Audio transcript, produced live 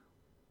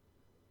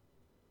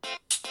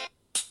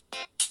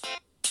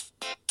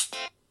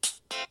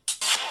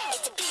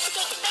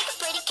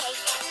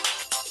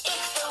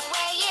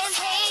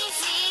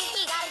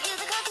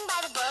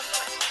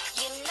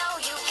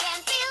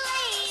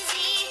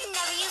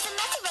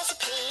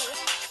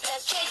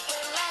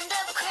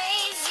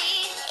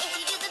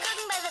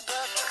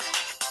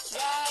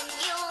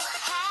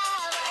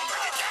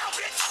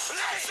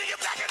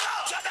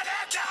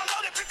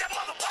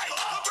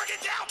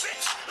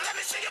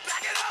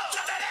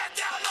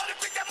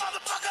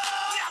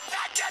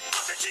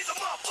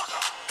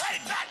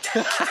Oh,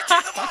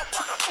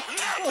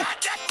 I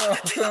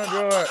can't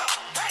do it.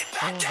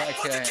 Oh, I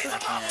can't.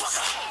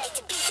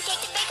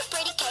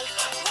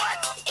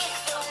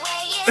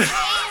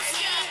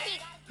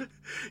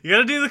 You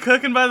gotta do the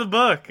cooking by the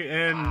book,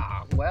 and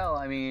Well,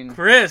 I mean,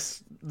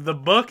 Chris, the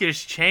book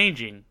is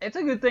changing. it's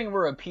a good thing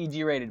we're a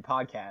PG-rated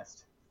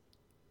podcast.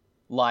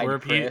 Lied, We're a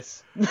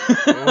Chris.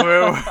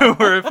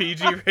 we're a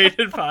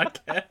PG-rated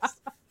podcast.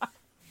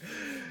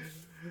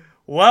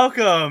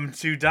 Welcome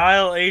to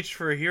Dial H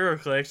for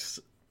HeroClix,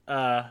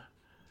 a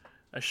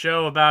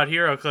show about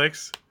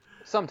HeroClix.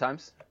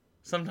 Sometimes.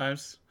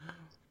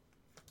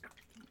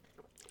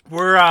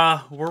 We're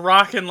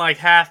rocking like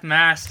half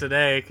mast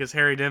today because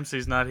Harry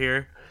Dempsey's not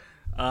here.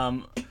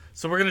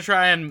 So we're gonna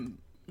try and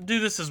do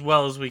this as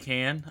well as we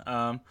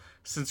can.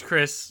 Since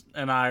Chris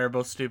and I are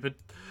both stupid.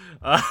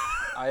 I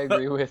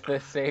agree with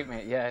this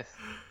statement. Yes.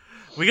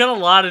 We got a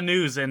lot of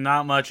news and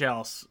not much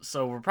else.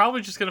 So we're probably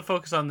just gonna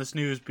focus on this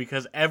news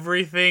because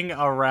everything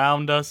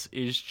around us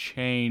is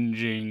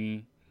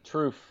changing.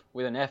 Truth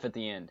with an F at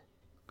the end.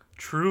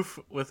 Truth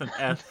with an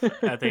F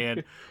at the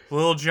end.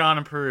 Lil Jon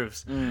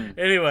approves.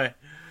 Anyway,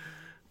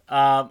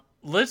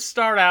 let's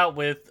start out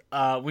with,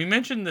 we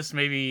mentioned this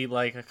maybe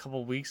like a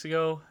couple weeks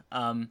ago.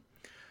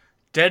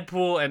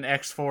 Deadpool and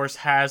X-Force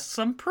has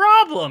some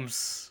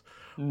problems.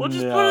 We'll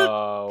just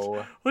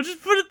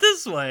put it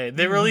this way.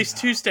 They released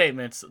two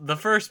statements. The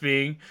first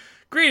being,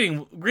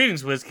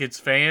 greetings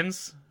WizKids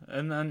fans.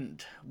 And then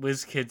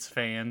WizKids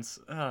fans.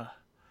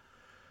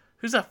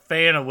 Who's a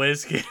fan of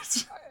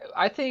WizKids?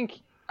 I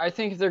think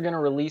if they're going to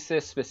release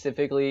this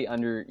specifically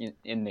in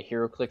the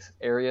HeroClix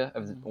area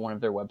of one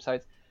of their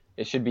websites,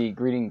 it should be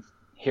greetings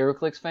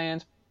HeroClix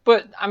fans.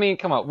 But I mean,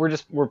 come on,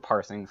 we're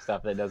parsing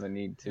stuff that doesn't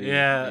need to.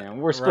 Yeah,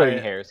 we're splitting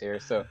hairs here.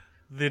 So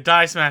the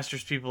Dice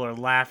Masters people are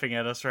laughing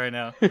at us right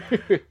now.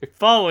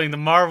 Following the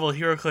Marvel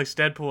HeroClix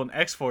Deadpool and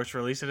X-Force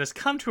release, it has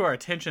come to our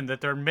attention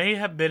that there may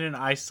have been an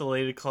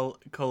isolated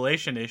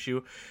collation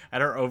issue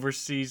at our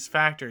overseas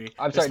factory.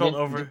 I'm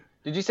sorry.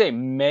 Did you say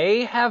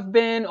may have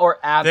been or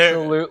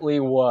absolutely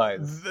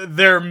was?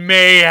 There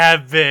may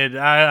have been.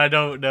 I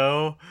don't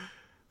know.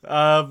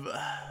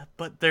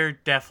 But there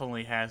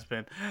definitely has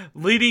been.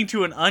 Leading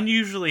to an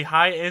unusually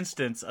high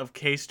instance of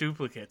case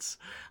duplicates.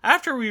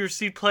 After we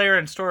received player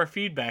and store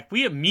feedback,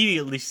 we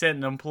immediately sent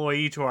an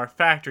employee to our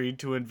factory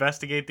to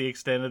investigate the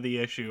extent of the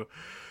issue.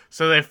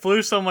 So they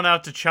flew someone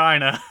out to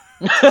China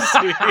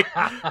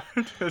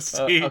to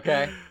see.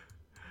 Okay.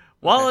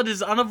 While it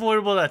is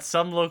unavoidable that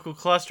some local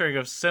clustering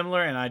of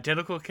similar and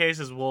identical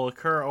cases will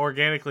occur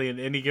organically in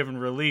any given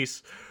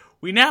release,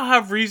 we now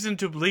have reason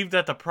to believe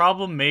that the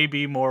problem may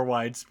be more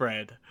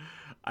widespread.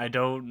 I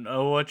don't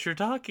know what you're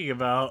talking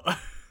about.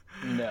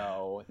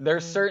 No. There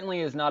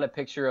certainly is not a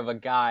picture of a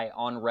guy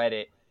on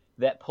Reddit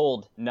that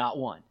pulled not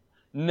one,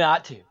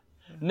 not two,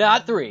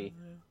 not three,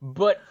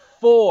 but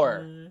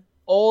 4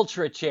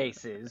 Ultra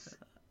chases.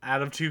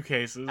 Out of 2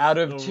 cases. Out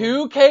of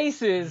 2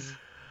 cases,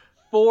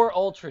 4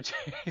 Ultra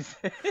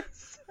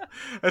chases.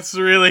 That's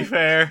really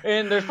fair.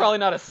 And there's probably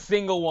not a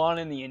single one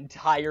in the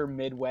entire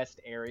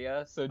Midwest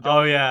area, so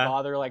don't even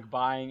bother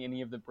buying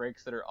any of the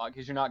bricks that are on,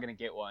 because you're not going to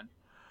get one.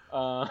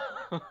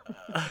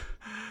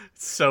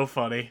 It's so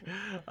funny.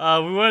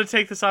 We want to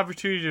take this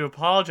opportunity to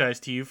apologize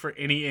to you for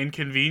any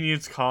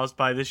inconvenience caused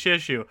by this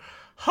issue.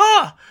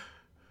 Ha!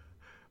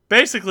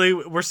 Basically,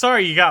 we're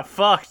sorry you got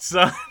fucked,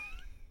 son.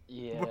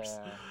 Yeah.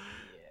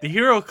 The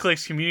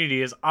HeroClix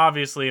community is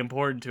obviously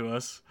important to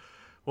us.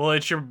 Well,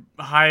 it's your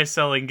highest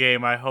selling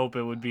game. I hope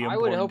it would be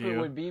important to you. I would hope it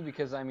would be,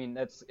 because I mean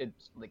it's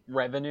like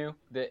revenue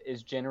that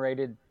is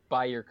generated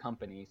by your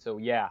company. So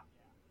yeah.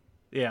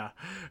 Yeah.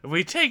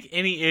 We take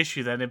any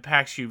issue that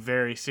impacts you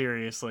very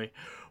seriously.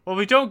 While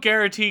we don't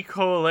guarantee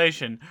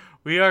correlation,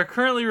 we are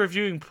currently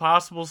reviewing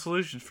possible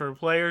solutions for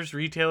players,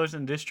 retailers,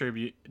 and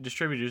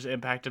distributors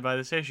impacted by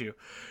this issue.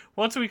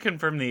 Once we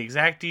confirm the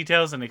exact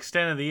details and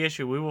extent of the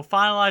issue, we will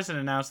finalize and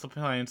announce the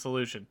planned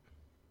solution.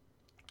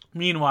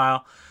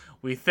 Meanwhile,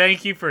 we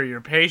thank you for your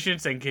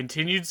patience and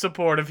continued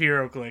support of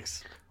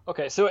HeroClix.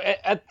 Okay, so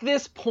at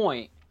this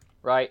point,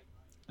 right,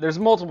 there's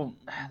multiple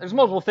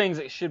things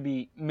that should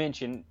be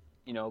mentioned,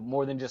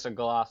 more than just a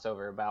gloss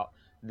over about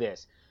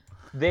this.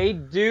 They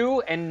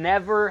do and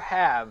never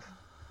have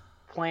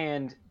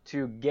planned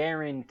to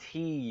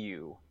guarantee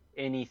you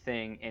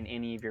anything in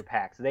any of your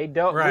packs. They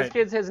don't. Right.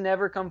 WizKids has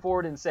never come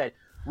forward and said,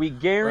 we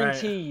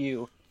guarantee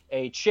you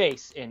a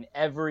chase in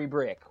every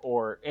brick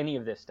or any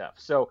of this stuff.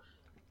 So,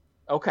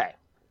 okay.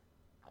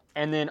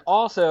 And then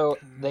also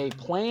they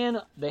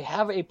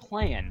have a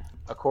plan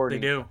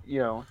according,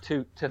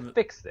 to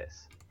fix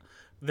this.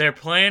 Their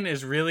plan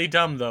is really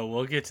dumb, though.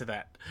 We'll get to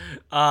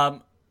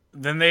that.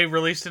 Then they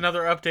released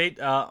another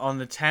update on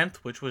the 10th,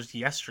 which was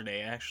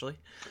yesterday, actually.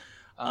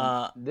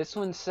 This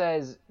one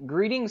says,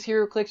 greetings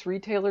HeroClix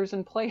retailers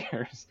and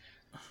players.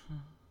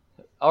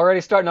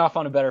 Already starting off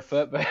on a better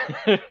foot, but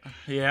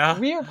yeah.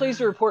 We are pleased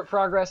to report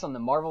progress on the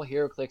Marvel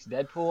HeroClix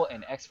Deadpool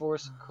and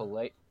X-Force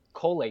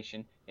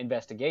collation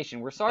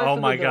investigation. We're sorry for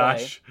the delay. Oh my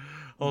gosh.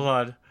 Hold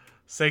on.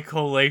 Say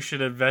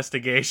collation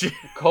investigation.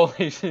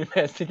 Collation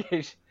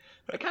investigation.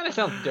 That kind of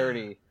sounds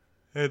dirty.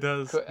 It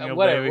does.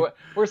 Whatever. Baby.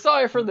 We're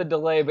sorry for the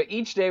delay, but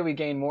each day we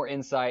gain more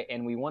insight,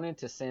 and we wanted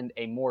to send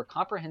a more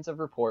comprehensive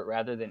report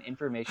rather than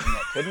information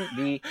that couldn't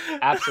be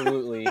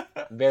absolutely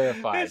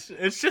verified.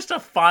 It's just a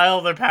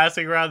file they're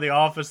passing around the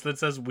office that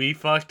says "we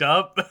fucked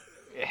up."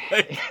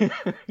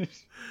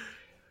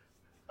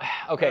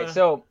 Okay,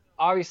 so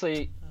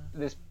obviously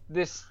this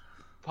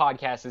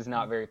podcast is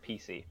not very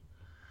PC,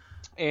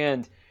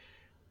 and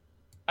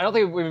I don't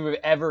think we've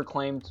ever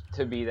claimed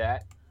to be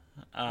that.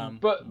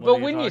 But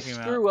when you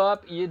screw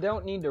up, you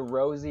don't need to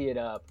rosy it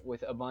up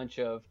with a bunch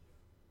of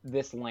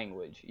this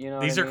language. You know,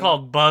 these are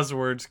called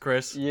buzzwords,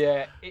 Chris.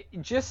 Yeah,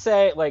 just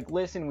say like,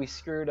 "Listen, we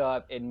screwed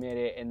up. Admit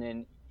it," and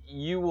then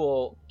you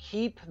will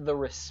keep the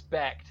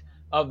respect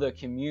of the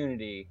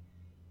community.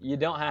 You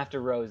don't have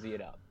to rosy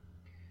it up.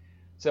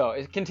 So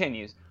it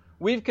continues.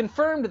 We've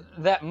confirmed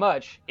that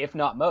much, if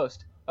not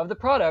most, of the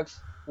product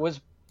was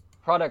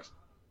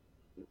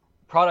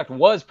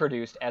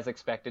produced as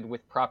expected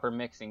with proper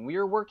mixing. We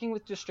are working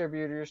with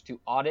distributors to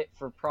audit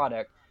for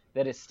product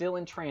that is still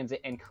in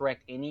transit and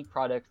correct any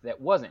product that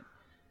wasn't.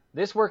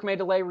 This work may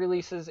delay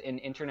releases in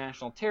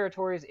international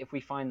territories if we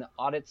find the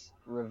audits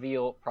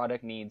reveal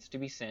product needs to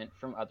be sent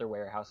from other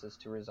warehouses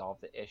to resolve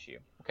the issue.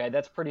 Okay,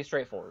 that's pretty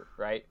straightforward,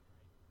 right?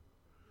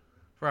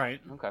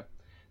 Right. Okay.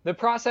 The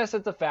process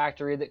at the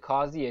factory that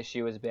caused the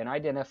issue has been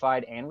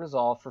identified and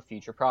resolved for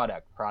future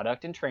product.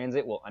 Product in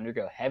transit will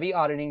undergo heavy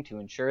auditing to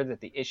ensure that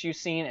the issues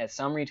seen at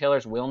some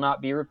retailers will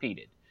not be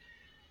repeated.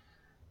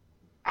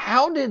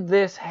 How did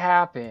this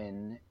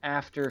happen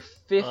after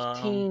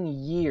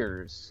 15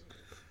 years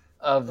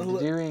of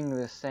doing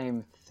the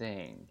same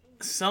thing?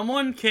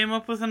 Someone came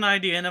up with an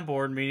idea in a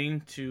board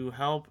meeting to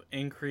help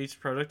increase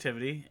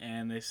productivity,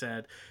 and they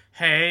said,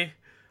 hey,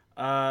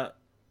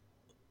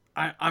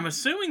 I'm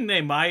assuming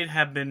they might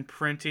have been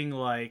printing,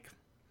 like...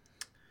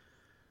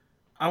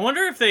 I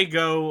wonder if they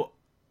do,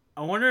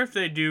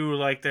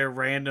 like, their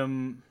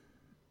random...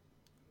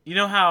 You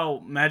know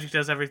how Magic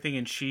does everything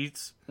in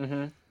sheets?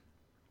 Mm-hmm.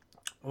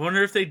 I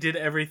wonder if they did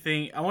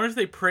everything... I wonder if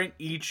they print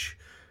each,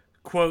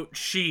 quote,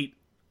 sheet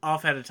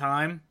off at a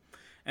time,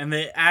 and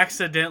they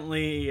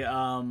accidentally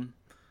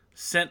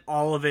sent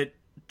all of it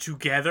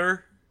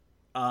together,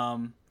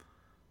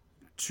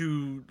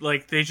 to,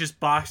 like, they just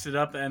boxed it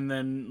up and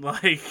then,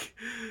 like,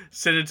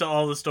 sent it to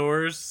all the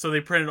stores. So they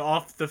printed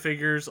off the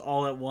figures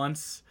all at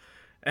once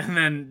and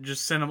then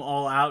just sent them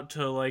all out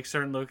to, like,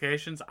 certain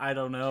locations. I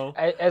don't know.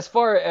 As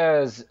far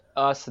as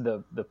us,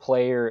 the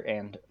player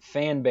and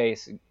fan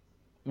base,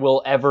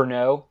 will ever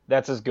know,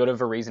 that's as good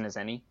of a reason as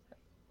any.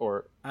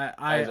 Or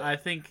I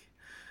think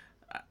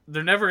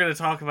they're never going to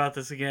talk about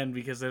this again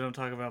because they don't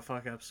talk about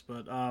fuck-ups.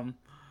 But,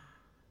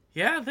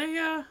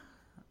 yeah,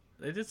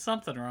 they did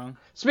something wrong.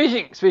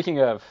 Speaking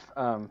of,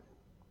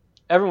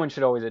 everyone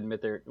should always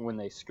admit when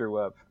they screw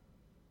up.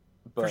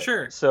 But, for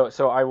sure. So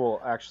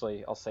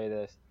I'll say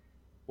this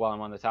while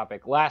I'm on the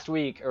topic. Last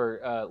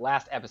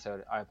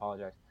episode, I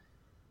apologize.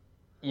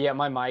 Yeah,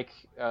 my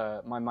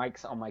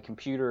mics on my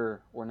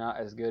computer were not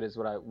as good as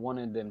what I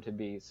wanted them to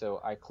be.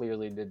 So I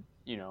clearly did.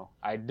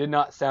 I did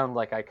not sound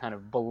like I kind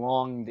of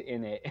belonged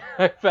in it.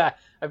 I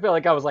feel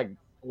like I was like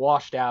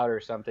washed out or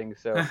something.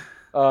 So.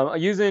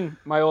 Using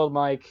my old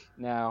mic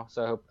now,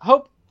 so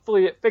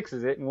hopefully it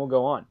fixes it and we'll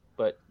go on.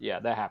 But yeah,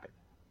 that happened.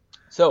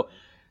 So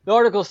the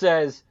article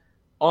says,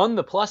 on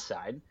the plus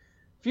side,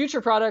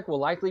 future product will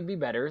likely be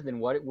better than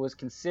what it was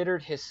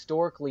considered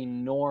historically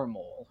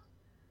normal,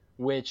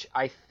 which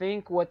I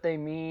think what they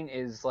mean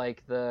is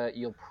like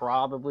you'll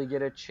probably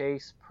get a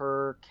chase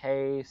per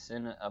case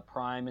and a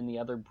prime in the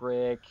other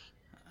brick,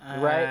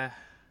 right?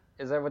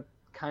 Is that what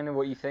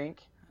you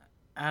think?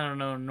 I don't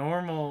know.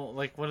 Normal,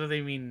 like, what do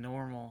they mean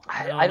normal?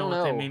 I don't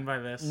know what they mean by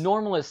this.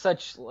 Normal is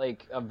such,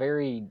 like, a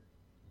very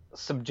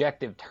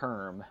subjective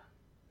term.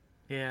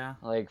 Yeah.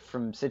 Like,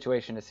 from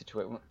situation to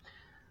situation.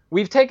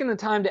 We've taken the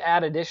time to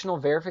add additional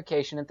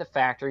verification at the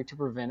factory to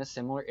prevent a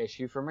similar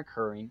issue from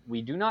occurring.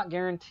 We do not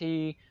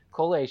guarantee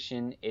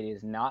collation. It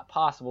is not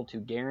possible to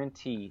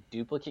guarantee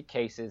duplicate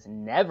cases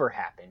never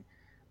happen.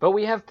 But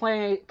we have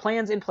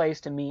plans in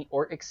place to meet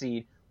or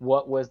exceed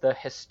what was the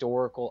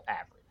historical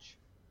average.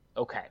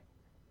 Okay.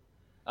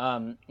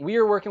 We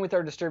are working with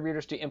our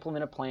distributors to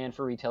implement a plan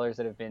for retailers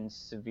that have been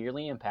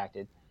severely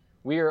impacted.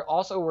 We are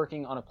also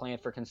working on a plan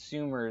for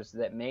consumers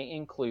that may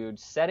include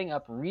setting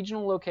up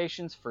regional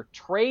locations for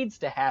trades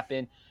to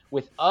happen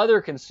with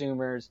other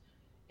consumers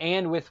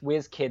and with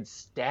WizKids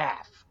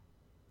staff.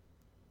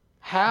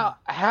 How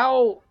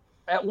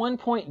at one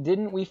point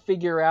didn't we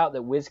figure out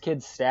that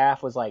WizKids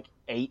staff was like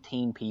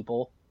 18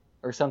 people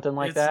or something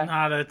like that? It's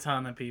not a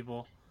ton of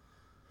people.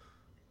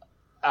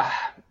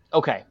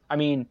 Okay, I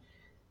mean,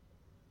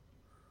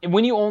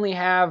 when you only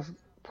have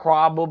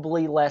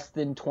probably less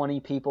than 20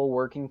 people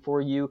working for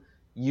you,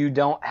 you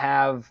don't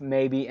have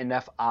maybe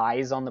enough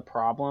eyes on the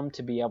problem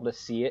to be able to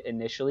see it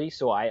initially.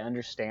 So I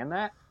understand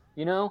that,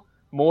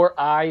 more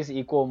eyes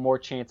equal more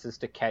chances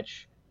to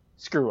catch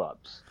screw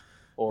ups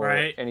or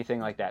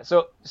anything like that.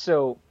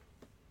 So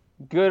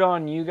good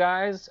on you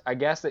guys. I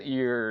guess that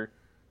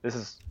this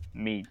is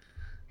me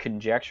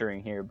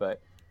conjecturing here,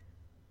 but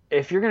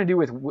if you're going to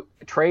do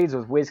trades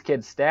with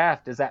WizKids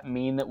staff, does that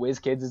mean that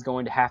WizKids is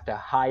going to have to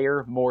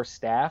hire more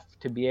staff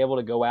to be able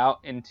to go out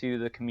into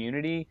the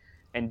community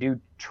and do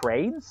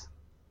trades?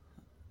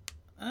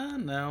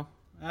 No.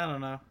 I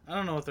don't know. I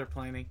don't know what they're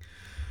planning.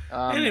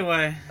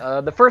 Anyway.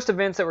 The first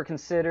events that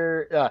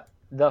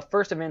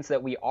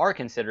we are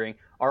considering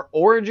are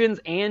Origins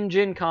and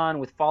Gen Con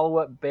with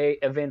follow-up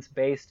events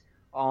based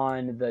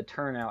on the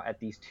turnout at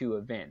these two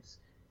events.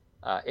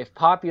 If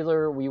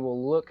popular, we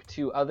will look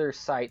to other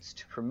sites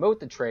to promote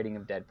the trading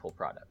of Deadpool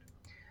product.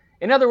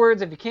 In other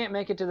words, if you can't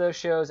make it to those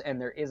shows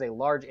and there is a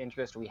large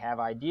interest, we have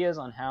ideas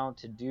on how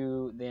to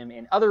do them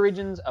in other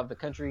regions of the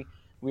country.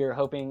 We are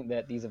hoping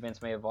that these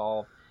events may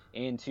evolve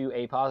into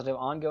a positive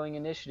ongoing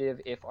initiative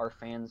if our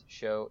fans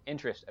show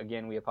interest.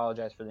 Again, we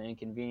apologize for the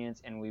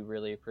inconvenience and we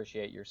really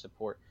appreciate your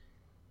support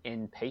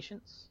in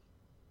patience,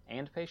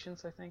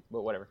 I think,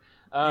 but whatever.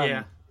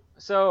 Yeah.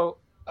 So,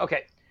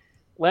 okay,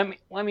 let me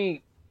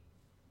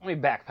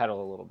backpedal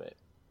a little bit.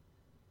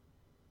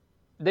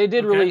 They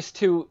did release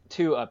two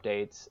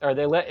updates, or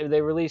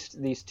they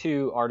released these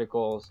two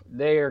articles.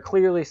 They are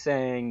clearly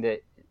saying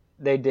that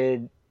they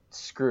did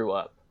screw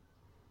up.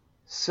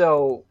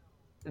 So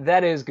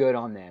that is good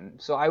on them.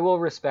 So I will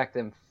respect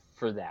them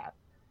for that.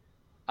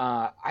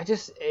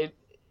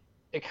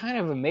 It kind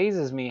of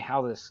amazes me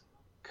how this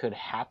could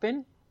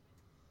happen,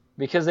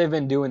 because they've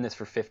been doing this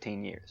for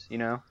 15 years, you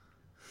know?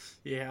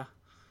 Yeah.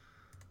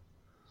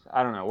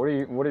 I don't know.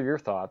 What are your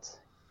thoughts?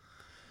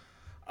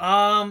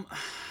 At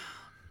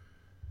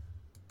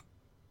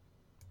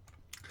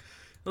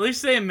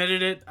least they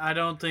admitted it. I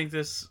don't think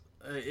this.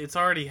 It's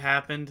already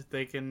happened.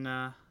 They can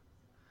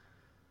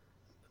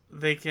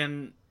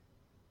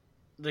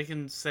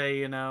say,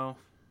 you know,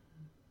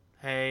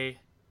 hey,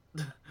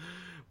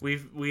 we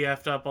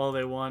effed up all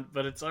they want,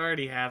 but it's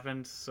already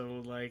happened.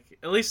 So like,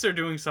 at least they're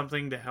doing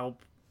something to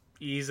help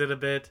ease it a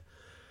bit.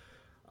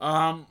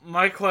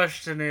 My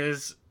question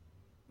is,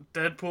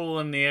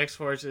 Deadpool and the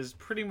X-Force is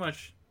pretty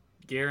much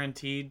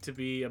guaranteed to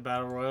be a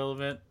Battle Royale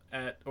event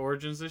at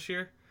Origins this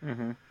year.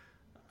 Mm-hmm.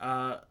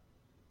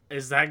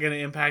 Is that going to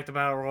impact the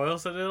Battle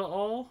Royals at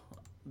all?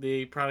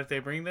 The product they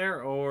bring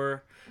there?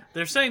 Or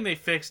they're saying they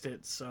fixed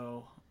it,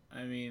 so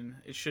I mean,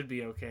 it should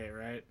be okay,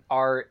 right?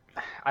 Are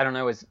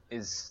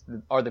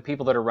the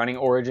people that are running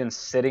Origins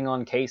sitting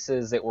on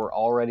cases that were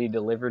already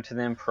delivered to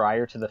them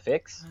prior to the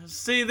fix?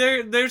 See,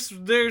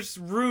 there's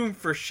room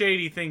for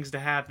shady things to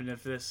happen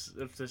if this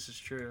is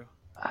true.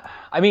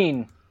 I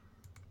mean,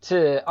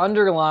 to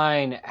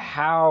underline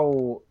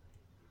how,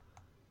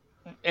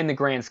 in the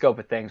grand scope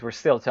of things, we're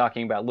still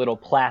talking about little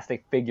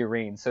plastic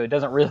figurines, so it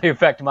doesn't really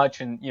affect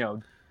much in, you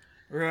know,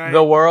 right,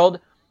 the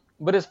world.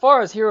 But as far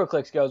as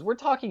HeroClix goes, we're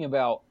talking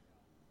about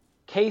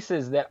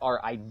cases that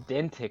are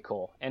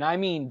identical, and I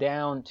mean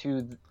down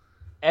to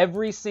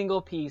every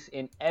single piece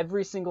in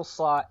every single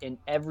slot in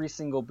every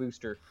single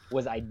booster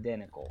was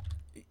identical.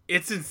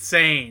 It's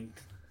insane.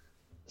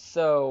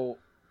 So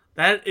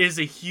that is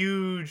a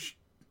huge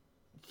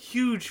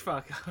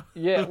fuck up.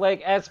 Yeah,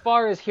 like as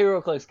far as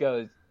HeroClix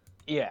goes,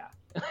 yeah.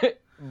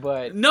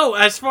 But no,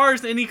 as far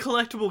as any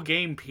collectible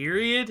game,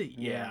 period,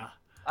 yeah.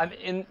 I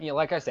mean,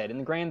 like I said, in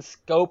the grand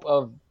scope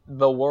of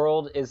the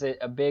world, is it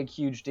a big,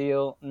 huge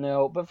deal?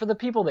 No, but for the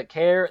people that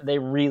care, they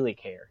really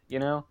care, you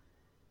know?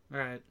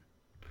 Right.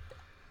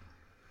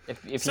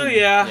 If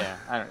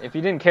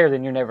you didn't care,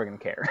 then you're never gonna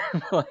care.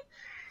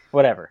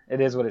 Whatever, it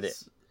is what it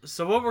is.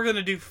 So what we're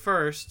gonna do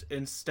first,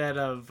 instead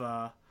of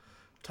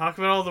talk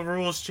about all the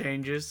rules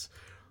changes,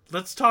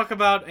 let's talk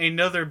about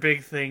another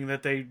big thing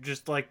that they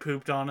just like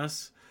pooped on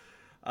us.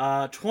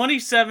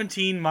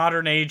 2017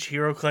 Modern Age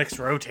HeroClix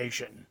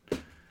rotation.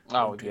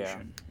 Oh,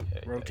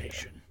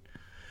 Rotation.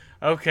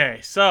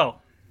 Okay, so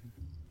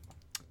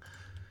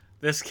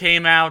this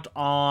came out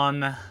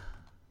on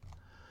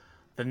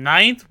the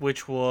 9th,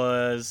 which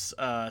was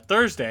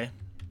Thursday.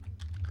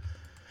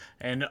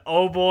 And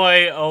oh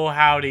boy, oh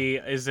howdy,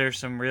 is there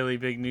some really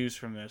big news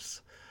from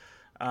this.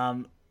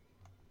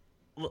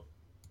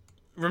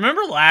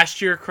 Remember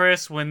last year,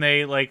 Chris, when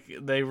they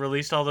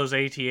released all those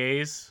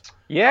ATAs?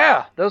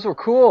 Yeah, those were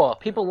cool.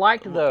 People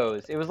liked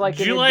those. It was like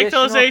Did you like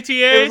those ATAs?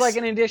 It was like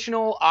an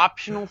additional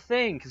optional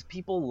thing because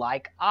people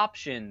like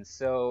options.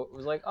 So it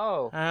was like,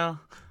 oh.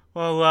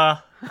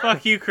 Well,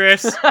 fuck you,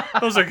 Chris.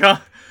 Those are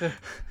gone.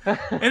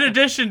 In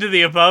addition to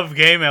the above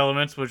game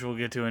elements, which we'll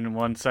get to in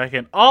 1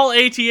 second, all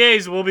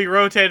ATAs will be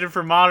rotated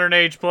for Modern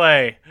Age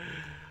play.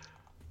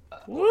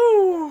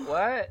 Woo!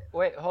 What?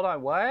 Wait, hold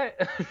on. What?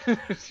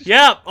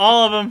 Yep,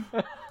 all of them.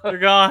 They're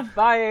gone.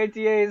 Bye,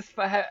 ATAs.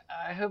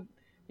 I hope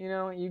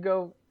you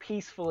go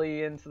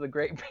peacefully into the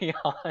great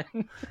beyond.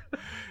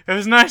 It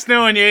was nice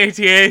knowing you,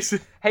 ATAs.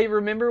 Hey,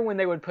 remember when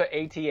they would put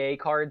ATA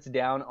cards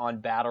down on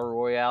battle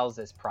royales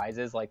as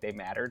prizes, like they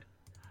mattered?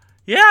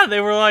 Yeah,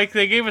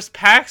 they gave us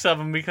packs of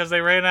them because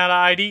they ran out of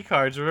ID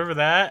cards. Remember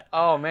that?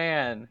 Oh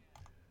man.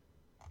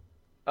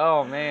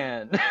 Oh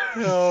man.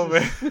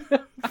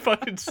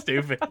 Fucking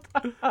stupid.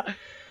 All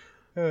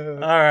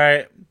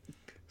right.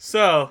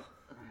 So,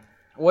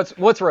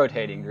 what's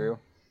rotating, Drew?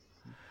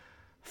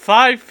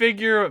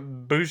 5-figure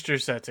booster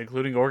sets,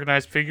 including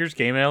organized figures,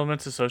 game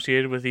elements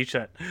associated with each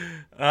set.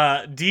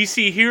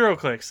 DC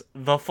HeroClix,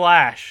 The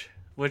Flash,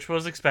 which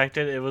was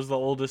expected. It was the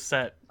oldest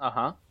set.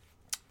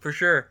 For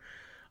sure.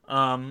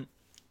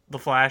 The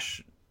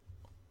Flash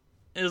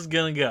is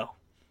gonna go.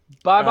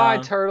 Bye-bye,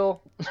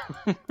 Turtle.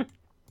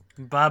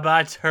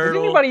 Bye-bye, Turtle.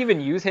 Does anybody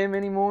even use him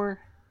anymore?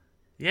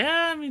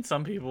 Yeah, I mean,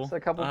 some people. Just a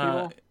couple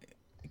people.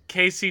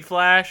 Casey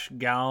Flash,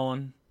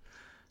 gone.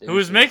 Who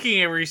was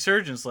making a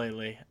resurgence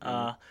lately.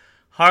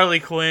 Harley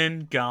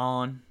Quinn,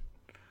 gone.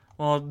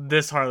 Well,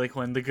 this Harley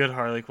Quinn, the good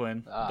Harley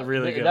Quinn. The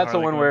really good That's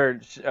Harley the one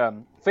Quinn. where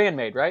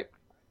fan-made, right?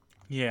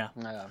 Yeah.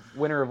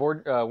 Winner of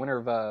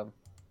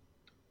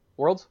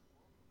Worlds?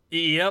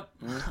 Yep.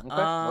 Okay.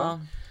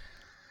 Well,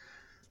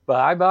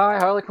 bye-bye,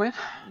 Harley Quinn.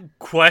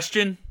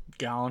 Question,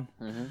 gone.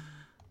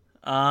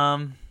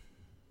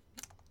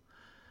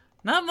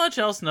 Not much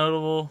else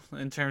notable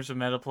in terms of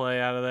meta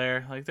play out of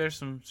there. Like, there's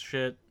some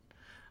shit.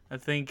 I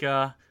think,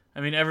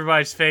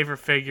 everybody's favorite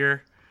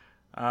figure,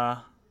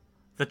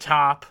 the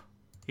Top.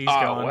 He's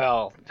gone.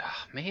 Well,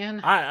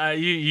 man.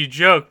 You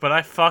joke, but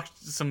I fucked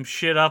some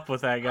shit up with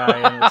that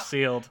guy and it's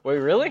sealed. Wait,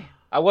 really?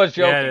 I was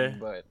joking,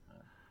 but...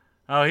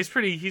 Oh, he's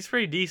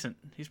pretty decent.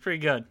 He's pretty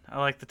good. I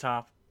like the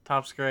Top.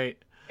 Top's great.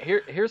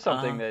 Here's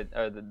something that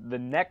the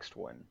next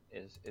one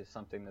is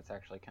something that's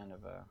actually kind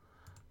of a...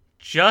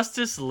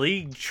 Justice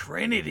League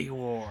Trinity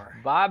War.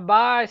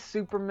 Bye-bye,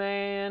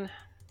 Superman.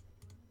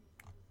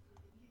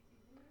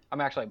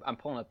 I'm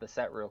pulling up the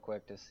set real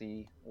quick to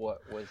see what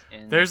was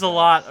in. There's a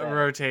lot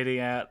rotating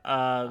at.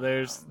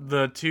 There's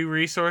the 2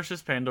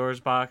 resources, Pandora's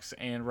Box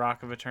and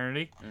Rock of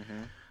Eternity.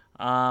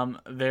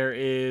 There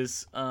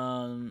is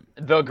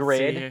the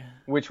Grid,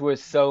 which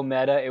was so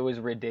meta it was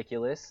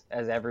ridiculous,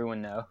 as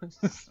everyone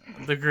knows.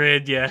 The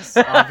Grid, yes,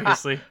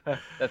 obviously.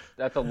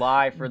 That's a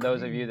lie for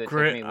those of you that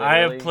Grid, took me literally. I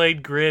have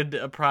played Grid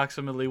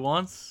approximately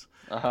once.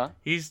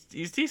 He's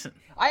decent.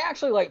 I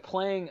actually like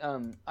playing.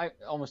 I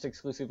almost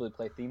exclusively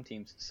play theme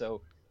teams.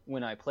 So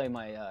when I play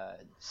my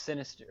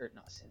Syndicate.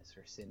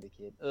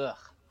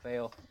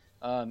 Fail.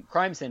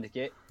 Crime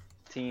Syndicate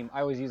team,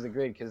 I always use the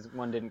Grid because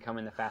one didn't come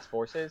in the Fast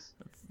Forces.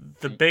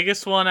 The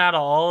biggest one out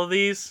of all of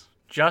these,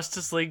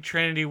 Justice League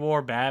Trinity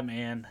War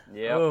Batman.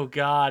 Yep. Oh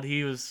God,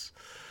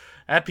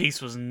 that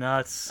piece was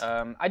nuts.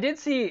 I did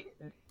see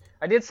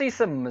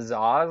some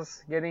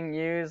Mazaz getting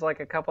used like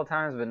a couple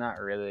times, but not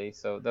really.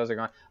 So those are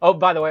gone. Oh,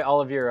 by the way,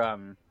 all of your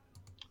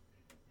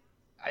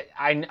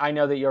I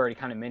know that you already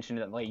kind of mentioned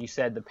it. Like you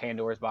said, the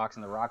Pandora's Box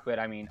and the Rock, but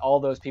I mean all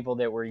those people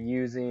that were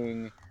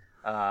using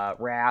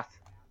Wrath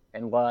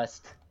and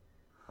Lust.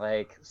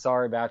 Like,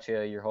 sorry about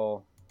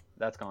you.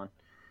 That's gone.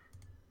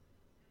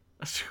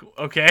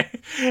 Okay.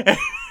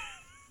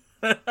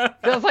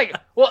 That's like,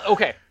 well,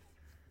 okay.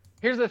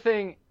 Here's the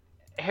thing.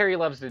 Harry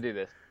loves to do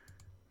this.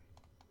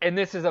 And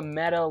this is a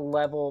meta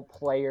level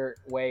player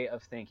way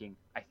of thinking,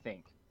 I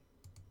think.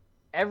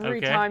 Every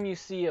time you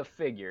see a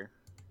figure,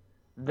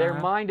 their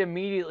mind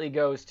immediately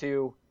goes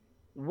to,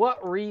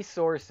 what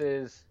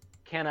resources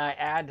can I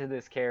add to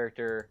this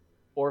character,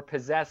 or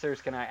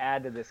possessors can I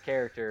add to this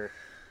character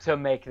to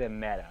make them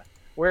meta?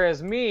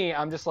 Whereas me,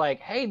 I'm just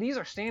like, hey, these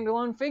are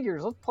standalone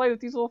figures. Let's play with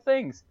these little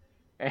things.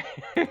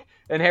 And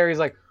Harry's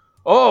like,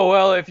 oh,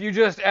 well, if you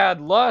just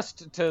add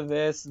Lust to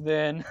this,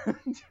 then...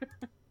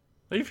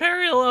 Leave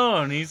Harry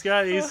alone. He's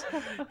really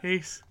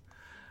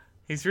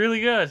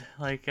good.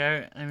 Like,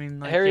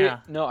 Harry, yeah.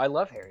 No, I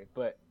love Harry,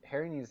 but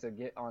Harry needs to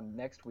get on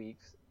next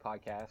week's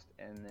podcast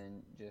and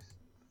then just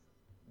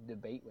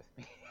debate with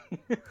me.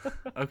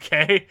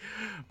 Okay.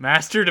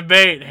 Master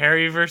debate,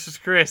 Harry versus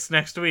Chris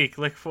next week.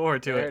 Look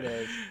forward to it. There it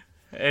is.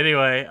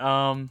 Anyway,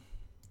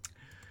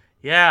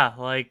 yeah,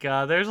 like,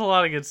 there's a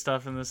lot of good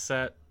stuff in this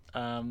set.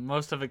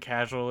 Most of it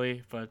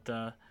casually,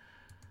 but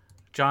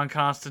John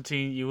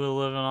Constantine, you will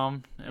live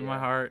on in my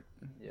heart.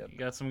 Yep. You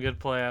got some good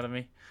play out of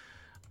me.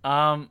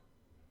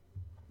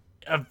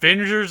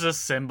 Avengers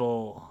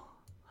Assemble.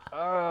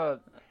 I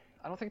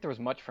don't think there was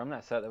much from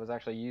that set that was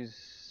actually used.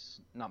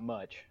 Not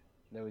much.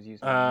 That was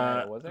used.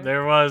 Was there?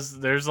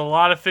 There's a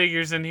lot of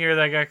figures in here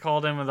that got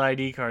called in with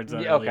ID cards.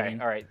 Yeah, okay,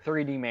 all right.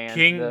 3D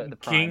Man.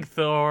 King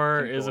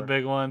Thor is a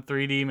big one.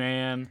 3D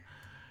Man.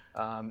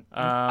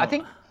 I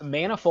think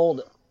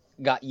Manifold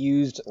got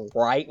used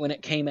right when he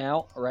came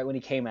out,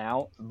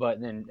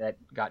 but then that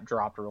got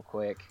dropped real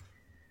quick.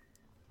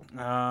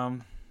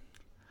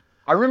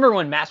 I remember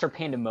when Master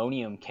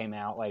Pandemonium came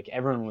out, like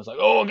everyone was like,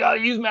 "Oh, I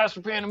gotta use Master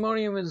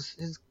Pandemonium.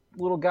 His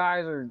little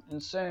guys are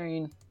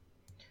insane."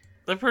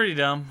 They're pretty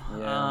dumb.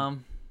 Yeah.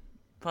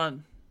 But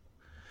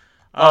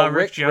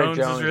Rick Jones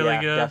is really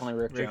good. Definitely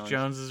Rick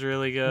Jones is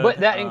really good.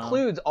 But that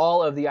includes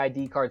all of the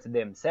ID cards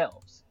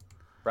themselves,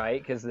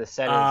 right? Because the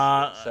set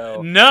is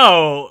so.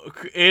 No,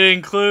 it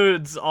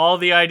includes all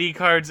the ID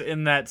cards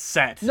in that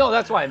set. No,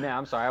 that's what I meant.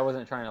 I'm sorry, I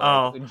wasn't trying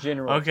to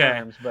general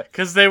terms, but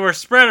because they were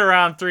spread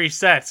around 3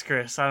 sets,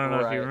 Chris. I don't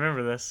know if you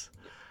remember this.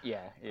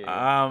 Yeah.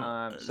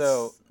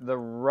 So the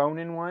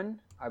Ronin one,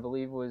 I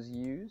believe, was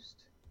used.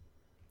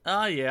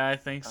 Oh, yeah, I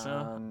think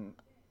so.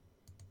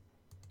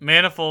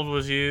 Manifold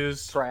was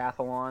used.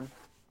 Triathlon.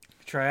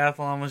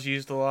 Triathlon was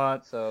used a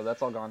lot. So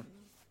that's all gone.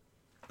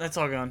 That's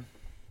all gone.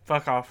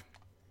 Fuck off.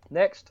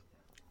 Next.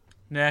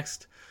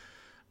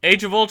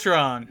 Age of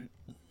Ultron.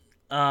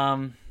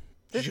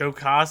 Joe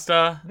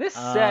Costa. This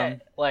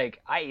set,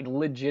 like, I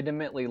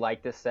legitimately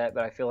like this set,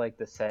 but I feel like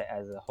the set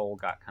as a whole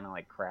got kind of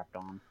like crapped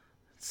on.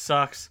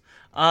 Sucks.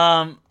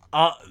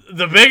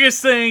 The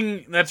biggest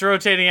thing that's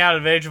rotating out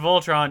of Age of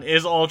Ultron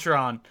is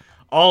Ultron.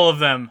 All of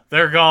them.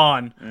 They're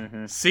gone.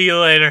 Mm-hmm. See you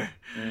later.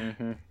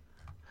 Mm-hmm.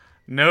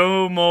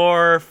 No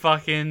more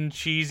fucking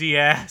cheesy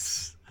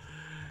ass.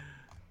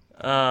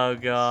 Oh,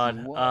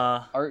 God.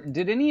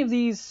 Did any of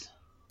these...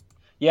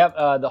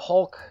 Yep, the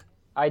Hulk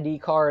ID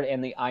card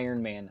and the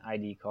Iron Man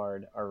ID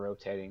card are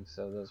rotating,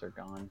 so those are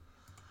gone.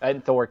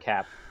 And Thor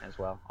cap as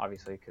well,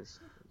 obviously, because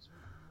it's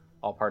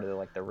all part of the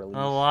release. A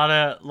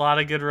lot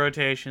of good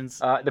rotations.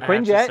 The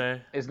Quinjet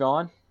is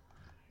gone.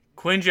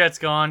 Quinjet's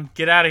gone.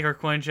 Get out of here,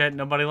 Quinjet.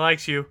 Nobody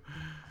likes you.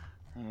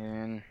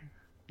 And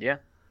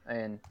yep.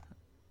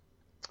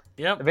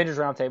 Avengers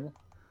Roundtable,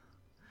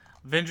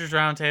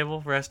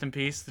 rest in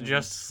peace. The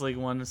Justice League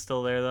one is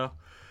still there though.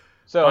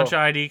 So bunch of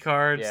ID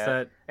cards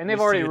and they've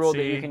already ruled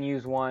that you can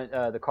use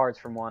the cards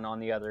from one on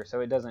the other, so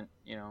it doesn't,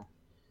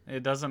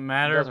 It doesn't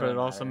matter, but it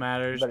also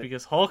matters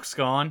because Hulk's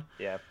gone.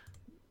 Yeah.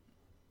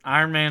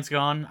 Iron Man's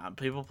gone.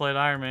 People played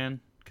Iron Man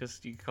because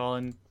you can call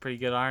in pretty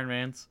good Iron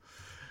Mans.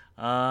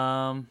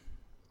 Other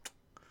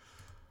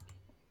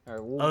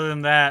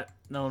than that,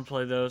 no one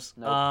played those.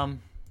 Nope.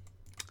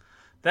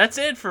 That's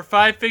it for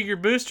 5-figure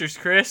boosters,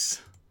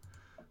 Chris.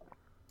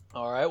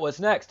 All right, what's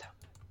next?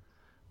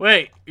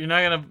 Wait, you're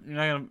not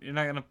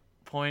gonna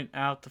point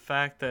out the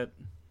fact that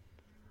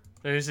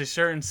there's a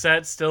certain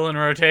set still in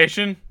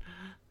rotation.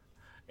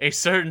 A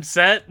certain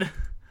set.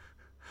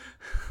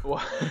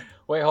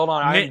 Wait, hold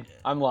on.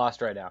 I'm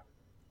lost right now.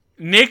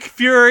 Nick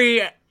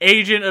Fury,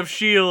 Agent of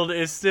S.H.I.E.L.D.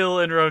 is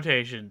still in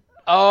rotation.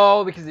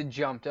 Oh, because it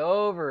jumped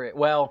over it.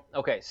 Well,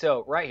 okay,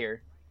 so right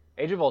here,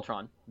 Age of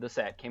Ultron, the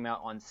set, came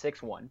out on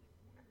 6/1.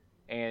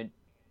 And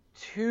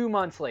 2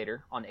 months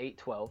later, on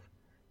 8/12,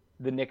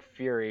 the Nick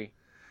Fury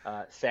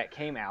set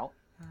came out.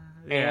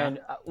 Yeah. And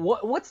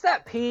what's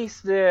that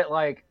piece that,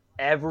 like,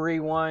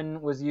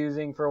 everyone was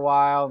using for a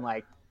while? And,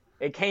 like,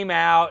 it came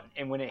out,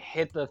 and when it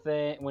hit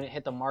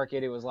the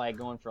market, it was, like,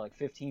 going for, like,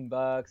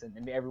 $15. And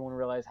then everyone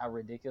realized how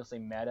ridiculously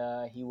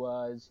meta he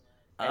was.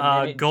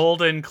 And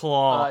Golden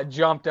Claw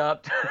jumped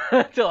up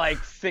to like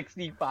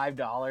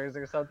 $65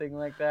 or something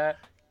like that.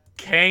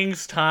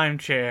 Kang's time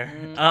chair.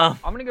 I'm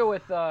gonna go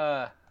with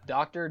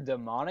Dr.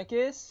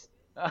 Demonicus.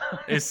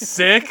 Is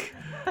sick.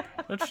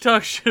 Don't you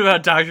talk shit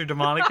about Dr.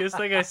 Demonicus?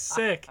 That guy's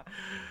sick.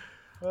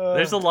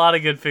 There's a lot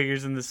of good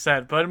figures in this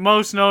set, but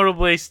most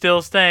notably,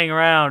 still staying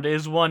around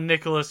is one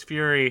Nicholas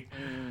Fury.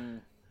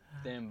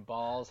 Them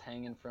balls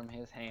hanging from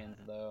his hands,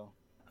 though.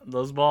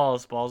 Those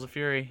balls of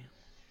Fury.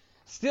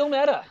 Still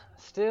meta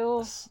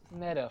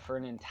for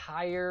an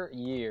entire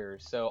year.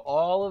 So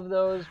all of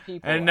those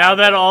people. And now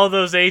that all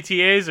those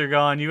ATAs are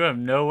gone, you have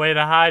no way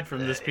to hide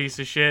from this piece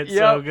of shit. Yep.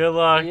 So good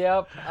luck.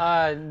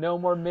 Yep. No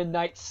more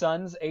Midnight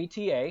Suns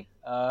ATA.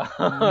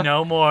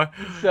 No more.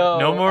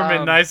 No more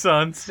Midnight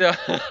Suns.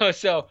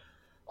 So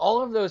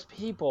all of those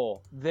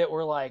people that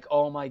were like,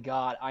 "Oh my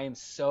God, I am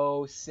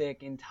so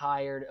sick and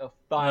tired of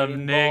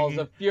fighting balls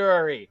of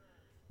Fury."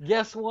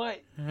 Guess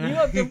what? You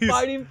have to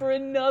fight him for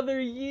another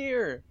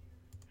year.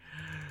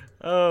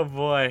 Oh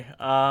boy.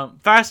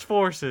 Fast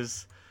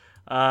Forces.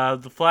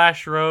 The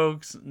Flash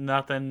Rogues,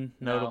 nothing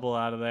notable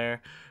out of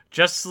there.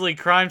 Justice League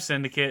Crime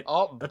Syndicate.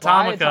 Oh,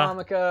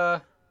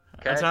 Atomica.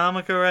 Okay.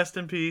 Atomica, rest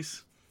in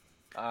peace.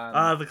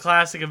 The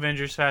classic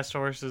Avengers Fast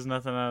Forces,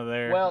 nothing out of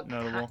there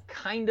notable.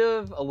 Kind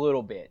of a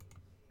little bit.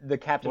 The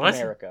Captain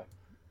America.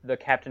 The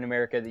Captain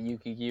America that you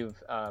could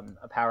give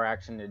a power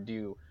action to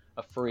do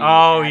a free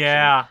action.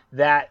 Yeah.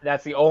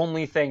 That's the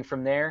only thing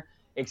from there,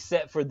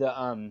 except for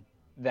the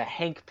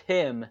Hank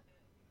Pym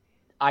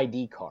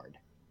ID card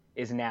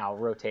is now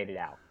rotated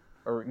out,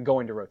 or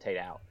going to rotate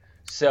out.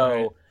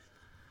 So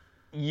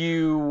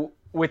you,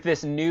 with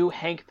this new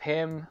Hank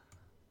Pym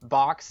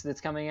box that's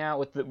coming out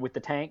with the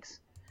tanks,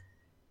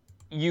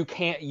 you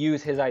can't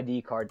use his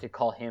ID card to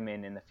call him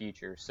in the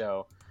future.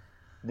 So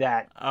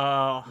that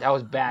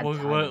was bad.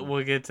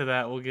 We'll get to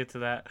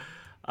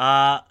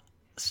that.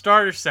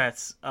 Starter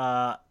sets.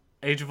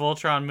 Age of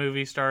Ultron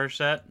movie starter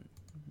set.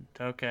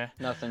 Okay.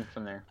 Nothing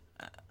from there.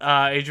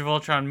 Age of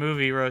Ultron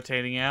movie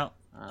rotating out.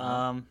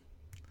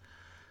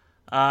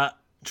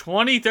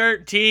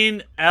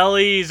 2013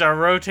 LEs are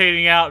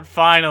rotating out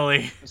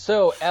finally.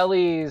 So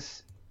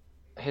LEs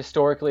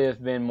historically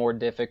have been more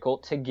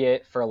difficult to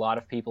get for a lot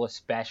of people,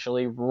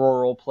 especially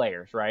rural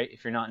players, right?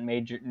 If you're not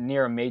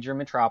near a major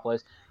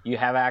metropolis, you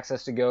have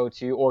access to go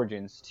to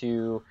Origins,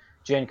 to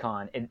Gen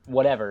Con,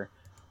 whatever,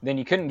 then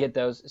you couldn't get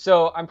those.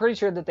 So I'm pretty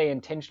sure that they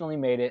intentionally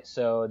made it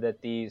so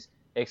that these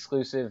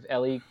exclusive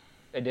LE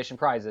edition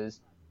prizes,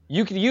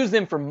 you could use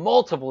them for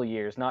multiple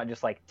years, not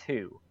just like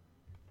 2.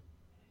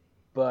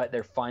 But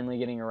they're finally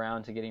getting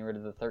around to getting rid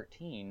of the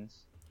 13s.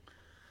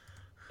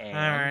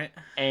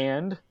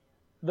 And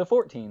the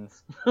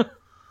 14s.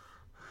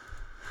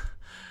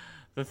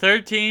 The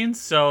 13s.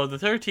 So the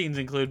 13s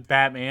include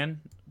Batman.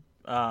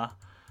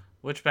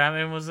 Which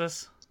Batman was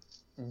this?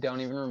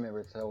 Don't even remember.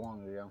 It's so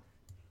long ago.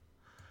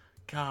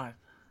 God.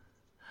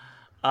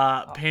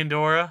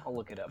 Pandora. I'll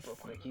look it up real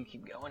quick. You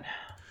keep going.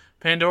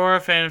 Pandora,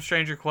 Phantom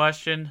Stranger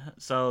Question.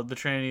 So the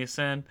Trinity of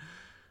Sin.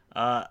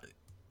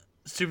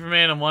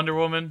 Superman and Wonder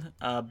Woman.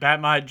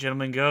 Batmite,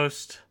 Gentleman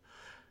Ghost.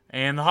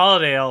 And the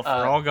Holiday Elf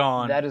are all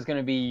gone. That is going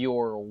to be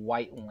your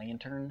White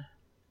Lantern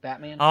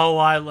Batman. Oh,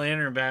 White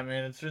Lantern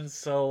Batman. It's been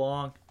so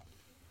long.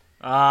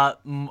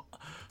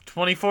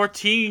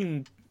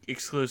 2014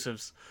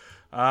 exclusives.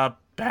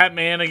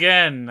 Batman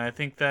again. I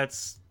think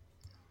that's...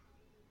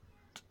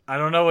 I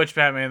don't know which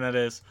Batman that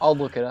is. I'll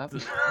look it up.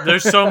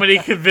 There's so many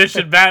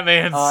convention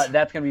Batmans.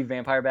 That's going to be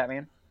Vampire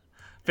Batman.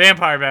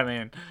 Vampire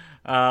Batman.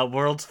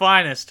 World's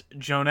Finest.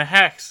 Jonah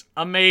Hex.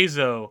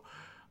 Amazo.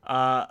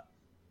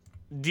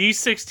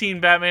 D16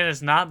 Batman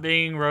is not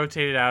being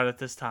rotated out at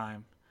this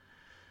time.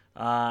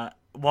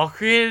 While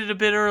created a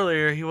bit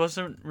earlier, he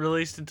wasn't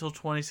released until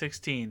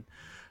 2016.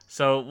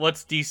 So,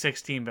 what's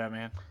D16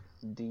 Batman?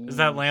 Is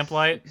that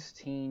Lamplight?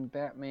 D16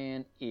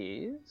 Batman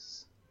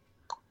is...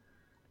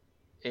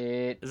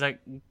 Is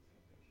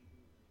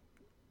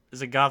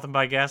it Gotham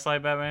by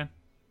Gaslight Batman?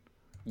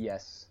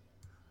 Yes.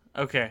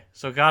 Okay,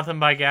 so Gotham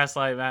by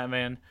Gaslight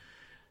Batman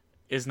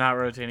is not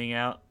rotating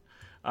out.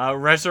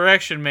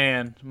 Resurrection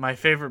Man, my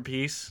favorite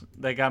piece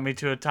that got me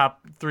to a top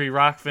 3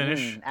 rock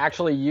finish.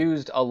 Actually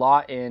used a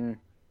lot in,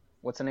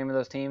 what's the name of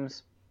those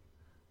teams?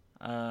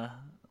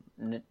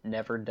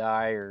 Never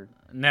Die or...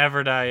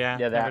 Never Die, yeah.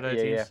 Yeah, Never Die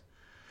teams. yeah.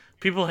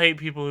 People hate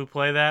people who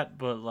play that,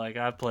 but like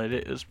I played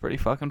it. It was pretty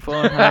fucking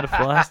fun. I had a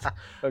blast.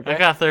 Okay. I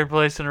got 3rd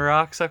place in a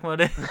rock. Suck my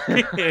dick.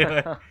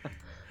 Anyway.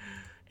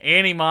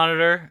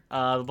 Anti-Monitor,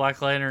 the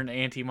Black Lantern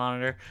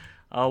Anti-Monitor.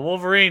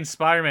 Wolverine,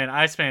 Spider-Man,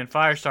 Iceman,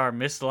 Firestar,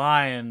 Mist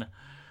Lion.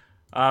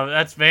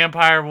 That's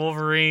Vampire,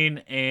 Wolverine,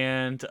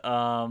 and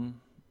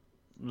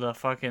the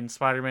fucking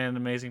Spider-Man and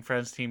Amazing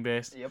Friends team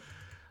base. Yep.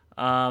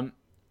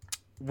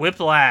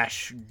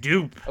 Whiplash,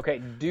 Dupe.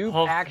 Okay,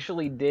 Dupe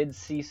actually did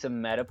see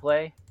some meta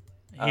play.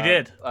 He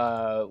did.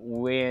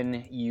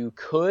 When you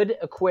could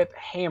equip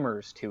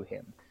hammers to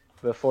him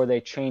before they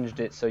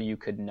changed it so you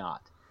could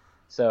not.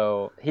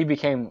 So he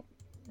became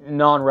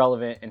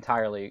non-relevant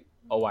entirely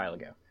a while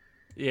ago.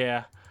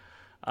 Yeah.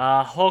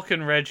 Hulk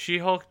and Red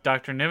She-Hulk.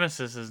 Dr.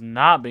 Nemesis is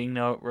not being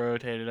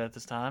rotated at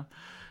this time.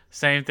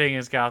 Same thing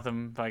as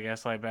Gotham by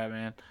Gaslight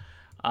Batman.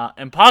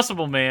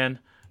 Impossible Man,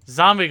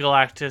 Zombie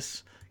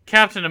Galactus,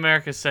 Captain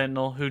America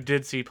Sentinel, who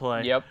did see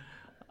play. Yep.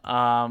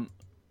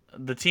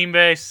 The team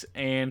base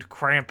and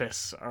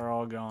Krampus are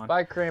all gone.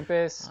 Bye,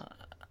 Krampus.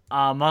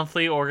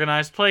 Monthly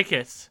organized play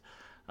kits.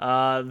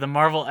 The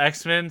Marvel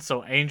X-Men,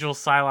 so Angel,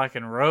 Psylocke,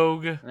 and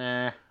Rogue.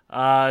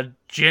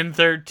 Gen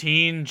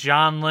 13,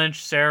 John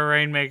Lynch, Sarah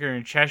Rainmaker,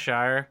 and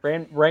Cheshire.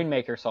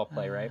 Rainmaker saw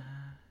play, right?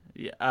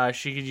 Yeah,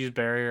 she could use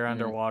barrier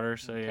underwater,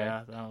 so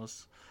yeah,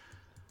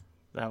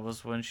 that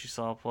was when she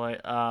saw play.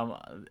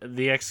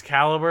 The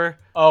Excalibur.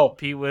 Oh,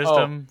 Pete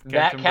Wisdom.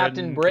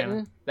 Captain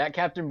Britain.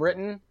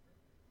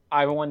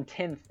 I won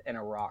 10th in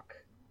a rock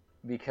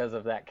because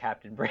of that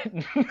Captain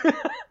Britain.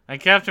 And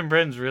Captain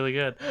Britain's really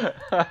good.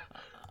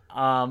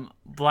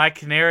 Black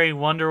Canary,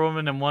 Wonder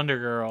Woman, and Wonder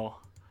Girl.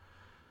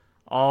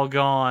 All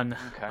gone.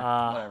 Okay,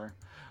 whatever.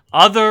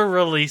 Other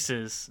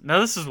releases.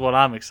 Now this is what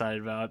I'm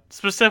excited about,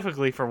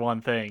 specifically for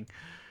one thing.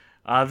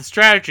 The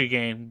strategy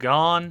game,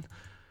 gone.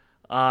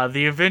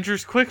 The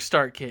Avengers Quick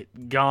Start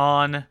Kit,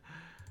 gone.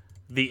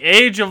 The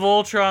Age of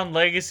Ultron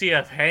Legacy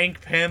of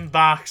Hank Pym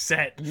box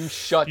set. You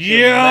shut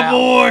your mouth. Yeah,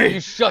 boy! You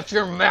shut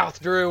your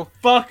mouth, Drew.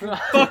 Fuck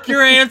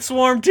your Ant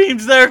Swarm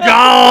teams, they're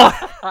gone!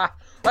 I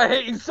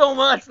hate you so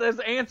much.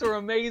 Those ants are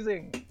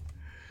amazing.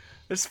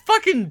 It's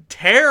fucking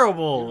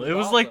terrible. It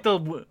was awesome. like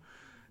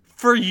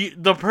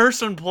the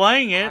person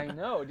playing it. I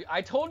know.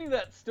 I told you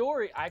that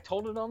story. I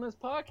told it on this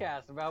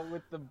podcast about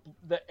with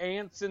the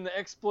ants and the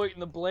exploit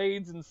and the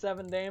blades and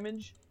 7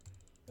 damage.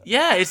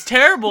 Yeah, it's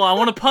terrible. I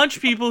want to punch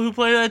people who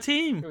play that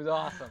team. It was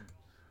awesome.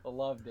 I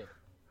loved it.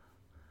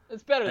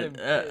 It's better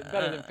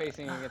than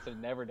facing against a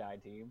Never Die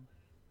team.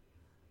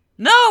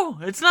 No,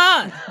 it's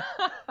not.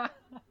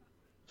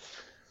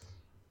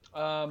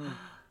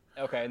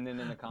 Okay, and then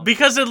in the comments.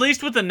 Because at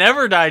least with the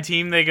Never Die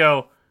team, they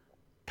go,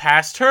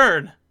 pass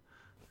turn.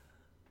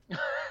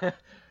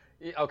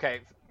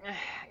 Okay,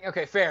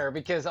 fair.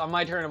 Because on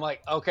my turn, I'm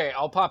like, okay,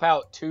 I'll pop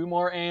out 2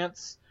 more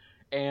ants,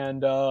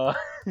 and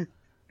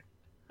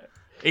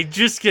it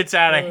just gets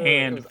out of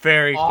hand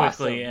very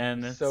awesome. quickly,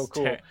 and it's so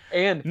cool.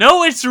 And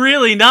no, it's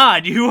really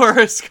not. You are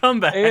a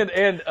scumbag.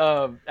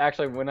 And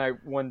actually, when I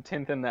won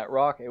 10th in that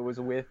rock, it was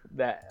with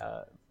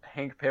that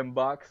Hank Pym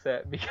box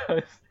set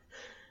because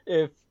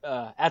if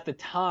at the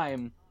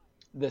time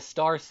the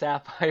Star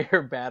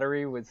Sapphire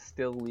battery was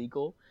still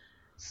legal,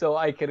 so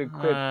I could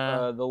equip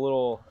the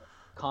little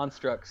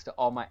constructs to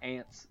all my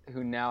ants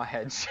who now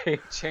had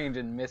change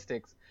and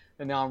mystics,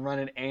 and now I'm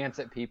running ants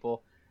at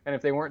people. And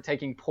if they weren't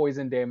taking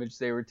poison damage,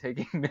 they were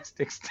taking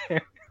mystics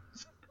damage.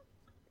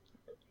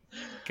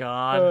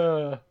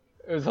 God.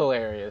 It was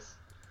hilarious.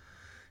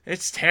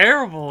 It's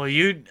terrible.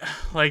 You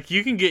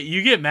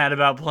get mad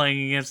about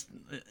playing against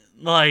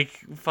like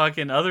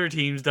fucking other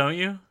teams, don't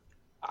you?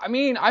 I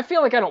mean, I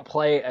feel like I don't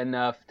play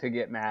enough to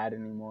get mad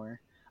anymore.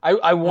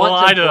 I want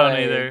Well, to I don't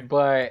play, either.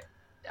 but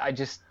I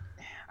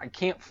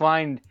can't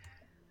find,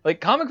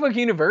 like, Comic Book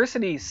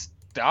University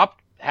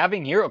stopped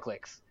having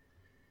HeroClix.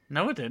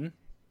 No, it didn't.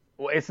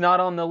 Well, it's not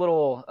on the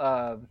little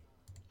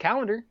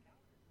calendar.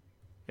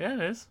 Yeah,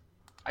 it is.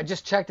 I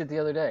just checked it the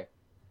other day.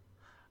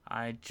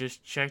 I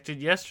just checked it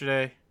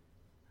yesterday.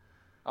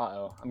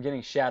 Uh-oh, I'm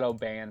getting shadow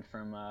banned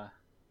from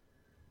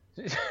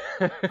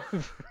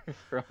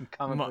from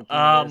Comic Book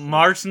University.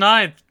 March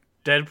 9th,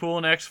 Deadpool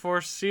and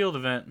X-Force sealed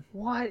event.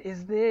 What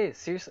is this?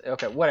 Seriously?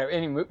 Okay, whatever.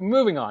 Anyway,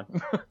 moving on.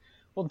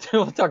 we'll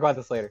talk about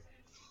this later.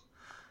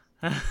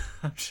 I'm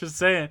just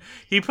saying.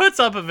 He puts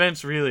up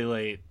events really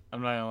late.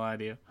 I'm not gonna lie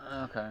to you.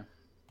 Okay.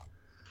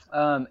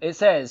 It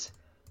says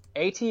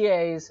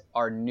ATAs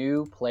are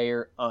new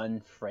player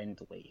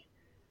unfriendly,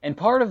 and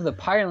part of the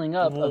piling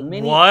up of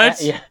many.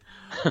 What?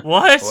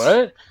 What?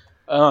 What?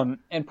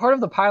 And part of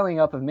the piling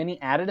up of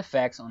many added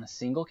effects on a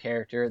single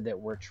character that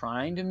we're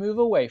trying to move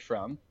away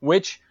from,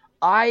 which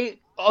I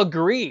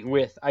agree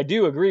with. I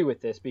do agree with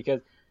this,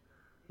 because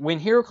when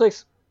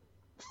HeroClix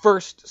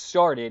first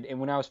started and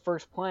when I was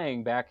first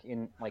playing back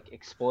in like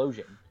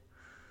Explosion,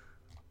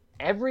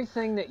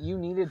 everything that you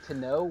needed to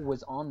know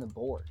was on the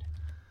board.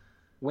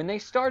 When they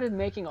started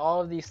making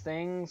all of these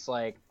things,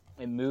 like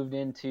it moved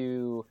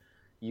into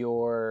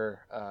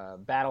your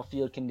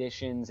battlefield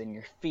conditions and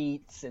your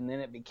feats, and then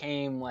it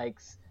became like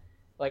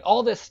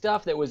all this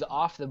stuff that was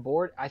off the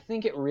board, I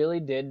think it really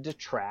did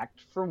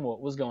detract from what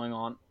was going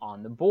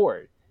on the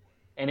board.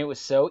 And it was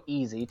so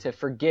easy to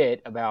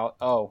forget about,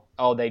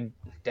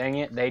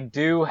 they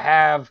do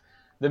have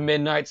the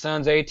Midnight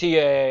Suns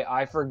ATA,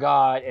 I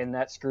forgot, and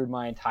that screwed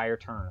my entire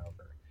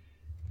turnover.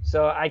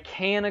 So I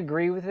can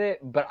agree with it,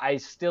 but I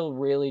still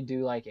really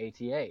do like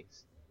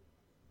ATAs.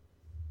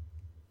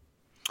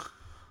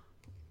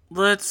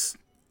 Let's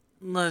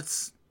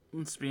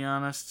be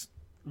honest.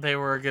 They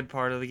were a good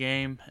part of the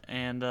game,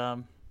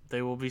 and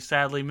they will be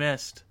sadly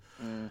missed.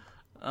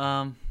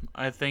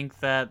 I think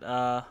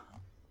that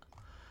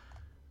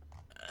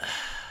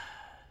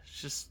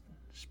it's just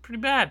pretty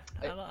bad.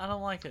 I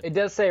don't like it. It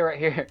does say right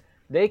here,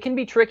 they can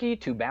be tricky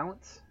to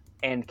balance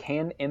and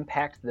can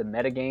impact the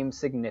metagame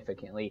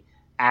significantly.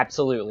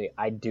 Absolutely,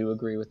 I do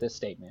agree with this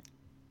statement.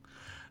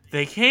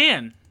 They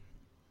can.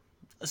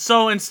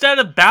 So instead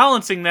of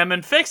balancing them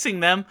and fixing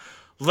them,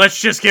 let's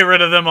just get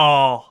rid of them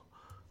all.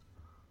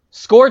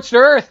 Scorched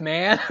earth,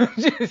 man.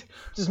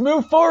 just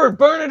move forward,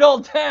 burn it all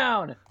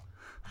down.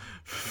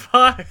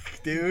 Fuck,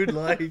 dude,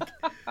 like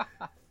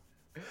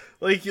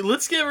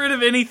let's get rid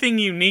of anything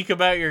unique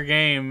about your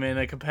game in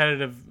a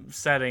competitive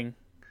setting.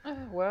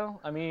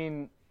 Well, I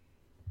mean,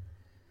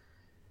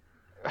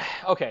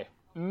 okay,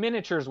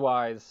 miniatures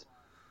wise,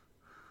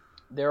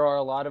 there are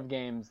a lot of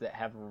games that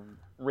have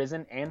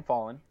risen and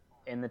fallen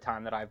in the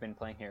time that I've been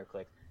playing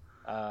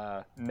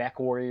HeroClix. Mech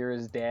Warrior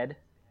is dead.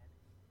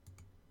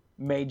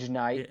 Mage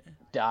Knight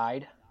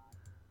died.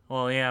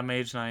 Well, yeah,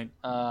 Mage Knight.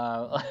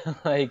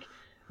 Like,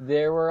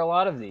 there were a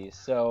lot of these,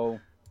 so...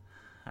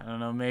 I don't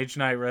know, Mage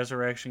Knight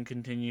Resurrection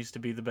continues to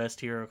be the best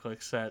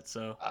HeroClix set,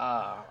 so...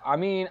 I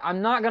mean,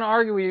 I'm not going to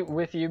argue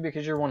with you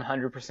because you're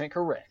 100%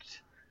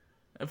 correct.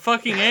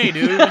 Fucking A,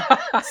 dude.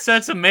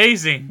 Set's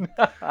amazing.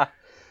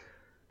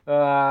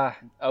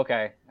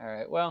 Okay,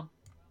 alright, well...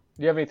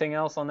 Do you have anything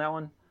else on that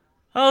one?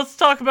 Oh, let's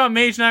talk about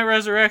Mage Knight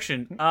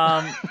Resurrection.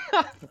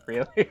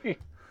 Really?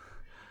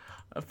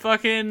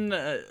 Fucking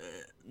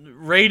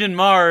Raiden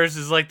Mars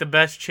is like the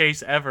best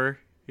chase ever.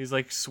 He's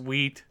like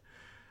sweet.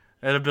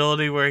 That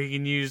ability where he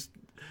can use,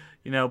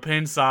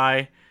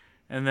 Pinsai,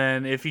 and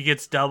then if he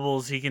gets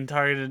doubles, he can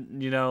target,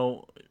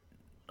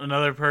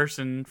 another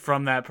person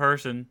from that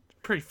person.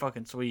 Pretty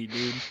fucking sweet,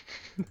 dude.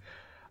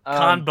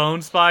 Khan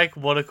Bone Spike,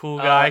 what a cool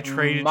guy.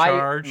 Traded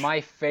charge.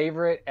 My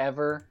favorite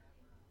ever.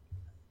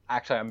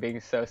 Actually, I'm being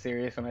so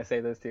serious when I say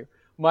this too.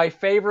 My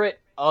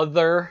favorite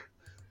other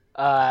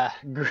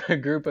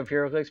group of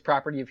HeroClix,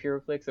 property of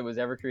HeroClix that was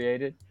ever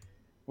created,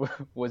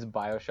 was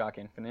BioShock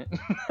Infinite.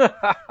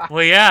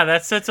 Well, yeah,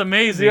 that set's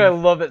amazing. Dude, I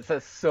love that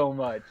set so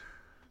much.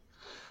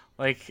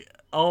 Like,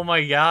 oh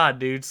my god,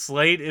 dude,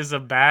 Slate is a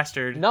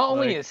bastard. Not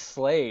only is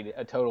Slade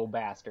a total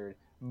bastard,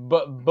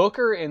 but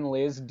Booker and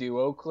Liz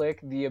duo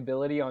click, the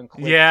ability on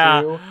click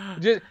 2.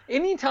 Just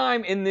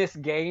anytime in this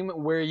game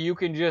where you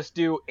can just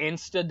do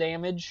insta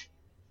damage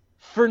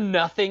for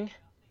nothing,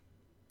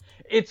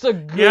 it's a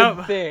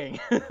good thing.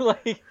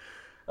 Like,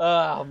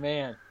 oh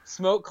man,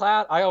 Smoke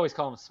Cloud. I always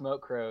call them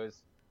Smoke Crows.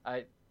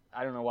 I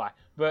don't know why,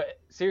 but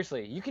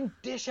seriously, you can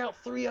dish out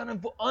 3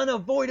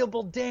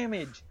 unavoidable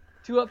damage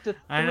to up to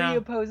 3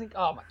 opposing.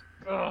 Oh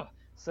my,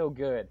 so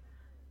good.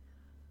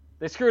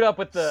 They screwed up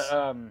with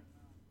the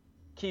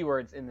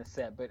keywords in the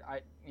set, but I'm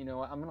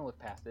gonna look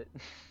past it.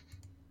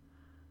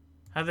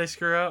 How'd they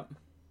screw up?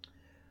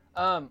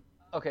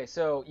 Okay,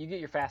 so you get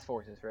your fast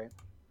forces, right?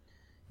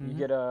 Mm-hmm.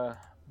 You get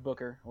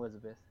Booker,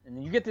 Elizabeth, and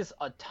then you get this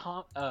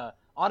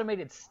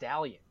automated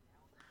stallion.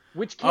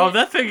 which can't...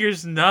 that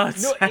figure's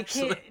nuts. No,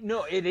 actually. it can't.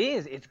 No, it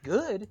is. It's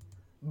good,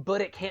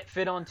 but it can't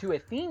fit onto a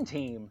theme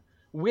team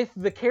with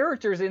the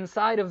characters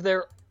inside of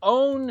their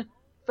own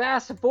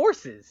fast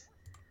forces.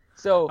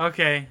 So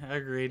Okay,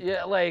 agreed.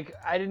 yeah, like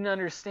I didn't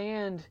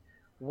understand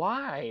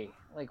why.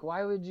 Like,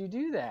 why would you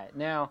do that?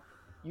 Now,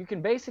 you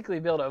can basically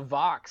build a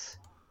Vox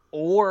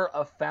or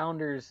a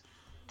Founders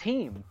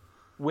team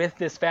with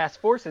this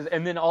fast forces,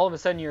 and then all of a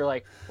sudden you're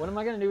like, what am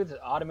I going to do with this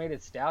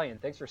automated stallion?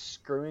 Thanks for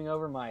screwing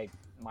over my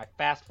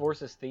fast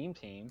forces theme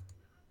team.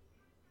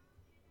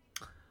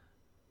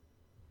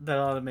 That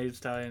automated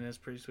stallion is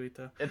pretty sweet,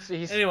 though.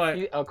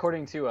 Anyway,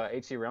 according to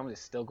HC Realms, he's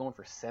still going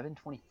for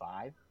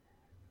 725.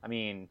 I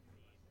mean,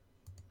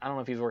 I don't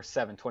know if he's worth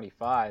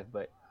 725,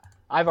 but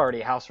I've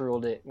already house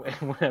ruled it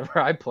whenever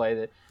I play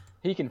that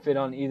he can fit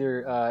on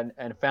either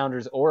a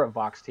Founders or a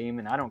Vox team,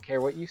 and I don't care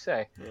what you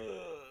say.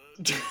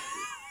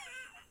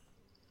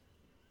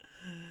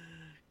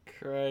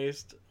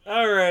 Christ.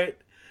 All right.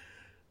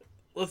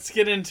 Let's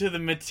get into the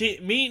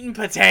meat and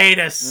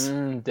potatoes.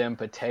 Them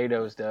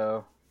potatoes,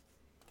 though.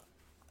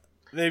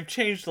 They've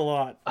changed a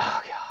lot.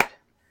 Oh, God.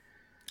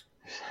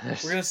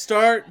 We're going to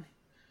start...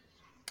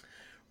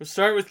 We'll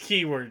start with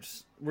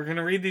keywords. We're going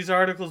to read these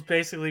articles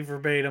basically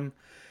verbatim.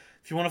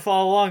 If you want to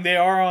follow along, they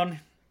are on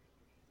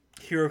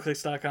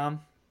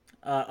HeroClix.com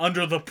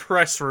under the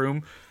press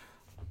room.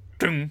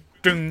 Ding,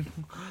 ding.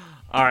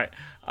 All right.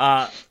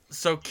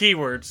 So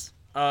keywords.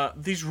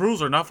 These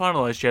rules are not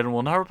finalized yet and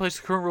will not replace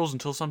the current rules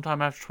until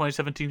sometime after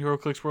 2017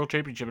 HeroClix World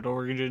Championship at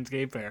Oregon Gens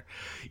Game Fair.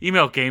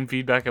 Email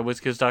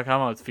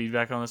gamefeedback@wizkids.com with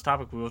feedback on this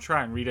topic. We will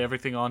try and read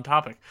everything on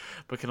topic,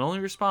 but can only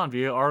respond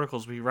via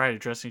articles we write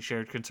addressing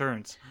shared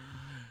concerns.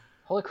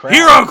 Holy crap.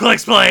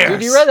 HeroClix players!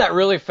 Dude, you read that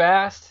really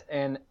fast,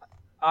 and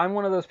I'm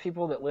one of those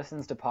people that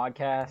listens to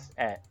podcasts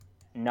at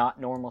not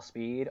normal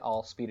speed.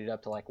 I'll speed it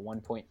up to like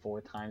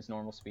 1.4 times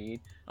normal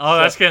speed. Oh,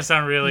 that's going to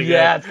sound really good.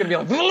 Yeah, it's going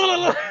to be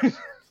like...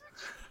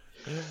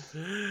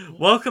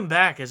 Welcome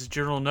back. As a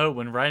general note,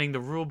 when writing the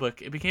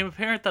rulebook, it became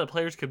apparent that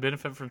players could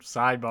benefit from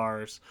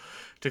sidebars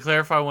to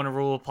clarify when a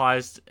rule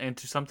applies and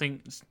to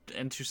sometimes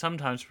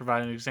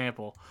provide an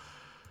example.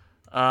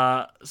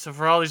 So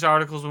for all these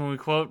articles, when we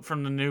quote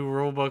from the new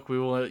rulebook, we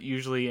will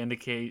usually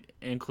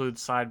include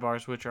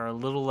sidebars, which are a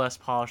little less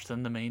polished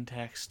than the main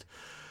text.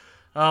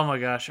 Oh my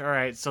gosh. All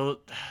right, so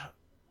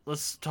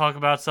let's talk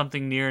about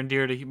something near and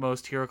dear to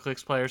most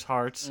HeroClix players'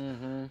 hearts.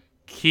 Mm-hmm.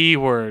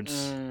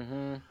 Keywords.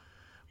 Mm-hmm.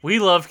 We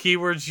love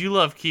keywords. You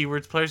love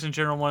keywords. Players in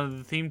general wanted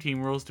the theme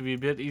team rules to be a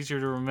bit easier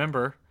to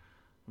remember.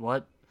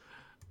 What?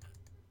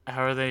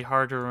 How are they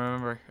hard to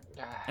remember?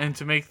 And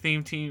to make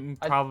theme team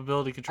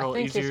probability control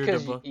easier to... I think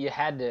it's because you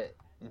had to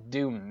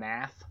do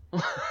math.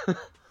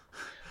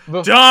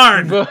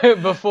 Darn!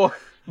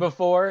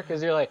 Before,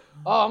 because you're like,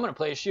 oh, I'm going to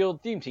play a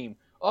shield theme team.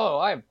 Oh,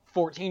 I have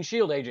 14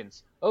 shield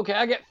agents. Okay,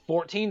 I get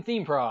 14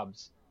 theme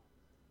probs.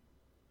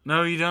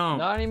 No, you don't.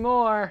 Not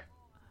anymore.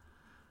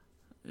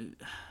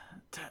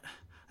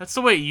 That's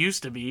the way it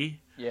used to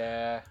be.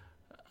 Yeah.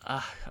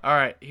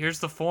 Alright, here's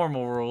the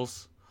formal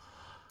rules.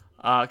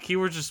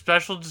 Keywords are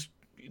special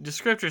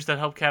descriptors that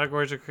help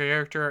categorize a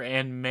character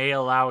and may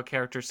allow a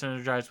character to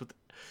synergize with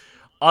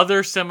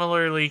other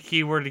similarly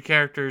keyworded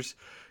characters.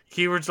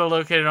 Keywords are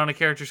located on a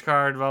character's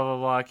card, blah, blah,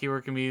 blah.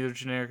 Keyword can be either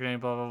generic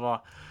name, blah,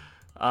 blah,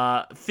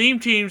 blah. Theme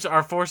teams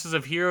are forces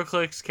of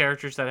HeroClix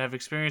characters that have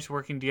experience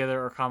working together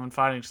or common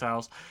fighting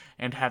styles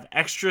and have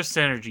extra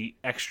synergy.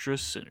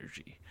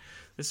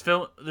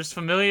 This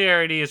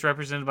familiarity is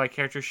represented by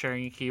characters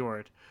sharing a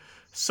keyword.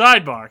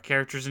 Sidebar.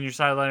 Characters in your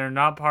sideline are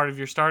not part of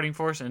your starting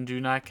force and do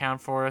not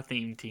count for a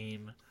theme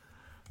team.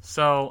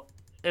 So,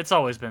 it's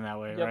always been that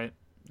way, right?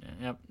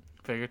 Yep,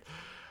 figured.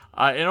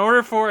 In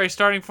order for a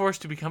starting force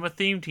to become a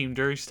theme team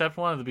during Step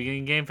 1 of the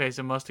beginning game phase,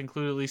 it must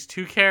include at least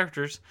 2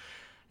 characters,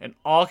 and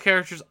all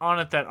characters on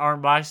it that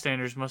aren't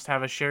bystanders must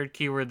have a shared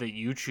keyword that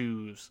you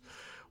choose.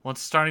 Once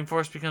the starting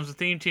force becomes a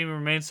theme team, it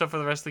remains so for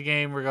the rest of the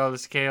game,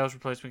 regardless of chaos,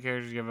 replacement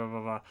characters, blah,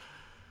 blah,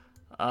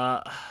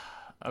 blah.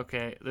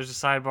 Okay, there's a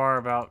sidebar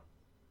about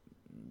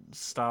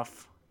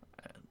stuff.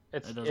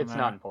 It's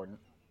not important.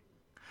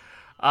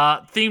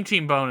 Theme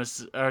team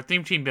bonus, or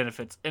theme team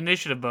benefits.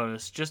 Initiative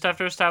bonus. Just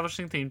after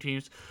establishing theme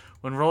teams,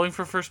 when rolling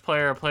for first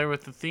player, a player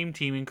with the theme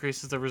team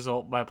increases the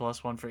result by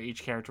 +1 for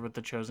each character with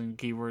the chosen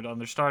keyword on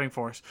their starting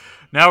force.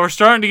 Now we're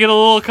starting to get a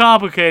little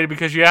complicated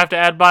because you have to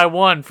add by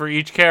 1 for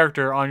each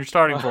character on your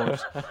starting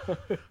force.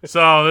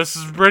 So this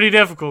is pretty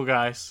difficult,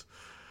 guys.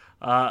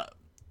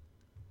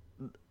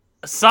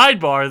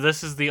 Sidebar,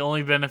 this is the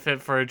only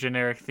benefit for a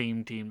generic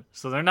theme team.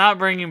 So they're not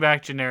bringing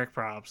back generic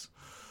props,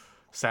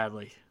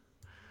 sadly.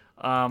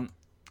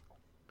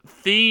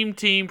 Theme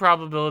team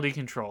probability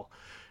control.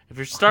 If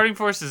your starting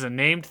force is a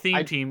named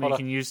theme team, you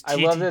can use I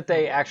love that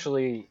they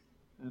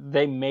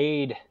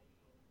made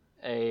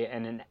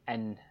an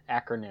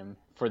acronym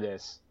for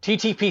this.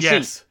 TTPC.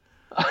 Yes.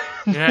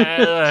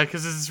 Yeah,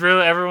 because it's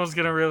really everyone's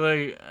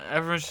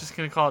just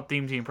gonna call it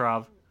theme team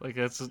prob. Like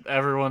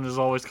everyone has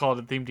always called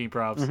it theme team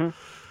probs.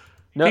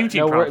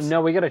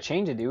 Mm-hmm. We gotta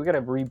change it, dude. We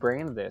gotta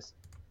rebrand this.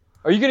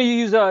 Are you gonna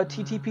use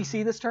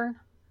TTPC this turn?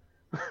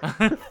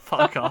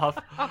 Fuck off.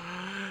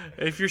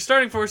 If your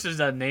starting force is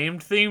a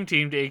named theme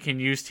team, it can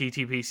use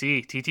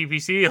TTPC.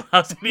 TTPC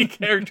allows any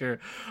character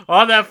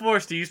on that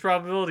force to use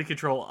probability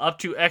control up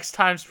to X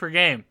times per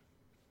game.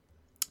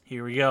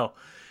 Here we go.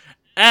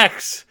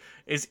 X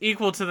is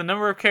equal to the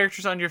number of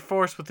characters on your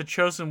force with the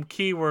chosen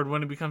keyword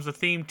when it becomes a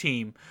theme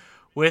team,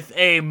 with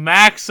a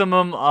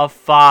maximum of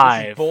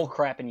 5. This is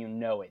bullcrap and you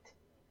know it.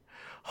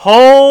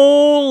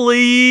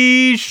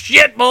 Holy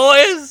shit,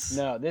 boys!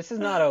 No, this is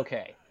not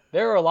okay.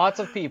 There are lots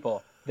of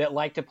people that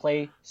like to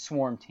play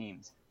swarm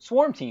teams.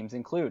 Swarm teams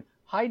include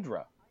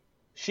Hydra,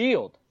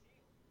 Shield,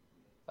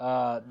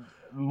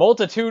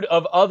 multitude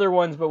of other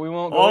ones, but we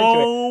won't go into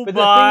it. But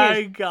the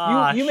thing is,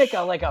 gosh. you make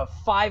like a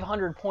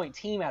 500-point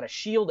team out of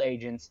Shield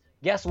agents.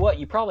 Guess what?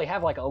 You probably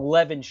have like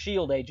 11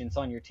 Shield agents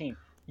on your team.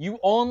 You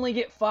only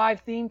get 5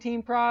 theme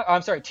team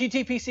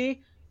TTPC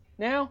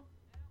now?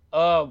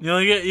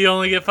 You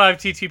only get 5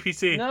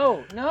 TTPC.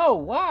 No,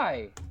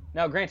 why?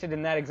 Now, granted,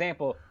 in that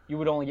example, you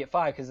would only get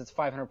 5 because it's a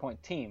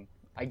 500-point team.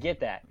 I get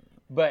that.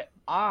 But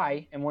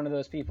I am one of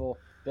those people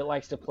that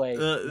likes to play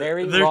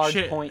very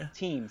large point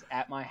teams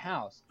at my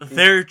house.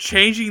 They're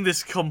changing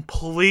this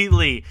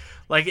completely.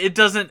 Like,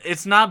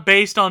 it's not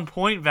based on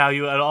point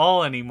value at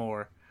all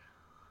anymore.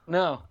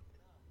 No.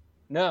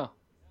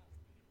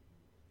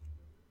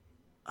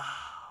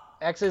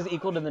 X is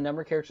equal to the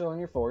number of characters on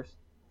your force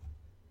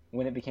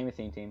when it became a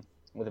theme team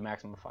with a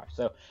maximum of 5.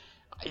 So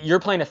you're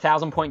playing a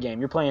 1,000-point game.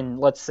 You're playing,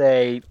 let's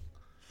say,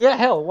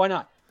 why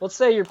not? Let's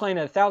say you're playing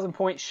a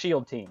 1,000-point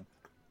Shield team.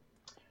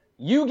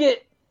 You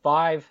get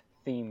 5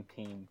 theme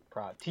team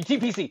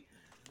TTPC.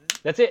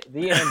 That's it.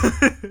 The end.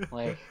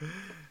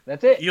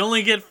 That's it. You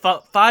only get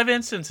 5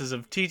 instances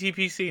of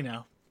TTPC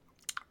now.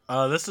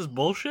 This is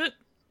bullshit,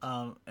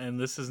 and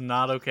this is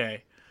not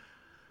okay.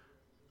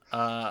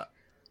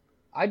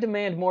 I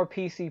demand more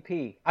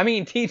PCP. I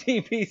mean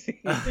TTPC.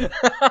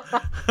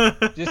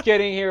 Just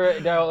kidding. Here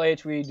at Dial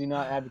H, we do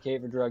not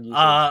advocate for drug use.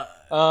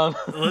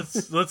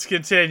 Let's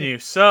continue.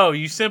 So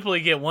you simply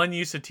get 1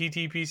 use of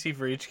TTPC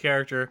for each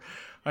character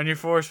on your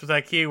force with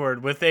that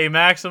keyword, with a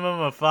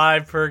maximum of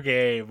 5 per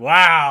game.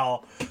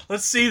 Wow.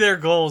 Let's see their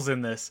goals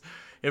in this.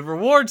 It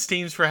rewards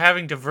teams for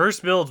having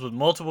diverse builds with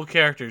multiple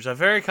characters. A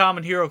very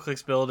common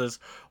HeroClix build is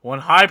 1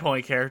 high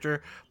point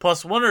character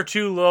plus 1 or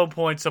 2 low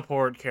point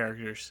support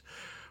characters.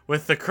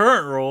 With the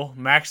current rule,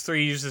 max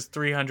 3 uses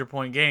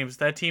 300-point games,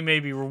 that team may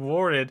be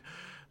rewarded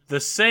the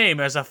same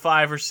as a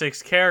 5 or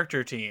 6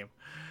 character team.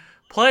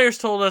 Players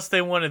told us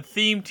they wanted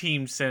theme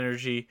team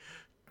synergy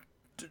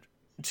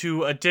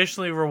to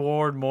additionally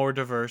reward more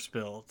diverse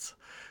builds.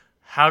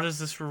 How does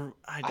this?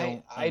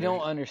 I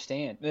don't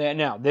understand.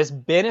 Now, this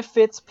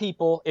benefits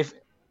people if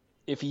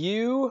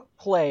you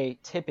play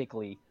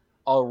typically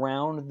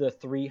around the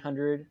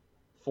 300,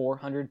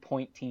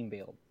 400-point team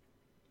build.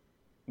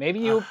 Maybe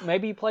you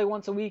play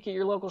once a week at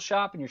your local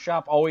shop, and your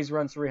shop always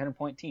runs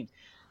 300-point teams.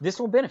 This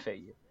will benefit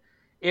you.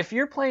 If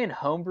you're playing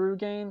homebrew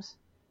games,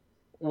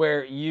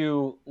 where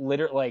you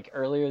literally, like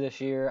earlier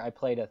this year, I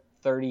played a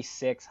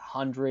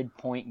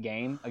 3,600-point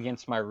game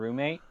against my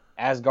roommate,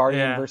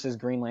 Asgardian versus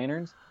Green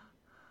Lanterns.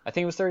 I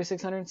think it was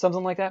 3,600,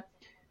 something like that.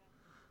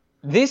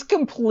 This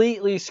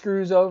completely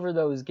screws over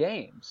those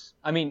games.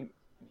 I mean,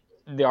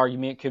 the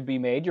argument could be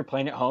made, you're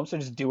playing at home, so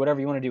just do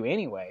whatever you want to do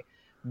anyway.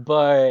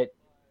 But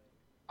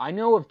I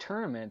know of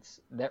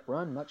tournaments that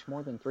run much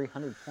more than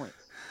 300 points.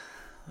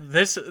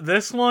 This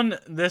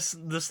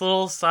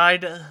little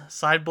side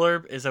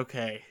blurb is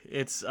okay.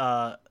 It's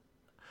the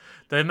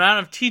amount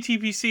of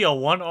TTPC a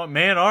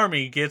one-man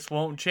army gets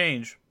won't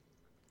change,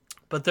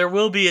 but there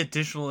will be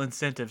additional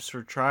incentives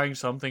for trying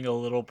something a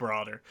little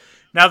broader.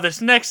 Now,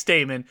 this next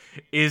statement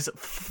is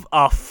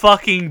a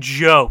fucking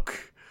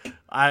joke.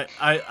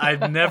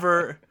 I've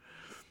never.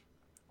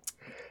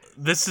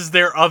 This is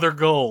their other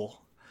goal.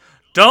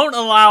 Don't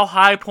allow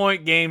high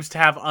point games to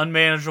have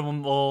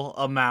unmanageable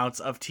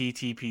amounts of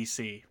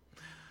TTPC.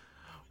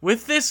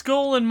 With this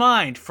goal in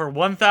mind, for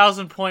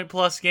 1,000 point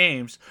plus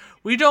games,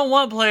 we don't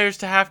want players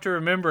to have to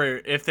remember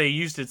if they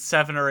used it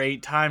 7 or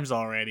 8 times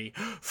already.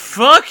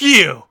 Fuck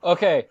you!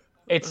 Okay,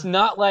 it's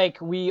not like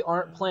we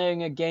aren't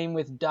playing a game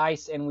with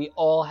dice and we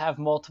all have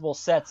multiple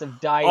sets of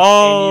dice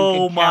and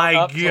you can count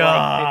up to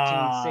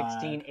like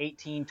 15, 16,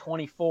 18,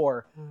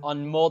 24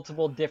 on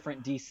multiple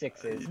different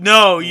D6s.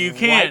 No, you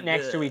can't. Right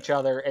next to each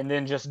other and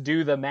then just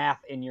do the math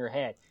in your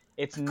head.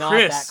 It's not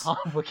that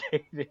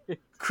complicated.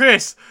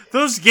 Chris,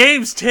 those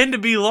games tend to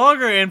be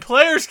longer and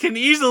players can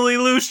easily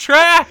lose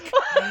track.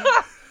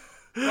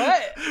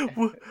 What?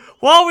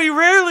 While we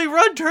rarely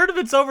run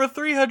tournaments over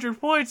 300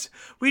 points,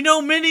 we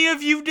know many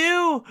of you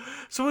do.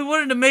 So we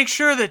wanted to make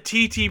sure that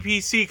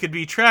TTPC could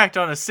be tracked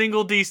on a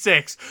single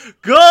D6.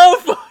 Go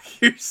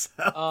fuck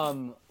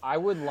yourself. I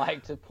would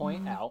like to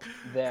point out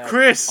that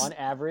Chris, on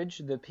average,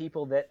 the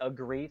people that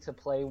agree to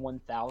play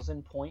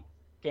 1,000 point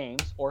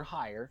games or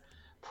higher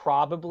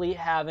probably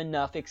have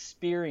enough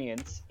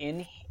experience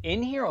in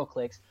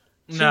HeroClix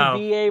to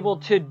be able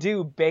to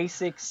do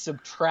basic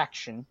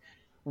subtraction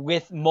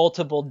with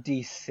multiple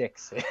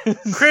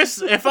D6s.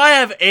 Chris, if I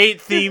have 8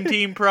 theme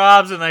team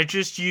props and I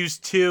just use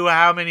 2,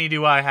 how many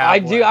do I have? I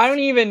left? I don't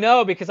even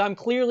know because I'm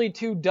clearly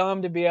too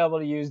dumb to be able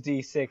to use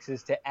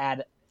D6s to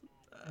add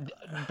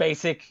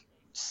basic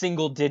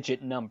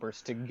single-digit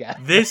numbers together.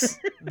 This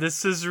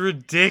is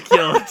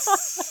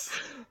ridiculous.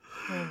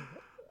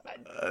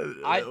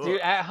 Dude,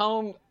 at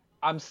home,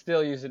 I'm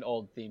still using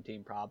old theme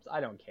team props.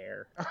 I don't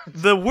care.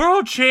 The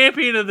world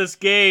champion of this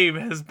game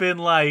has been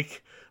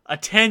like a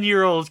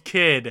 10-year-old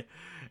kid,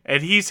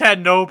 and he's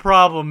had no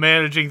problem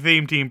managing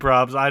theme team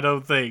props, I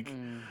don't think.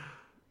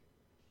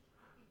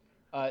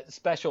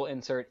 Special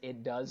insert,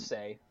 it does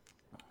say,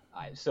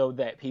 so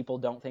that people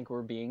don't think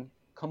we're being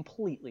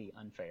completely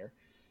unfair,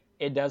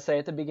 it does say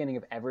at the beginning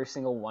of every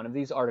single one of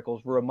these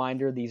articles,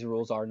 reminder, these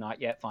rules are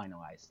not yet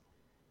finalized.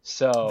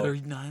 So they're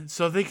not,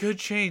 so they could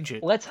change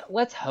it.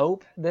 Let's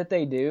hope that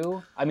they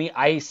do. I mean,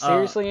 I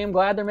seriously am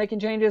glad they're making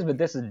changes, but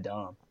this is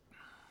dumb.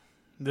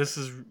 This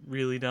is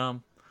really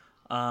dumb.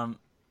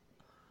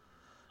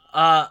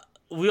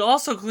 We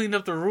also cleaned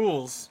up the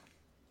rules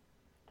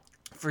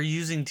for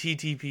using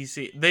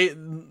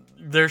TTPC.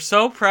 They're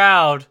so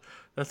proud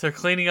that they're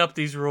cleaning up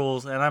these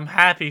rules, and I'm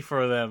happy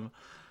for them.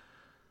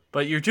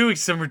 But you're doing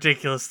some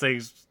ridiculous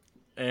things,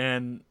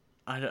 and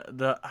I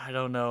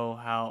don't know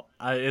how.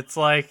 It's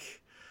like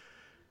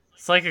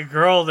a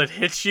girl that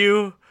hits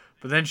you,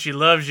 but then she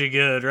loves you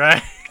good,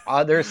 right?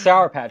 They're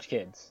Sour Patch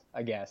Kids,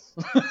 I guess.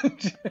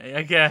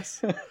 I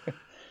guess.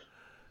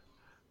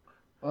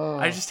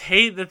 I just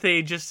hate that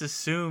they just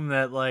assume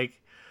that,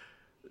 like,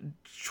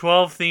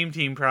 12 theme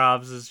team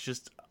props is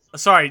just...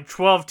 Sorry,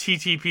 12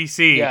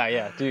 TTPC.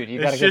 Yeah, dude,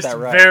 you gotta get that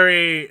right. It's just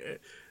very...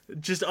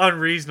 just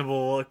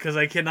unreasonable, because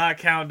I cannot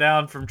count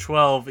down from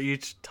 12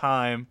 each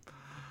time.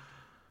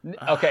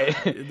 Okay,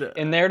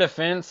 in their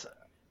defense,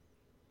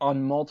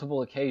 on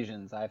multiple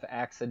occasions, I've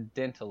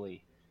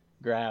accidentally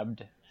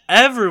grabbed...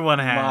 Everyone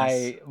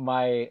has.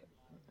 My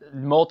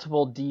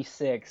multiple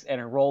D6 and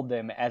enrolled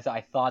them as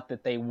I thought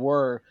that they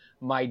were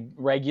my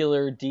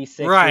regular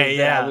D6s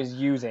that I was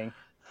using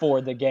for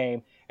the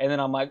game. And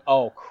then I'm like,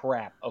 oh,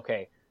 crap.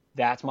 Okay,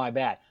 that's my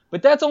bad.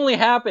 But that's only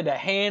happened a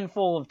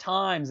handful of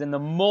times in the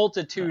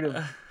multitude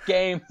of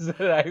games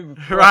that I've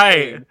played.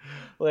 Right.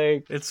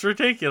 Like, it's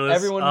ridiculous.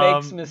 Everyone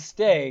makes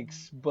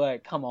mistakes,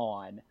 but come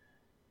on.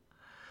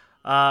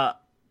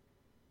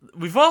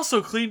 We've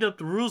also cleaned up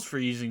the rules for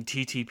using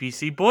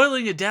TTPC,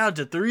 boiling it down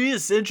to 3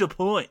 essential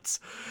points.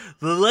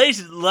 The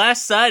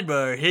last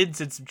sidebar hints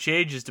at some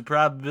changes to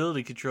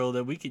probability control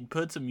that we can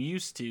put some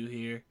use to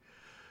here.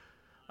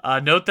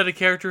 Note that a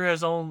character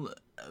has only...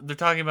 They're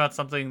talking about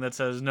something that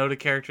says, note a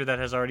character that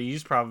has already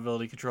used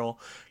probability control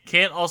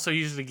can't also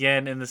use it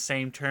again in the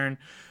same turn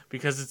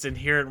because it's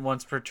inherent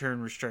once per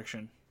turn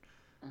restriction.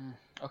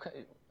 Okay.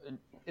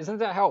 Isn't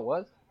that how it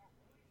was?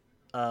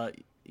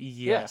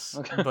 Yes.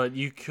 Yeah. Okay. But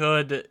you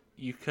could,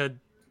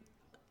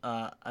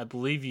 I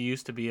believe you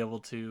used to be able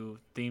to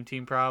theme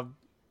team prop,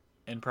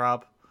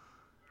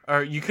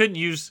 or you couldn't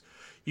use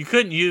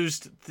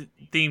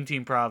theme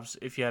team props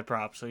if you had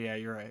props. So yeah,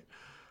 you're right.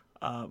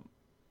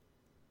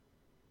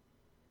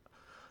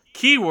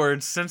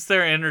 Keywords, since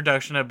their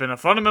introduction, have been a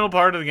fundamental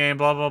part of the game.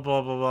 Blah blah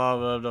blah blah blah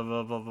blah blah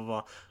blah blah blah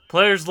blah.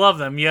 Players love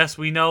them. Yes,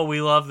 we know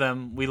we love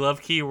them. We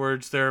love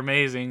keywords. They're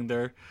amazing.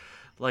 They're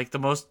like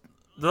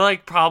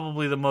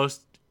probably the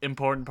most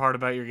important part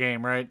about your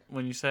game, right?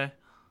 When you say,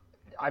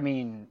 I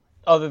mean,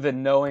 other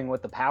than knowing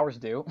what the powers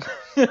do.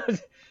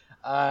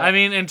 I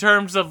mean, in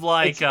terms of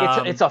like,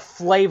 it's a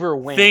flavor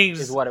win.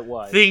 Is what it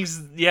was. Things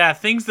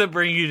that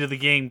bring you to the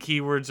game.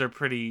 Keywords are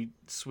pretty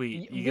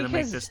sweet. You're gonna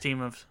make this team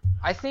of.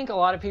 I think a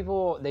lot of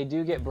people, they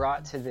do get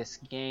brought to this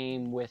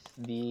game with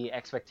the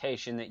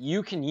expectation that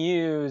you can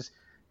use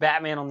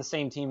Batman on the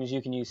same team as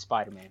you can use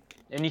Spider-Man,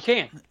 and you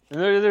can.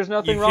 There's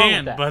nothing wrong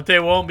with that. But they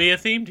won't be a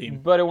theme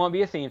team. But it won't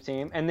be a theme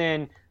team. And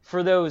then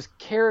for those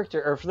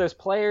for those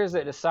players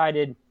that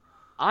decided,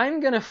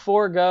 I'm gonna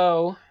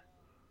forego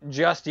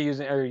just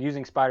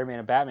using Spider-Man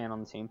and Batman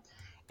on the team,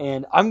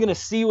 and I'm gonna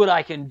see what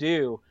I can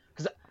do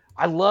because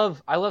I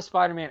love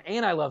Spider-Man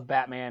and I love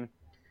Batman,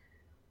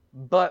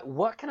 but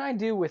what can I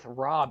do with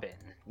Robin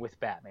with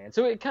Batman?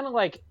 So it kind of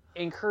like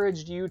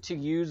encouraged you to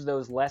use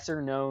those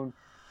lesser known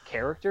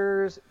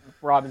characters.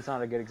 Robin's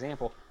not a good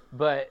example,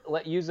 but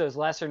use those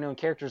lesser known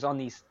characters on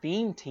these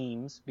theme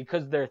teams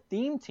because they're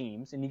theme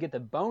teams and you get the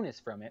bonus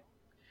from it.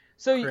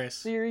 So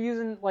you're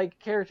using like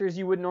characters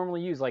you would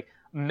normally use, like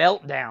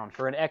Meltdown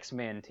for an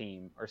X-Men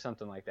team or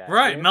something like that.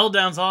 Right,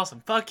 Meltdown's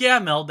awesome. Fuck yeah,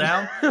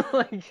 Meltdown.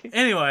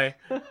 Anyway,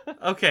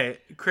 okay,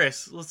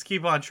 Chris, let's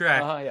keep on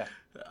track.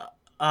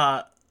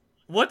 Yeah.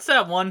 What's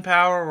that one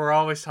power we're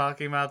always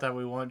talking about that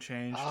we want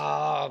changed?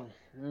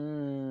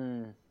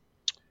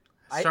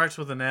 Starts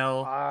with an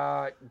L.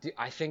 I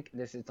think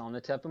it's on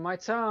the tip of my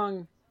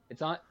tongue.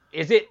 It's on.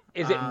 Is it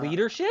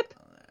leadership?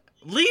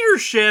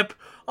 Leadership?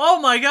 Oh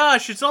my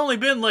gosh! It's only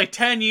been like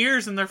 10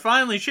 years and they're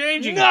finally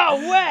changing it.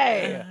 No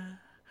way!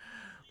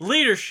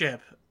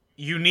 Leadership.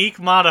 Unique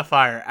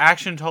modifier.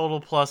 Action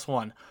total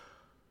 +1.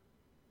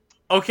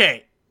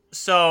 Okay,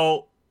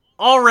 so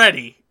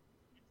already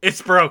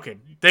It's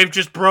broken. They've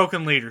just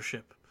broken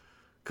leadership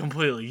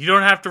completely. You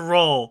don't have to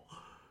roll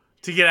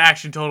to get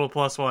action total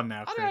 +1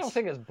 now, Chris. I don't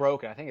think it's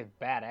broken. I think it's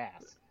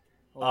badass.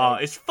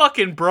 It's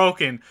fucking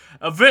broken.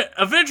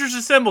 Avengers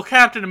Assemble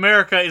Captain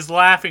America is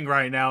laughing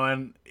right now,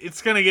 and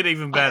it's going to get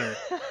even better.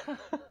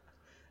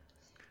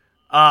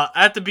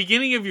 At the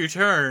beginning of your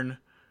turn,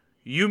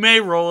 you may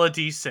roll a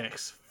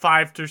d6.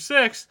 5 through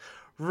 6,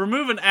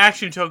 remove an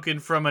action token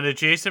from an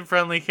adjacent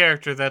friendly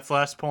character that's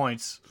less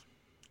points.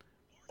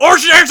 Or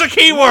shares a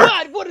keyword!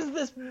 God, what is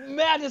this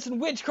madness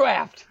and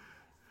witchcraft?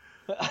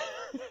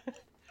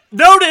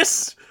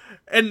 Notice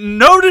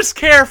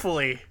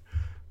carefully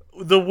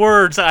the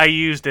words I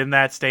used in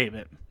that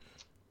statement.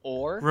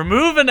 Or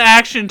remove an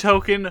action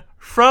token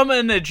from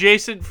an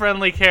adjacent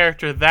friendly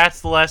character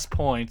that's less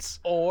points.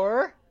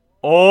 Or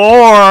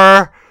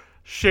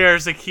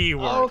shares a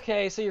keyword.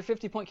 Okay, so your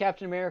 50-point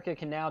Captain America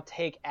can now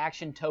take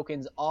action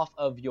tokens off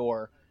of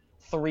your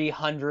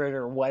 300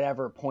 or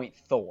whatever point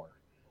Thor.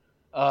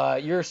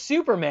 Your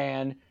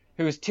Superman,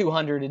 who's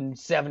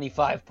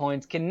 275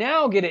 points, can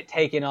now get it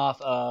taken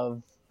off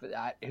of...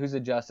 who's a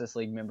Justice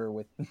League member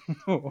with...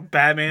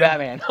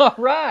 Batman. All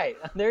right,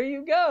 there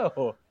you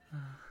go.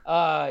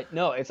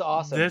 No, it's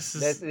awesome. This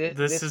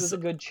is a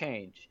good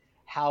change.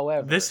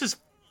 However... This is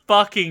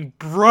fucking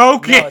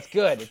broken. No, it's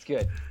good. It's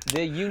good.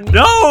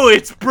 No,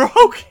 it's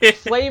broken.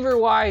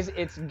 Flavor-wise,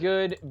 it's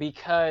good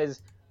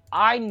because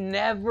I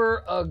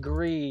never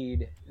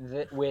agreed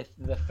with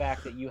the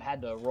fact that you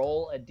had to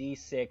roll a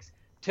d6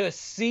 to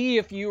see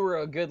if you were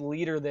a good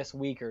leader this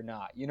week or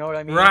not. You know what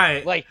I mean?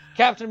 Right. Like,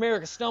 Captain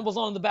America stumbles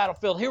onto the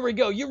battlefield. Here we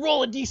go. You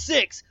roll a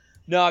d6.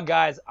 No,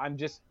 guys, I'm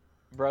just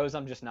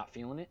not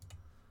feeling it.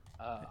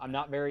 I'm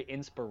not very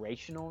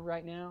inspirational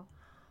right now.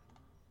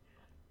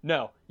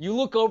 No, you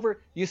look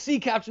over, you see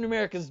Captain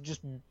America's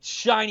just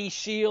shiny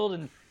shield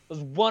and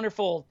those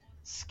wonderful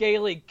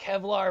scaly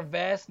Kevlar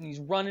vest, and he's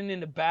running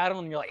into battle,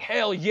 and you're like,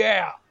 hell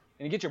yeah!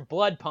 And you get your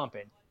blood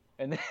pumping.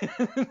 And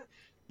then,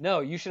 no,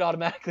 you should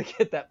automatically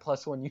get that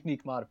 +1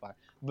 unique modifier.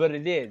 But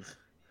it is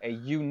a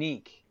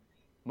unique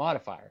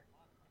modifier.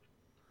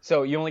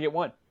 So you only get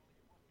one.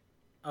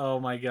 Oh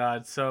my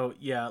god. So,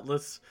 yeah,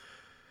 let's...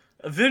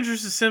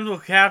 Avengers Assemble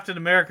Captain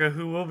America,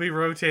 who will be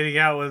rotating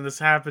out when this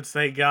happens,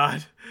 thank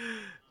God.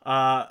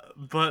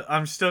 But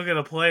I'm still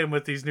gonna play him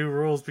with these new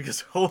rules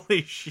because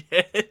holy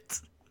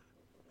shit.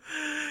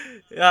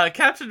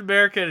 Captain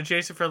America and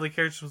adjacent friendly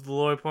characters with the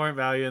low point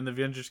value and the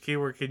Avengers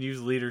keyword can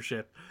use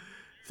leadership.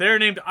 If they're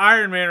named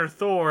Iron Man or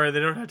Thor, they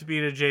don't have to be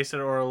an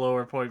adjacent or a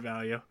lower point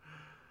value.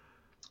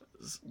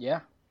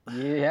 Yeah.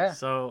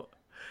 So,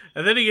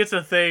 and then he gets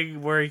a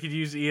thing where he could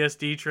use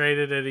ESD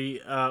traded,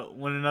 and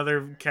when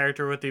another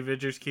character with the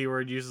Avengers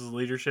keyword uses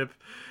leadership,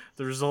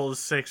 the result is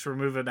 6.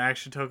 Remove an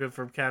action token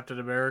from Captain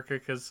America,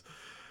 because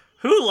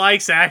who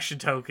likes action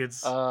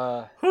tokens?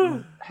 I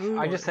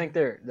just think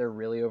they're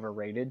really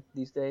overrated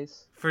these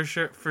days. For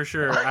sure.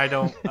 I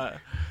don't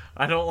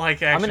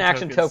like action. I'm an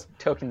action tokens.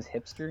 Tokens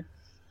hipster.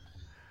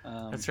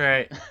 That's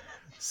right.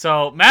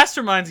 So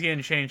Mastermind's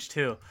getting changed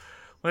too.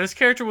 When this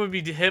character would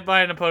be hit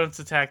by an opponent's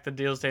attack that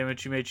deals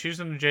damage, you may choose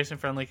an adjacent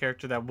friendly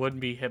character that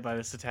wouldn't be hit by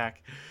this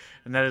attack,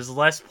 and that is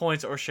less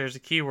points or shares a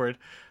keyword.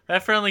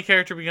 That friendly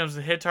character becomes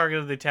the hit target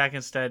of the attack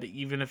instead,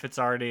 even if it's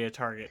already a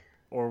target,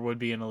 or would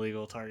be an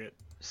illegal target.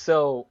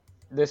 So,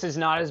 this is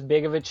not as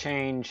big of a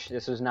change.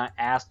 This was not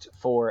asked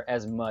for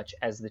as much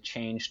as the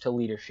change to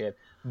leadership,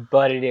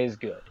 but it is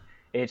good.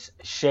 It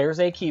shares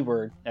a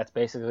keyword. That's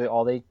basically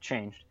all they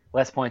changed.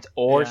 Less points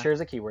or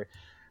shares a keyword.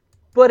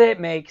 But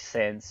it makes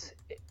sense.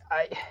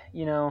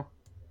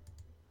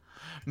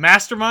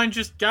 Mastermind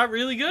just got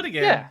really good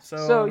again. Yeah.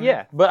 So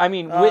yeah. But I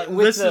mean,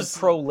 with the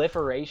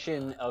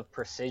proliferation of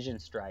Precision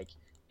Strike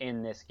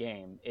in this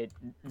game,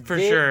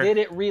 did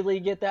it really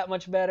get that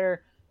much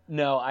better?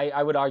 No,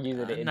 I would argue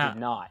that it did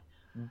not.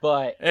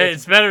 But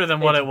it's better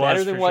than what it was.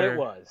 Better than what it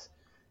was.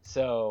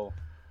 So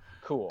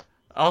cool.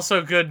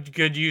 Also,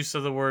 good use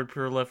of the word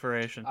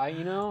proliferation. I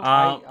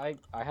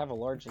have a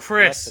large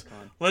Chris,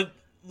 lexicon.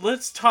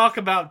 Let's talk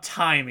about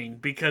timing,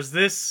 because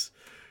this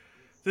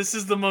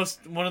is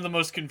one of the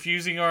most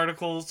confusing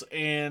articles,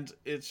 and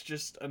it's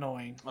just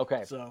annoying.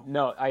 Okay. So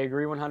no, I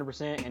agree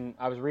 100%. And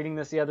I was reading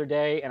this the other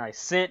day, and I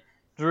sent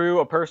Drew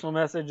a personal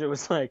message. It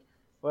was like,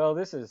 well,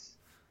 this is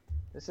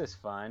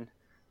fun.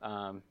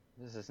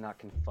 This is not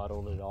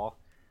confuddled at all.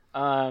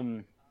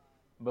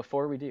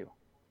 Before we do,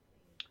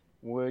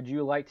 would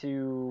you like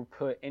to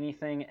put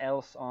anything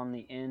else on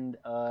the end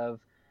of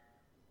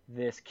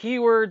this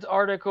keywords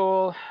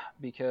article?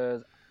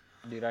 Because,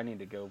 dude, I need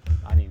to go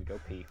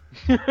pee.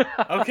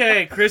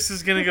 Okay, Chris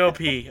is gonna go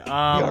pee.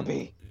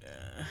 BRB.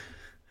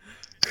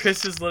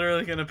 Chris is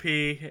literally gonna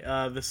pee.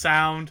 The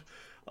sound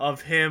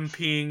of him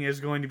peeing is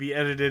going to be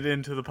edited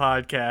into the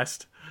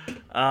podcast.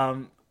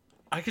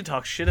 I can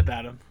talk shit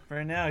about him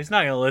right now. He's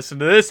not gonna listen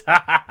to this.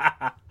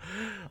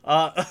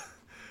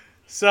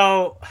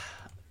 So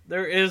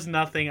there is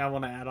nothing I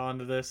want to add on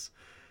to this.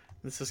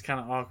 This is kind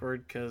of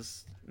awkward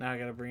because now I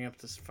gotta bring up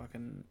this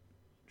fucking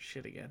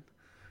shit again.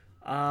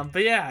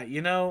 But yeah,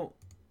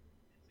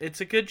 it's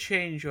a good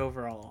change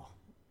overall.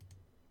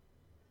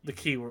 The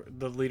keyword,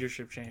 the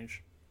leadership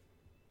change.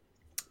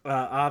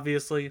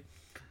 Obviously,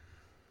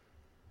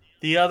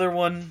 the other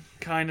one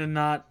kind of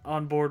not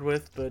on board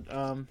with, but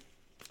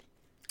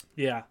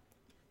yeah.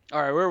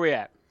 All right, where are we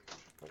at?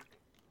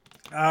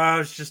 I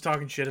was just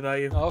talking shit about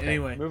you. Okay,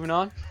 Anyway, moving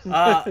on.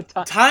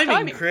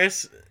 timing,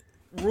 Chris.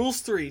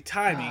 Rules 3,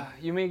 timing.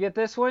 You may get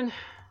this one.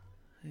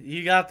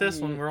 You got this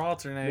one. We're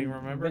alternating,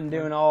 remember? Been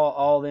doing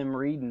all them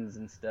readings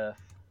and stuff.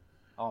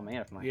 Oh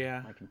man, if my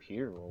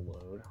computer will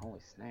load. Holy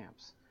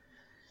snaps.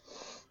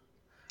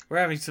 We're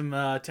having some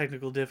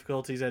technical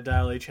difficulties at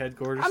Dial H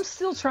headquarters. I'm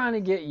still trying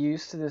to get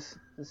used to this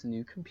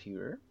new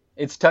computer.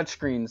 It's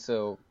touchscreen,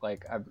 so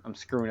like I'm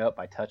screwing up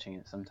by touching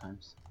it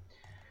sometimes.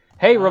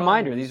 Hey,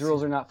 reminder, these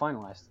rules are not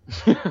finalized.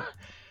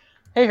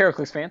 Hey,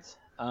 HeroClix fans.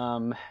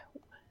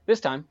 This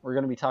time, we're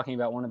going to be talking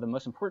about one of the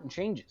most important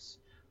changes.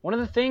 One of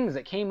the things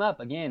that came up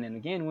again and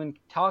again when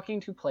talking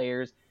to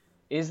players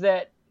is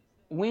that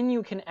when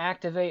you can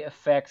activate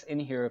effects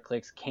in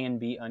HeroClix can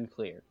be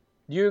unclear.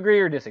 Do you agree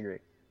or disagree?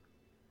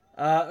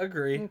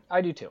 Agree.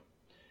 I do too.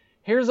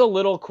 Here's a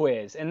little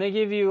quiz, and they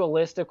give you a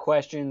list of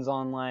questions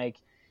on like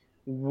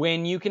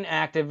when you can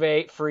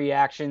activate free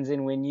actions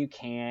and when you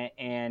can't,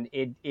 and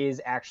it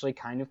is actually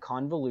kind of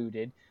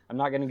convoluted. I'm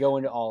not going to go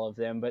into all of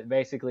them, but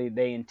basically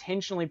they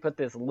intentionally put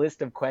this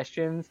list of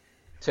questions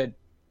to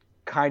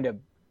kind of,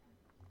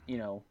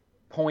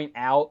 point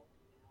out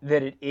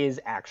that it is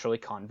actually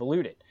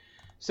convoluted.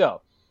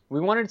 So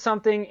we wanted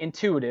something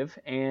intuitive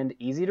and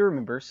easy to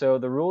remember, so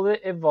the rule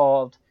that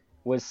evolved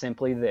was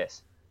simply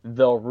this.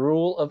 The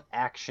rule of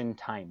action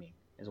timing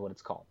is what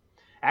it's called.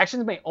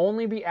 Actions may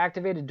only be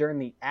activated during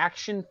the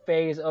action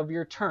phase of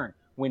your turn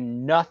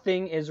when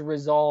nothing is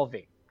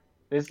resolving.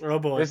 This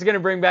is going to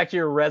bring back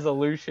your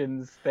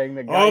resolutions thing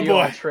that got you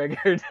all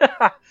triggered.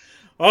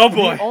 Oh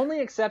boy. The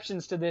only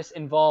exceptions to this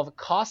involve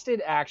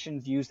costed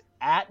actions used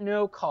at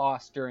no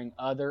cost during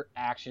other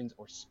actions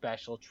or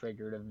special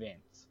triggered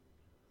events.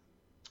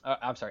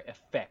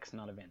 Effects,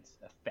 not events.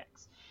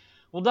 Effects.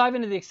 We'll dive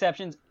into the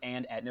exceptions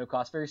and at no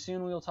cost very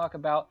soon. We will talk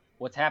about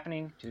what's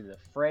happening to the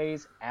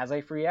phrase as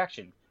a free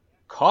action.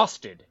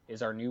 Costed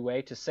is our new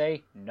way to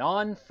say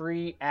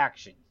non-free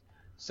actions.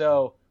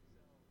 So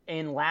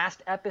in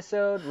last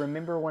episode,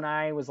 remember when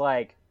I was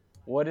like,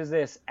 what is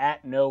this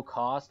at no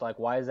cost? Like,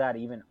 why is that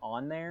even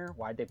on there?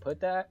 Why'd they put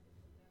that?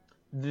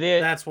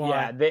 That's why.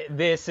 Yeah,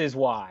 this is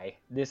why.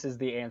 This is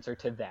the answer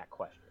to that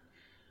question.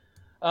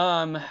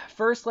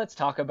 First, let's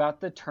talk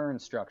about the turn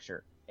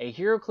structure. A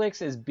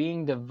HeroClix is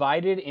being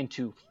divided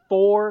into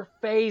 4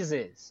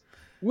 phases,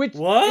 which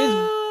is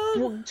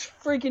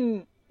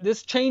freaking.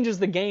 This changes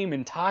the game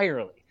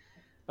entirely.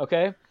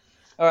 Okay.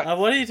 All right.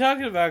 What are you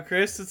talking about,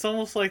 Chris? It's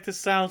almost like this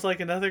sounds like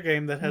another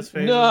game that has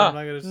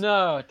phases.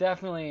 No,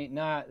 definitely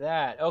not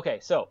that. Okay,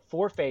 so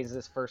 4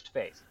 phases. First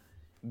phase,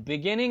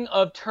 beginning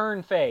of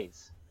turn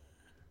phase.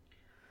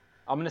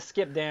 I'm gonna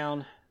skip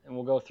down and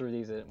we'll go through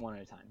these one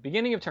at a time.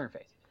 Beginning of turn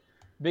phase.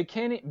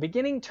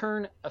 Beginning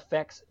turn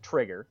effects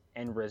trigger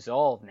and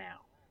resolve now.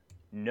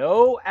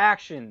 No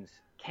actions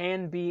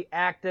can be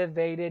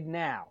activated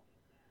now.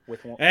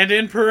 And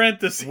in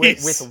parentheses.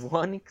 With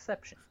one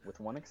exception.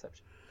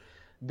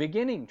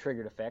 Beginning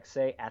triggered effects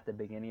say at the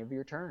beginning of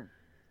your turn.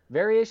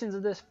 Variations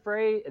of this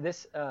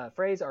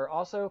phrase are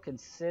also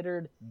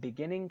considered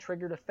beginning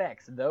triggered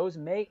effects. Those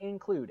may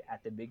include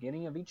at the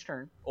beginning of each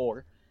turn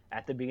or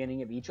at the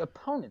beginning of each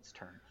opponent's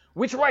turn.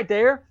 Which right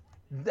there,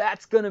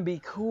 that's going to be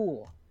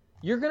cool.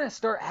 You're going to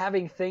start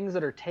having things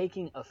that are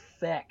taking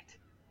effect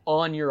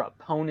on your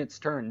opponent's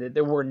turn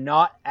that were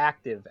not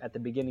active at the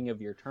beginning of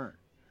your turn.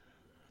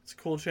 It's a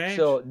cool change.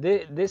 So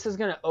this is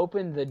going to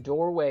open the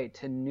doorway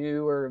to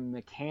newer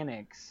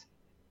mechanics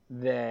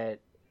that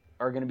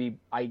are going to be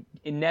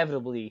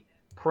inevitably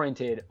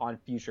printed on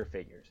future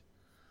figures.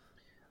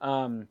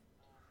 Sidebar.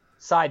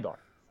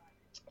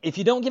 If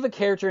you don't give a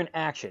character an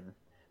action,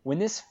 when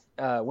this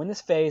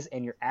phase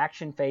and your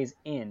action phase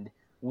end,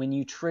 when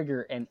you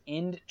trigger an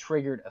end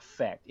triggered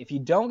effect. If you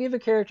don't give a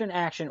character an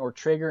action or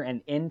trigger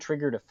an end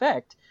triggered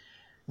effect,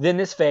 then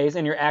this phase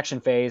and your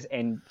action phase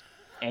and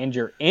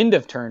your end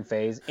of turn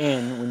phase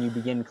end when you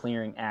begin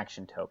clearing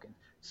action token.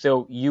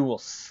 So you will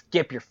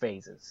skip your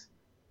phases.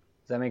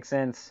 Does that make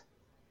sense?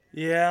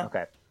 Yeah.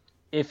 Okay.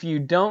 If you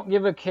don't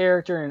give a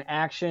character an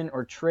action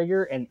or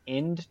trigger an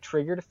end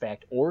triggered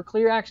effect or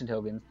clear action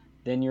tokens,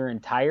 then your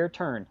entire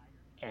turn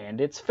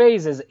and its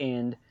phases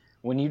end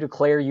when you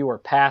declare you are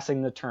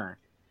passing the turn.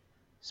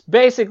 So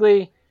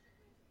basically,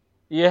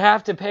 you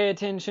have to pay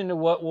attention to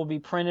what will be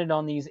printed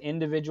on these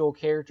individual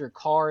character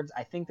cards.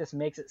 I think this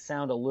makes it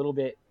sound a little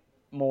bit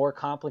more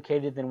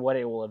complicated than what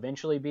it will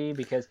eventually be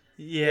because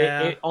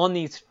on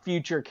these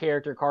future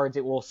character cards,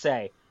 it will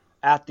say,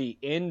 at the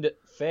end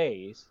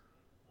phase,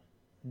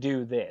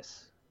 do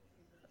this.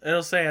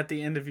 It'll say at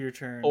the end of your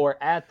turn.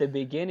 Or at the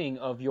beginning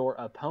of your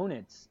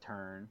opponent's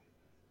turn,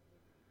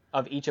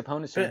 of each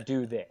opponent's turn,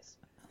 do this.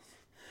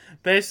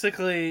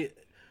 Basically,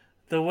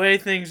 the way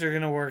things are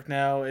going to work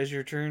now is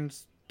your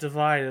turn's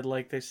divided,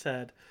 like they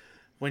said.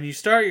 when you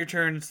start your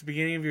turn, it's the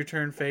beginning of your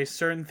turn phase.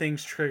 Certain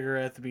things trigger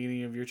at the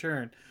beginning of your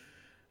turn.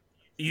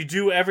 You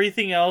do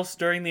everything else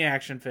during the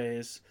action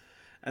phase,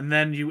 and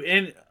then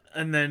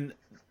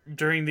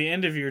during the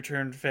end of your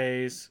turn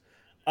phase,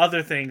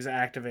 other things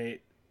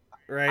activate.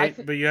 Right,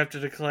 but you have to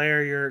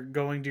declare you're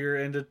going to your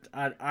end.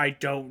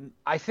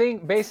 I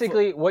think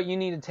basically what you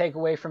need to take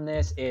away from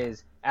this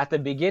is at the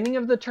beginning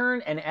of the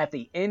turn and at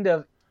the end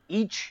of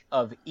each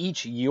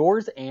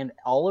yours and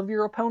all of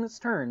your opponent's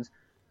turns,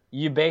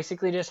 you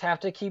basically just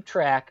have to keep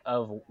track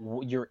of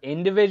your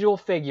individual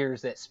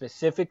figures that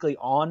specifically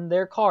on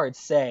their cards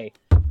say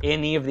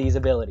any of these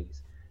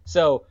abilities.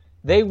 So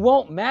they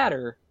won't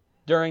matter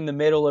during the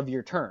middle of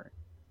your turn.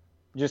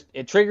 Just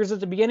it triggers at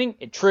the beginning,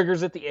 it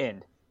triggers at the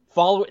end.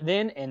 Follow it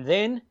then,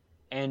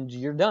 and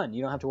you're done.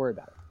 You don't have to worry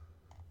about it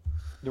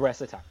the rest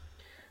of the time.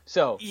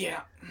 So,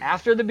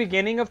 after the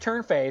beginning of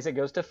turn phase, it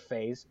goes to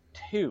phase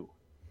 2.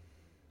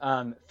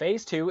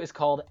 Phase 2 is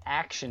called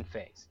action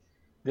phase.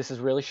 This is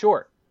really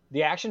short.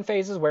 The action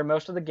phase is where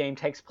most of the game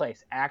takes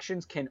place.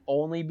 Actions can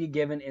only be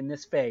given in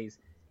this phase,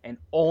 and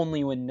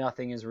only when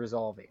nothing is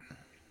resolving.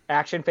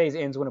 Action phase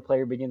ends when a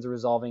player begins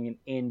resolving an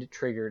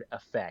end-triggered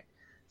effect.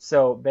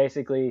 So,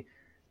 basically,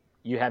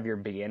 you have your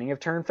beginning of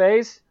turn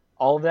phase,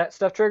 all of that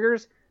stuff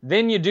triggers.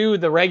 Then you do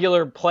the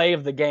regular play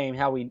of the game,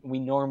 how we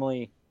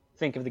normally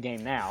think of the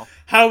game now.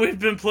 How we've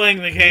been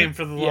playing the game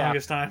for the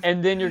longest time.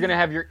 And then you're going to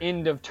have your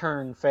end of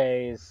turn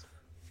phase,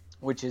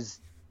 which is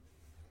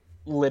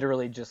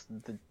literally just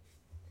the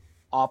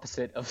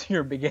opposite of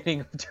your beginning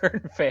of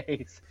turn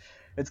phase.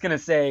 It's going to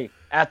say,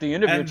 at the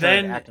end of your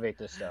turn, activate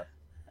this stuff.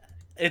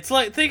 It's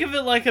like, think of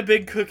it like a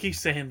big cookie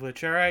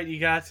sandwich, all right? You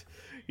got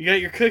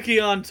your cookie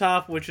on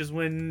top, which is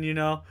when,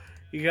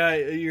 you got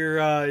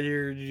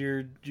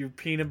your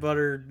peanut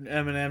butter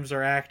M&Ms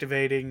are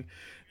activating.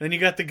 Then you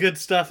got the good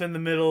stuff in the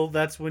middle.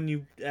 That's when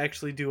you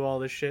actually do all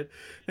this shit.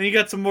 Then you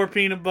got some more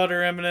peanut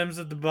butter M&Ms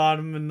at the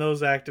bottom, and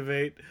those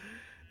activate.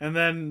 And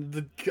then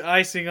the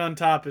icing on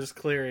top is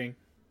clearing.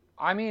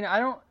 I mean, I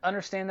don't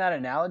understand that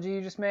analogy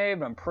you just made,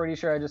 but I'm pretty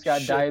sure I just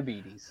got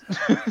diabetes.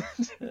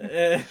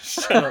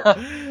 Shut up.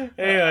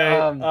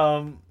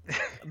 Anyway,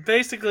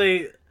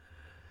 basically,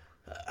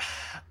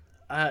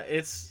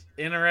 it's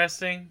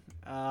interesting.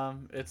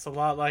 It's a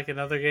lot like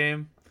another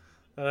game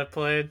that I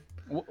played.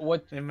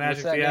 What in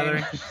Magic the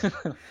Gathering?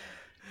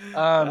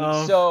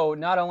 So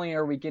not only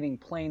are we getting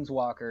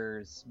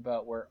planeswalkers,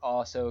 but we're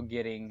also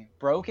getting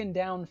broken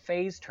down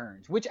phase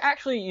turns, which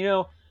actually,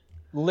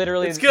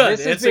 literally, it's good.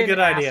 This has it's been a good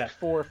asked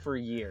idea for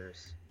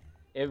years.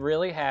 It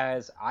really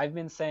has. I've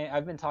been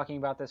talking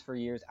about this for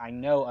years. I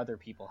know other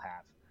people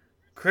have.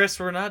 Chris,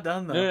 we're not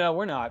done though. No,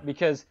 we're not,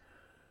 because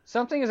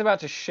something is about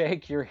to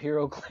shake your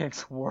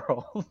HeroClix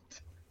world.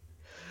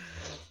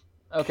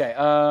 Okay,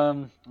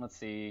 let's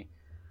see.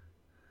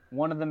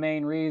 One of the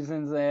main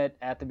reasons that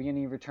at the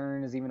beginning of your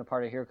turn is even a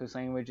part of HeroClix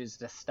language is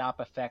to stop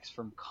effects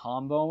from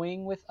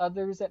comboing with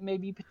others that may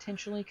be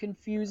potentially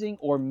confusing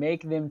or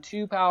make them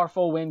too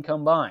powerful when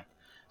combined.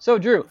 So,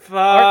 Drew,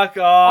 fuck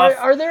off.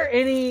 Are there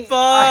any?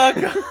 Fuck.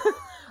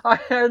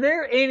 Are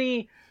there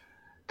any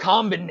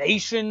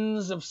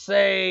combinations of,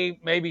 say,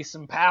 maybe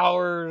some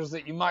powers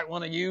that you might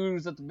want to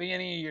use at the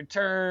beginning of your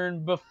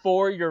turn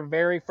before your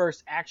very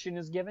first action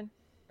is given?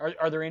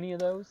 Are there any of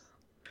those?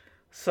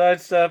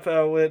 Sidestep,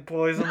 outwit,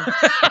 poison.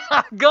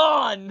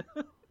 Gone.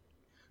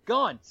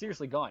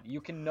 Seriously, gone.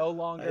 You can no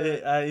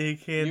longer. You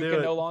can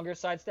no longer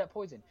sidestep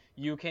poison.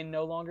 You can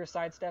no longer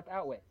sidestep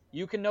outwit.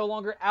 You can no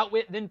longer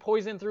outwit then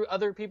poison through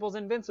other people's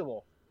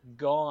invincible.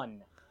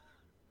 Gone.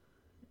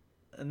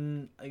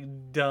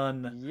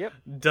 Done. Yep.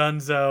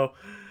 Donezo.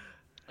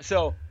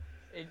 So,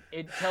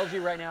 it tells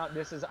you right now.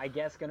 This is, I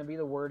guess, going to be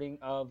the wording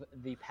of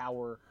the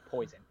power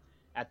poison.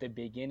 At the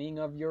beginning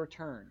of your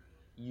turn,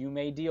 you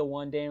may deal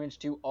 1 damage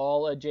to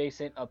all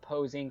adjacent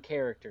opposing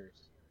characters.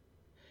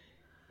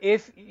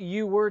 If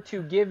you were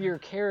to give your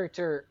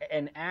character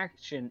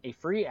a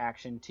free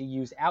action to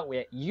use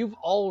Outwit, you've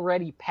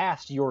already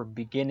passed your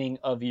beginning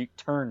of your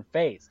turn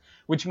phase,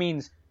 which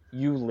means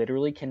you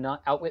literally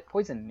cannot outwit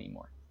poison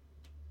anymore.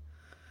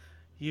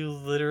 You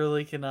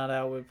literally cannot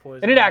outwit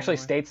poison. And it actually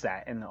states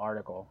that in the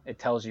article. It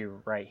tells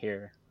you right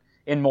here.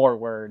 In more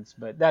words,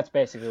 but that's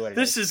basically what it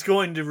is. This is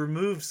going to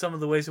remove some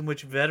of the ways in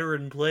which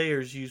veteran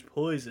players use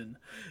poison.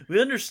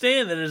 We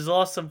understand that it has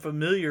lost some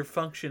familiar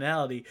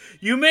functionality.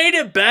 You made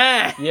it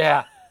back!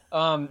 Yeah.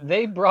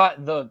 They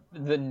brought the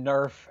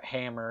Nerf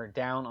hammer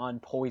down on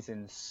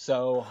poison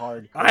so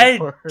hardcore.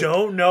 I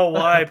don't know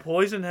why.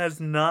 Poison has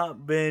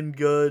not been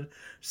good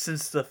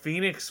since the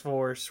Phoenix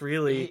Force,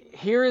 really.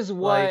 Here is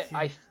what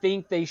I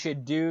think they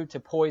should do to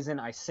poison.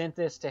 I sent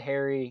this to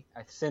Harry.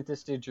 I sent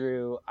this to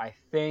Drew. I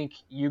think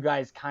you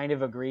guys kind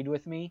of agreed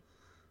with me.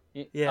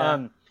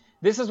 Yeah.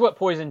 This is what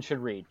poison should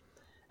read.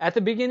 At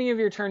the beginning of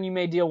your turn, you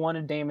may deal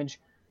 1 damage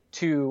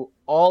to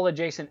all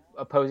adjacent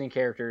opposing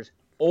characters,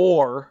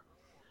 or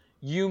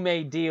you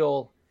may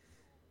deal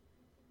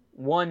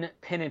 1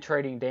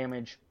 penetrating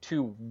damage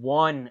to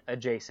 1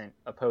 adjacent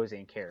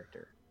opposing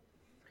character.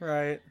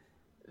 Right.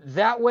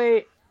 That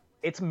way,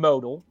 it's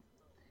modal.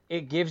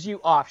 it gives you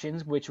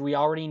options, which we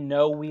already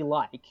know we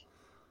like,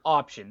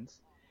 options,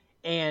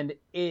 and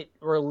it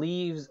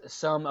relieves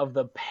some of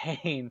the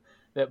pain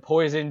that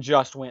Poison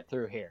just went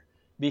through here,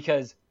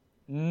 because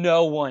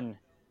no one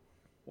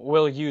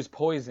will use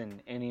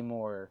Poison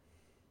anymore.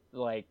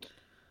 Like,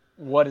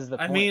 what is the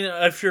point? I mean,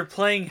 if you're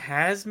playing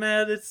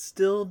Hazmat, it's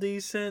still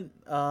decent.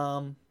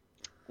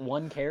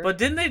 One character? But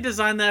didn't they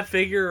design that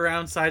figure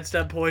around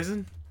Sidestep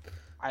Poison?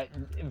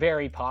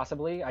 Very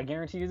possibly. I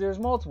guarantee you there's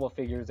multiple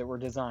figures that were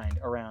designed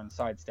around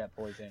Sidestep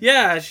Poison.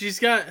 Yeah, she's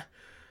got...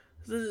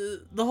 The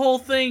whole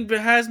thing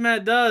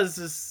Hazmat does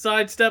is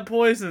Sidestep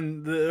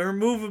Poison. Her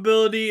move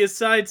ability is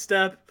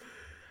Sidestep,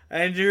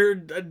 and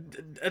your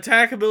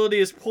attack ability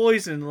is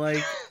Poison.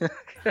 Like,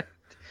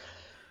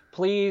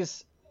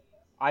 please,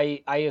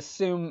 I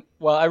assume...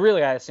 Well,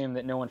 I assume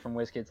that no one from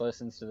WizKids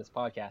listens to this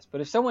podcast.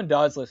 But if someone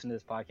does listen to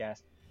this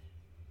podcast,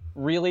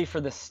 really, for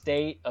the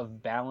state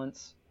of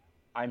balance,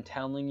 I'm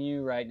telling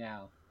you right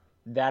now,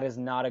 that is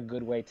not a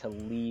good way to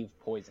leave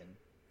Poison.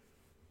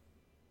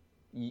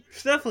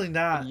 It's definitely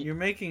not. You're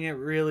making it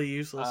really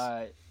useless.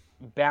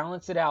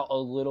 Balance it out a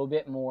little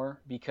bit more,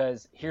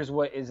 because here's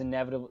what is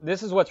inevitable.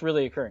 This is what's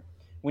really occurring.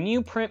 When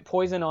you print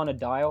Poison on a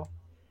dial,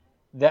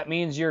 that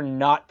means you're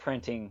not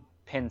printing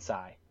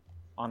Pinsai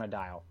on a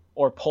dial,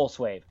 or Pulse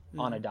Wave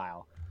on a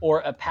dial, or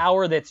a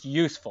power that's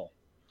useful.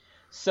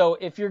 So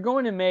if you're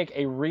going to make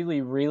a really,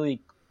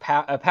 really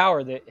a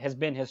power that has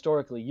been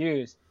historically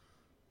used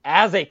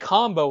as a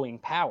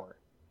comboing power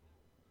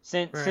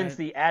since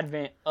the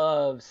advent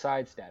of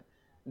Sidestep,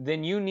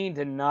 then you need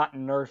to not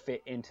nerf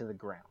it into the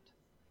ground.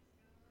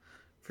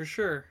 For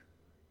sure.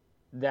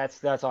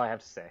 That's all I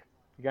have to say.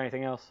 You got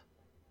anything else?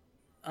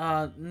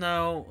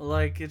 No,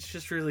 like, it's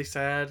just really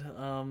sad.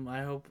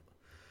 I hope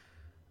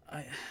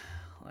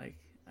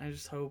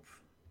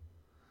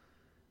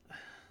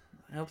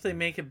they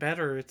make it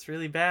better. It's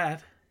really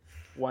bad.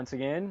 Once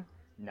again,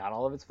 not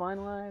all of it's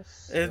finalized.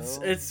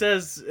 So... It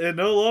says it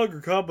no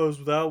longer combos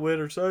without win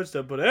or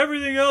sidestep, but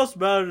everything else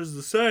about it is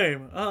the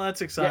same. Oh,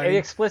 that's exciting. Yeah, it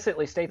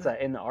explicitly states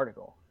that in the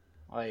article.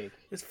 Like,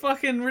 it's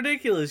fucking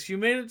ridiculous. You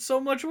made it so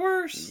much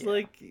worse. Yeah.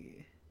 Like,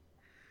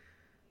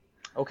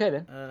 okay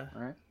then.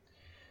 All right.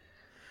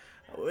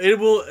 It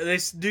will. They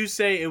do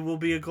say it will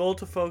be a goal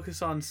to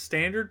focus on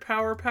standard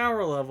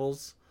power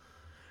levels,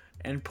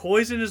 and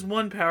Poison is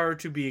one power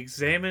to be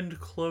examined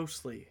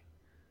closely.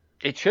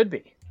 It should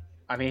be.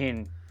 I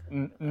mean,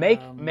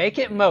 make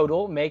it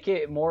modal, make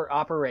it more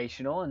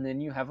operational, and then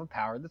you have a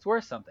power that's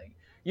worth something.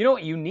 You know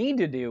what you need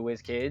to do,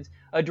 WizKids?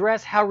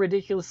 Address how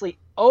ridiculously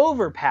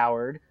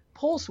overpowered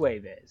Pulse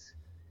Wave is.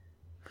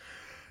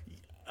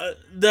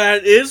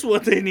 That is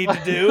what they need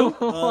to do.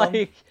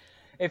 Like,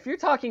 if you're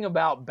talking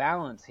about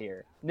balance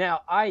here,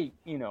 now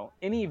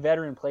any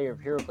veteran player of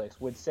HeroClix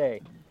would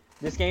say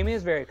this game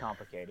is very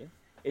complicated.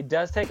 It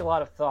does take a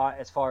lot of thought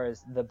as far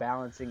as the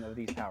balancing of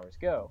these powers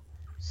go.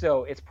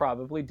 So it's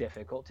probably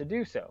difficult to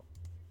do so.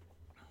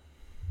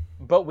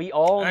 But we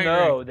all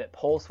know that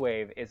Pulse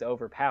Wave is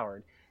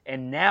overpowered.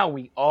 And now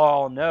we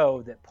all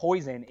know that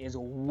Poison is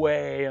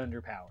way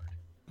underpowered.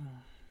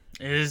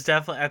 It is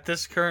definitely, at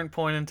this current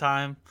point in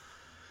time,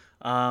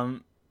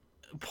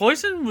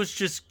 Poison was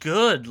just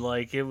good.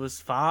 Like, it was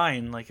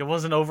fine. Like, it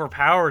wasn't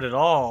overpowered at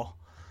all.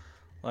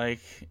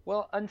 Like,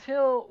 well,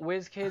 until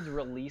WizKids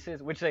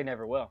releases, which they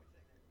never will,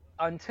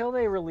 until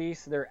they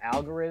release their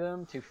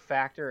algorithm to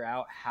factor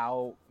out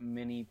how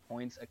many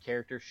points a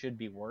character should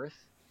be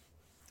worth,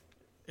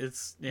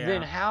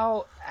 then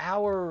how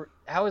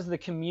is the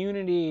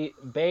community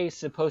base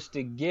supposed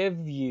to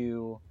give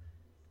you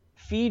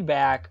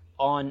feedback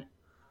on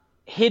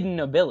hidden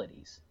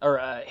abilities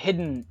or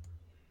hidden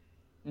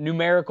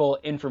numerical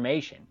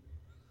information?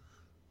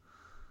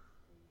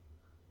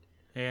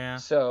 Yeah.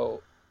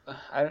 So,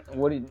 I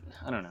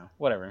don't know.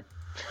 Whatever.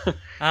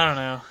 I don't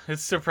know.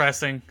 It's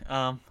depressing.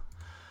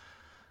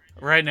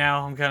 Right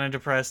now, I'm kind of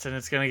depressed, and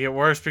it's going to get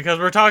worse because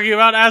we're talking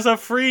about as a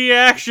free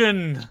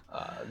action.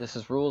 This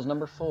is rules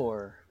number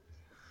 4.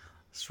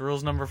 It's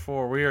rules number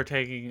 4. We are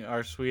taking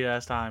our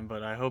sweet-ass time,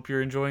 but I hope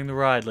you're enjoying the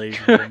ride, ladies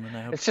and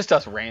gentlemen. It's just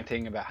us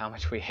ranting about how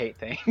much we hate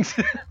things.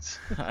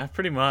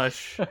 Pretty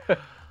much.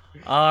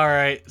 All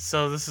right,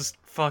 so this is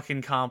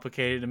fucking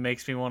complicated. It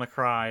makes me want to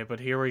cry, but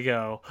here we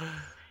go.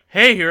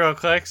 Hey,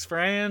 HeroClix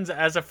fans.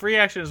 As a free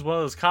action is one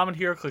of those common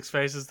HeroClix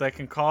phases that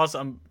can cause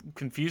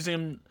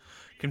confusion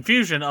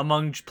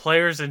among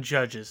players and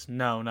judges.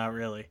 No, not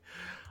really.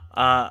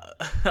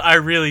 I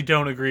really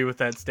don't agree with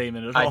that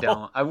statement at all. I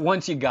don't.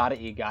 Once you got it,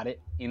 you got it.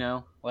 You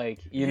know, like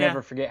you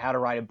never forget how to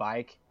ride a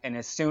bike. And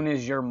as soon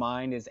as your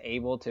mind is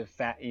able to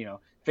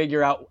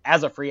figure out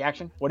as a free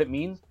action what it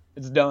means,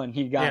 it's done.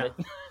 You got it.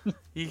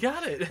 You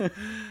got it.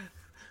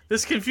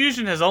 This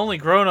confusion has only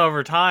grown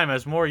over time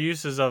as more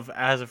uses of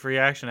as a free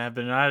action have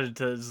been added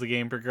as the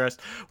game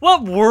progressed.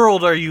 What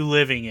world are you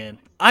living in?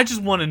 I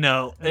just want to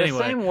know. Anyway.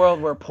 The same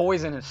world where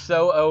Poison is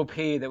so OP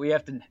that we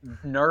have to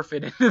nerf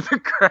it into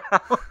the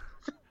ground.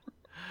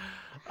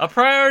 A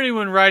priority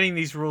when writing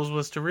these rules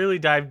was to really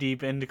dive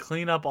deep and to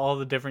clean up all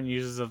the different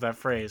uses of that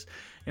phrase.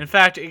 In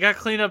fact, it got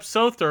cleaned up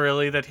so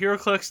thoroughly that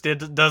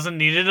HeroClix doesn't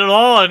need it at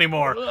all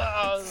anymore.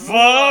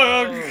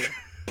 Fuck!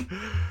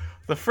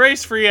 The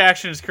phrase free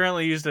action is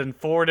currently used in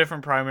 4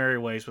 different primary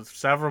ways, with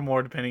several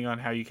more depending on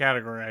how you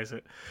categorize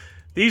it.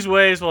 These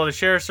ways, while they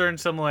share certain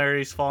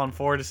similarities, fall in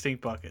 4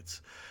 distinct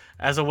buckets.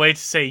 As a way to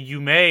say you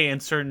may in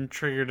certain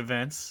triggered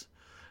events.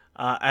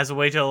 As a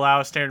way to allow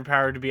a standard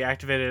power to be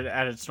activated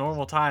at its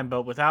normal time,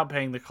 but without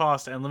paying the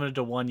cost and limited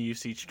to 1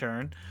 use each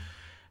turn.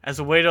 As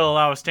a way to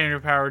allow a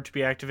standard power to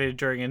be activated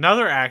during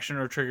another action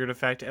or triggered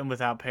effect and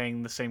without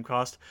paying the same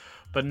cost,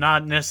 but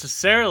not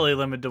necessarily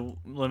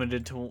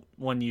limited to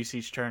 1 use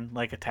each turn,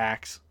 like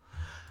attacks.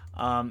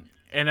 And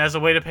as a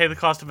way to pay the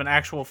cost of an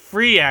actual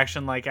free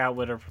action like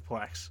Outwit or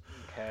Perplex.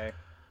 Okay.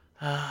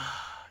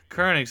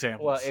 Current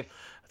examples. Well,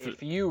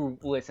 if you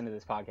listen to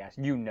this podcast,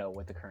 you know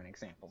what the current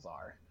examples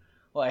are.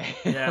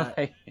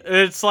 Yeah.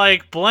 It's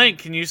like blank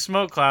can use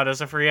Smoke Cloud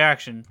as a free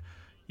action.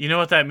 You know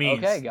what that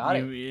means. Okay, got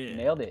it.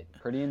 Nailed it.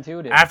 Pretty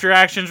intuitive. After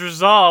actions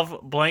resolve,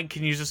 blank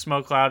can use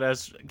Smoke Cloud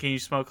as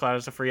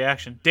a free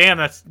action. Damn,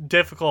 that's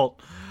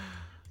difficult.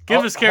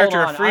 Give this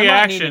character a free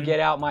action. I might need to get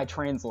out my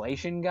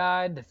translation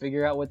guide to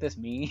figure out what this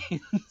means.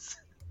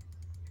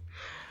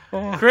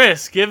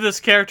 Chris, give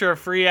this character a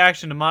free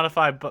action to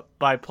modify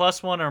by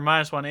 +1 or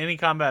 -1 any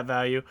combat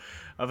value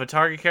of a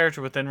target character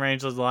within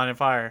range of the line of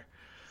fire.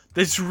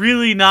 That's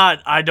really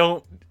not. I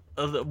don't.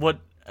 What?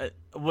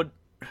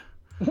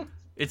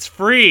 It's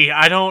free.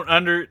 I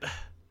don't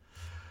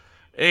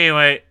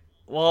Anyway,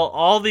 while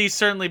all these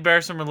certainly bear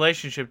some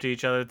relationship to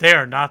each other, they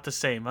are not the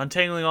same.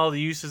 Untangling all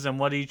the uses and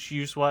what each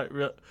use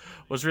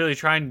was really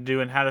trying to do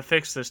and how to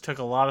fix this took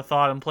a lot of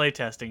thought and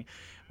playtesting.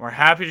 We're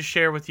happy to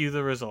share with you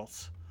the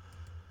results.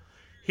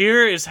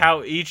 Here is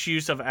how each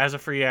use of as a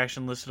free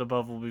action listed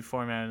above will be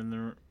formatted in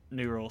the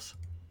new rules.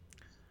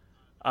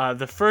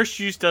 The first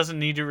use doesn't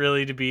need to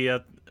really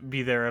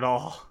be there at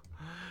all.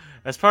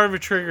 As part of a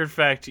triggered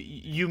effect,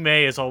 you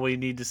may is all we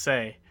need to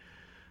say.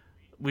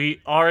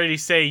 We already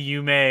say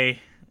you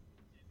may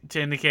to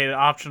indicate an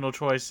optional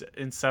choice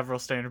in several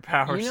standard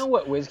powers. You know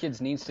what WizKids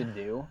needs to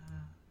do?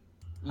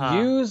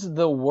 Use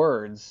the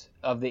words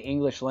of the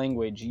English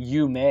language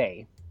you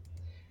may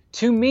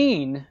to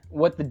mean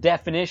what the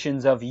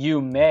definitions of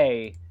you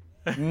may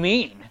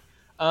mean.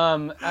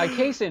 A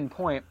case in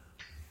point,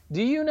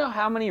 do you know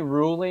how many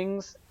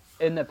rulings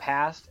in the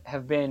past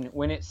have been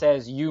when it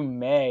says you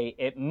may,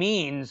 it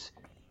means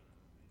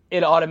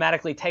it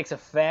automatically takes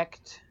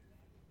effect?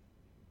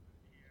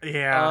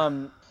 Yeah.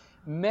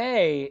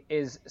 May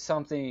is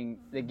something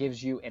that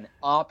gives you an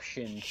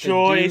option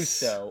Choice. To do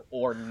so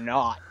or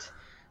not.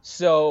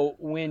 So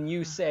when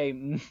you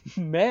say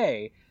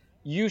may,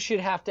 you should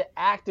have to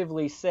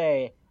actively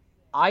say,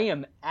 I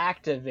am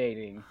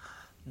activating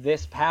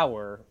this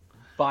power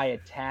by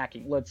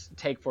attacking. Let's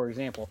take, for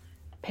example,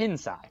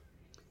 Pinsai.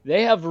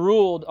 They have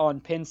ruled on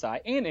Pinsai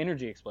and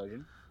Energy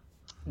Explosion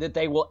that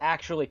they will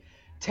actually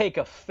take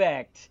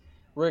effect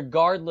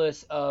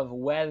regardless of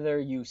whether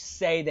you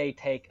say they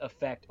take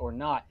effect or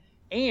not.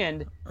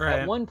 And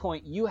at one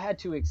point, you had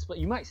to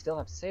you might still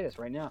have to say this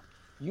right now.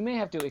 You may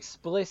have to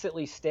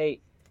explicitly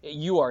state that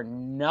you are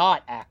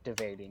not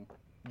activating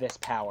this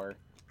power.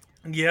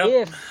 Yep.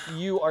 If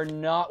you are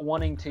not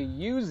wanting to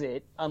use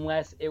it,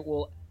 unless it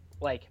will,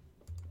 like,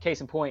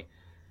 case in point,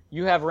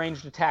 you have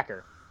ranged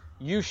attacker.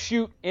 You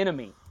shoot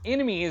enemy.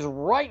 Enemy is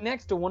right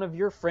next to one of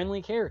your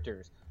friendly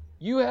characters.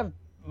 You have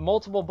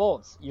multiple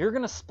bolts. You're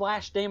going to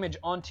splash damage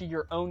onto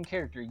your own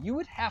character. You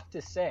would have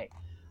to say,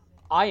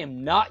 I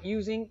am not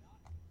using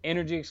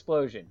Energy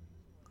Explosion.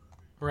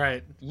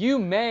 Right. You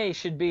may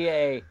should be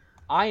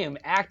I am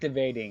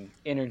activating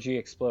Energy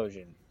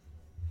Explosion.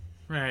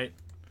 Right.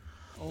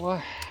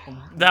 What?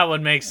 That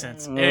would make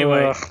sense.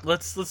 Anyway,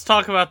 let's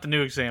talk about the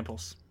new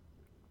examples.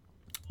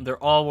 They're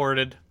all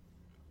worded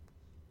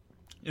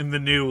in the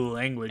new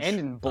language. And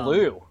in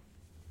blue.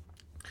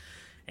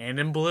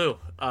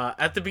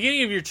 At the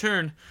beginning of your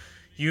turn,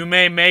 you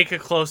may make a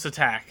close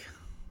attack.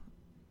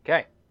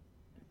 Okay.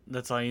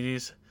 That's all you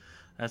need.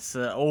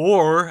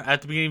 Or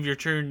at the beginning of your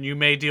turn, you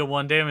may deal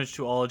 1 damage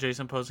to all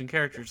adjacent opposing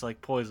characters,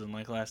 like poison,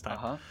 like last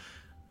time.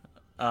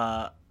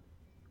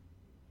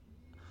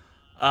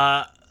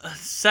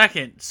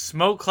 Second,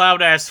 Smoke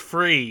Cloud as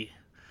free.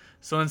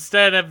 So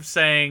instead of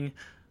saying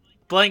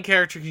blank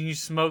character can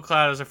use Smoke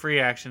Cloud as a free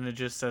action, it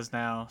just says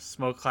now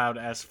Smoke Cloud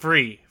as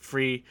free.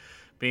 Free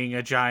being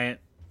a giant,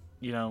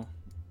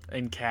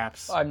 in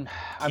caps. I'm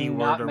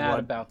not mad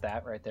about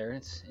that right there.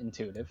 It's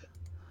intuitive.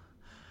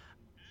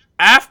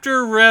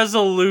 After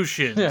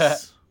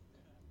resolutions,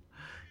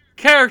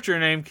 character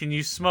name can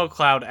use Smoke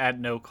Cloud at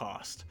no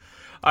cost.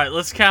 All right,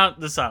 let's count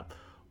this up.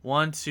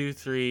 1, 2,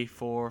 3,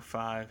 4,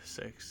 5,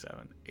 6,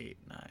 7, 8,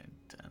 9,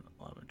 10,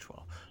 11,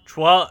 12.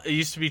 12. It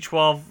used to be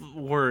 12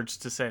 words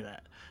to say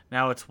that.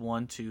 Now it's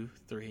 1, 2,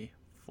 3,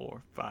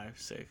 4, 5,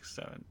 6,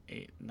 7,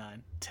 8,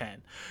 9,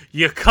 10.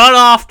 You cut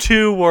off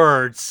 2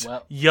 words.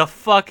 Well, you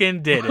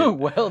fucking did it.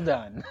 Well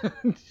done.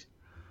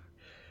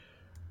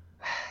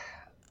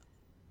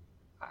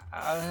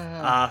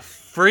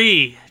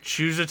 Free.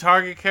 Choose a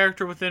target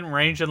character within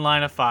range and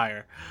line of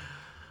fire.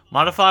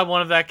 Modify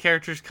one of that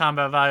character's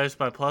combat values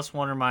by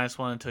 +1 or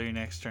 -1 until your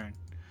next turn.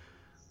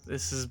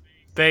 This is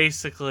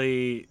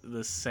basically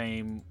the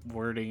same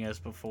wording as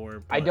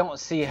before. I don't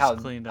see how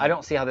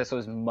this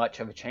was much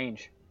of a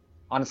change.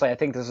 Honestly, I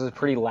think this is a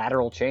pretty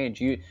lateral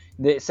change.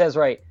 It says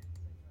right,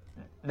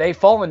 they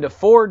fall into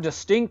 4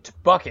 distinct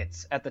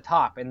buckets at the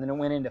top, and then it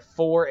went into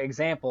 4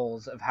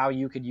 examples of how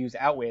you could use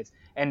outwits,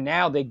 and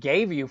now they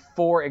gave you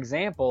 4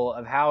 examples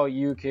of how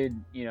you could,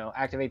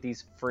 activate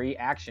these free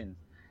actions.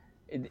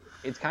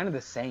 It's kind of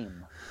the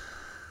same.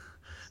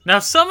 Now,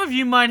 some of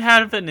you might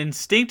have an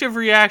instinctive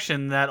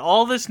reaction that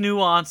all this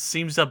nuance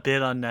seems a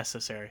bit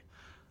unnecessary.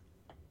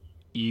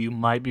 You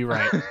might be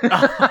right.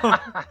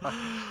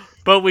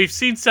 But we've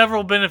seen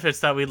several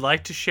benefits that we'd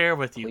like to share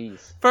with you.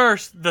 Please.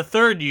 First, the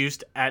third use,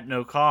 at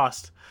no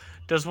cost,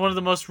 does one of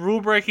the most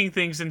rule-breaking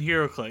things in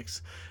HeroClix.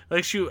 It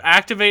lets you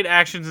activate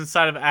actions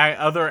inside of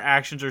other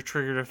actions or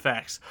triggered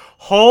effects.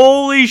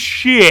 Holy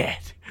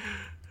shit!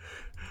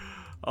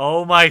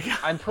 Oh my god.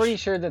 I'm pretty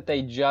sure that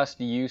they just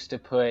used to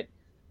put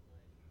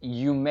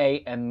 "you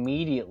may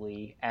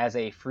immediately" as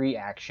a free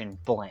action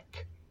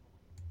blank.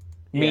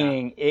 Yeah.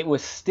 Meaning it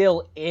was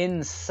still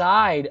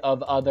inside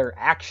of other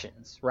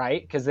actions,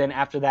 right? Because then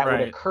after that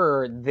would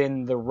occur,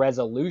 then the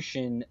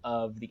resolution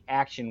of the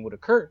action would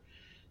occur.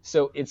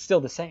 So it's still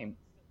the same.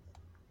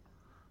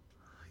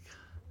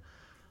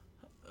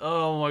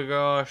 Oh my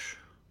gosh.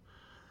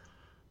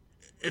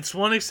 It's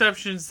one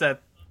exception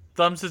that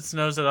thumbs its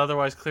nose at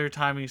otherwise clear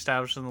timing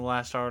established in the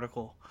last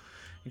article.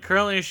 And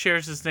currently it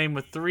shares its name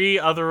with 3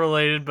 other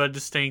related but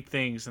distinct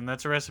things, and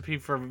that's a recipe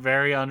for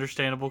very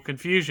understandable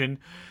confusion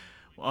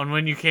on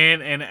when you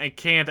can and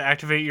can't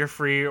activate your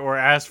free or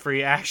as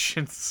free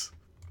actions.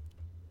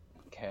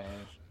 Okay.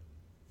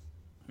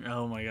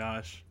 Oh my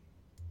gosh.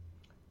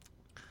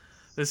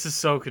 This is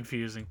so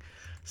confusing.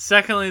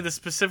 Secondly, the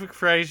specific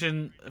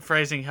phrasing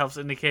helps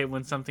indicate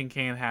when something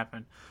can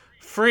happen.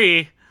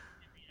 Free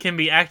can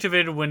be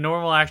activated when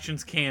normal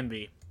actions can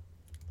be.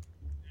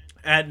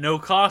 At no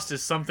cost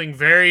is something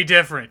very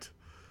different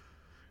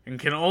and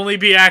can only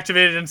be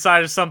activated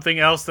inside of something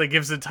else that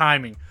gives it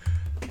timing.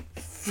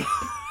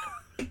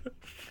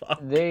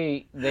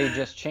 They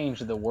just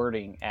changed the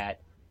wording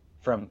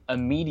from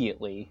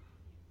immediately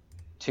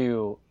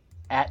to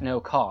at no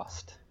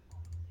cost.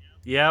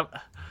 Yep.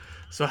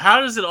 So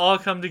how does it all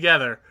come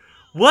together?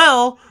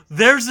 Well,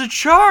 there's a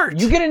chart.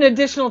 You get an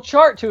additional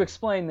chart to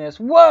explain this.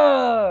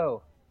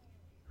 Whoa!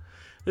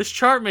 This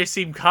chart may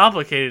seem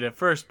complicated at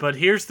first, but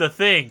here's the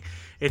thing.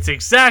 It's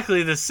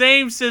exactly the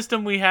same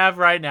system we have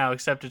right now,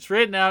 except it's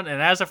written out and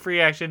as a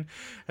free action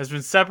has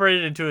been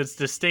separated into its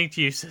distinct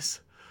uses.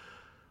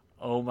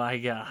 Oh my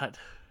god.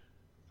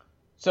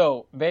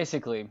 So,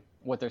 basically,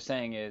 what they're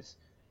saying is,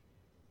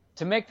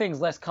 to make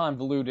things less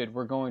convoluted,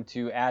 we're going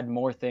to add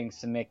more things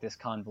to make this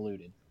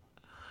convoluted.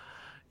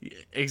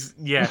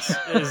 Yes,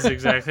 is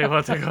exactly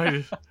what they're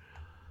going to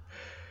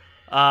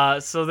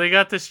do. So they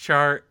got this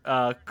chart.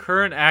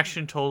 Current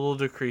action total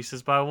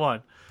decreases by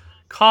 1.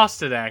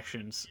 Costed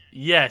actions.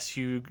 Yes,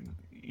 your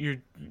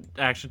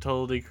action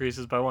total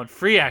decreases by 1.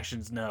 Free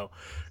actions, no.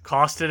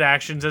 Costed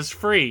actions as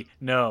free,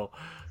 no.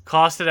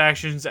 Costed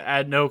actions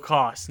at no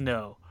cost,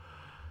 no.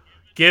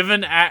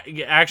 Given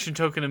action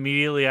token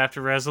immediately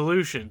after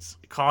resolutions.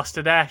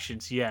 Costed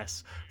actions,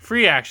 yes.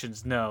 Free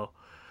actions, no.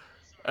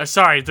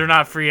 Sorry, they're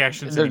not free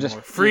actions they're anymore.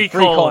 Just free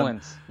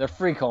colons. They're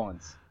free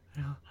colons.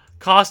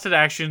 Costed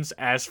actions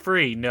as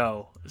free,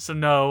 no. So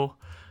no.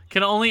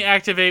 Can only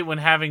activate when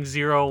having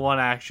 0/1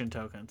 action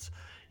tokens.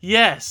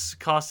 Yes,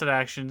 costed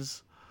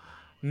actions.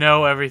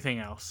 No, everything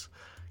else.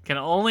 Can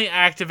only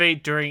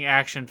activate during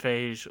action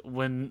phase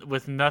when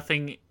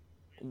nothing.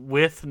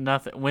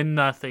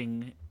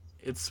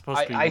 It's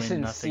supposed to be I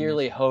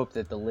sincerely hope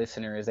that the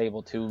listener is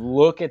able to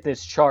look at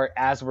this chart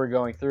as we're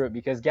going through it,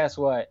 because guess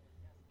what?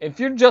 If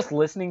you're just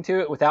listening to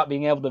it without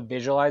being able to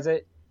visualize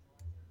it,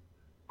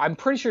 I'm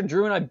pretty sure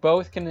Drew and I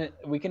both can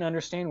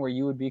understand where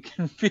you would be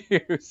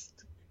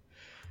confused.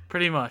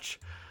 Pretty much.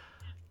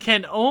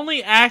 Can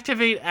only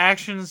activate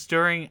actions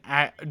during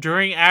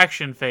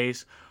action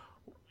phase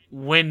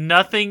when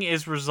nothing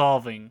is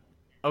resolving.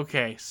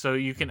 Okay, so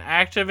you can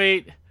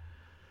activate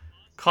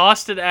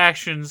costed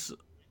actions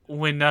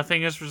when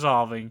nothing is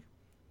resolving.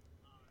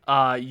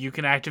 You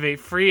can activate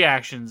free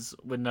actions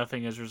when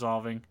nothing is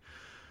resolving.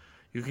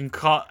 You can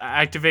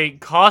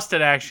activate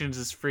costed actions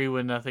as free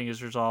when nothing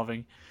is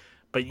resolving.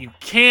 But you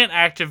can't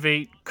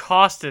activate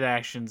costed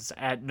actions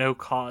at no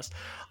cost.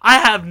 I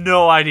have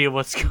no idea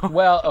what's going on.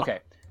 Well, okay.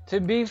 To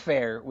be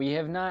fair, we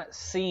have not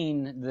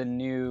seen the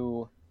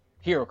new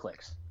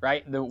HeroClix,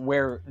 right?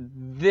 Where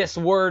this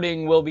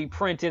wording will be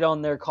printed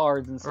on their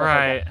cards and stuff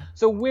like that.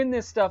 So when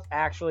this stuff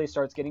actually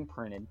starts getting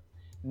printed,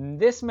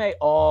 this may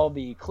all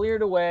be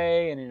cleared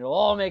away and it'll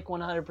all make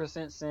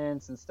 100%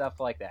 sense and stuff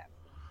like that.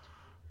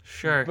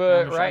 Sure.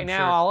 But right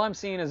now, all I'm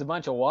seeing is a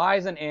bunch of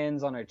Y's and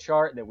N's on a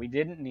chart that we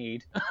didn't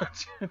need.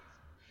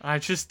 I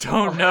just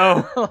don't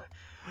know.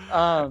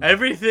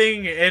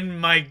 Everything in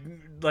my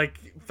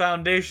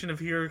foundation of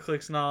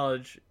HeroClix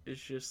knowledge is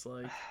just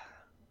like...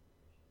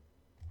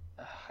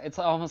 It's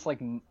almost like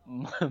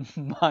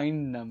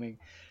mind-numbing.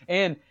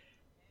 And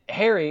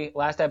Harry,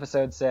 last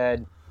episode,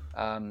 said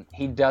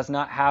he does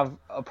not have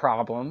a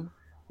problem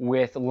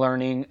with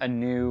learning a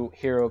new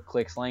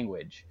HeroClix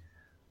language.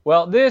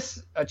 Well,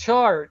 a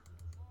chart,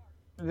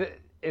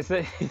 is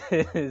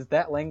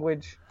that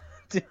language?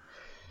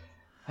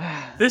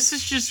 This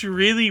is just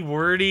really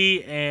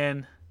wordy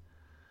and...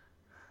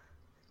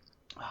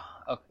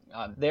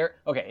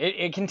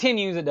 It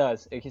continues, it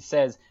does. It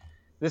says,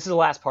 this is the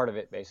last part of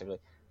it, basically.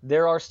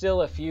 There are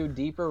still a few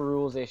deeper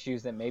rules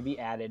issues that may be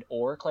added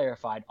or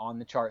clarified on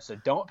the chart, so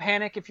don't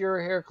panic if you're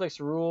a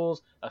HeroClix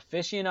rules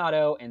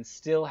aficionado and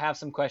still have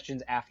some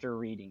questions after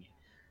reading it.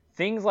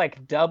 Things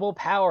like double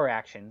power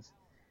actions,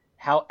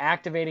 how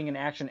activating an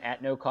action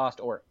at no cost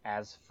or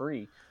as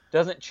free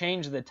doesn't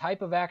change the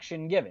type of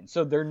action given.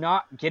 So they're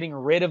not getting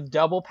rid of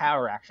double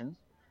power actions.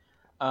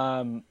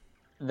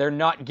 They're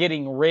not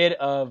getting rid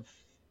of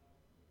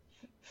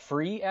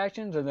free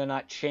actions, or they're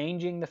not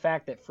changing the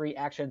fact that free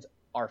actions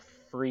are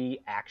free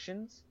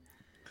actions.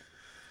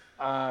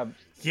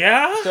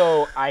 Yeah.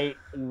 So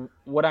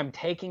what I'm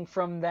taking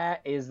from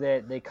that is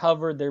that they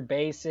covered their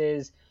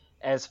bases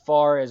as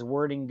far as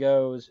wording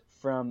goes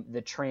from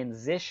the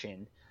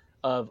transition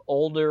of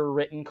older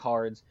written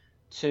cards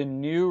to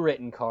new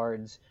written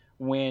cards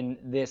when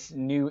these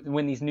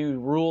new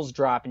rules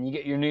drop and you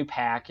get your new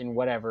pack and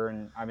whatever,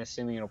 and I'm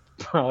assuming it'll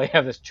probably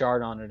have this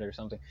chart on it or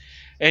something.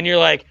 And you're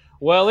like,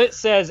 well, it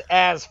says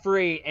as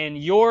free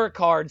and your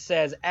card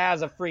says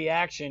as a free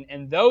action,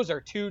 and those are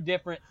two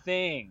different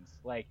things.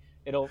 Like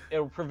it'll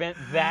prevent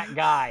that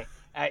guy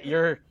at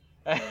your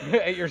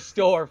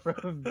store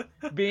from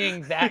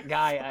being that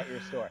guy at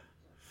your store.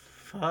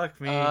 Fuck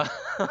me.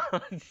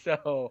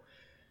 So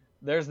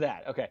there's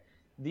that. Okay.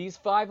 These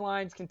 5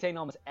 lines contain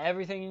almost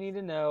everything you need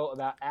to know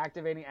about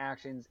activating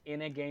actions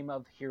in a game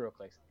of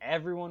HeroClix.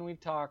 Everyone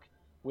we've talked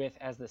with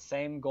has the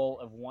same goal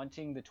of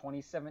wanting the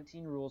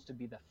 2017 rules to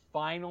be the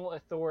final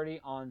authority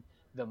on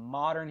the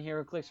modern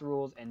HeroClix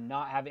rules and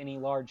not have any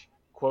large,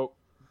 quote,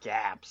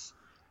 gaps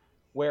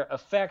where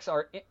effects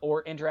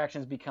or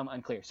interactions become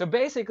unclear. So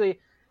basically,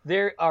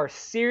 they are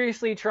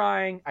seriously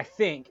trying, I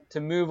think, to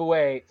move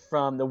away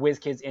from the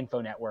WizKids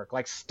Info Network.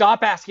 Like,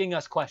 stop asking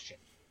us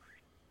questions.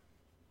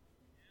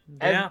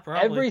 Yeah,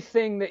 probably.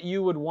 Everything that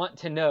you would want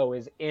to know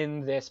is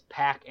in this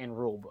pack and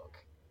rule book.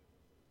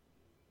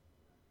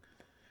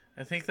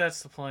 I think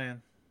that's the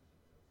plan.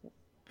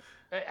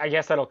 I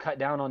guess that'll cut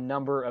down on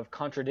number of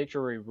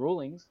contradictory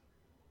rulings.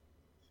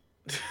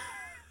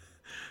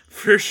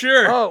 For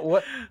sure.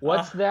 Oh,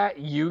 what's that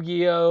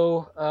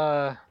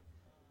Yu-Gi-Oh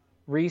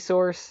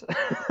resource?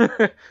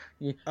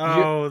 You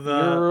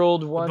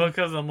ruled the Book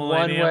of the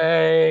Millennium. One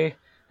way,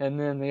 and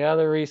then the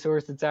other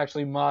resource that's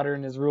actually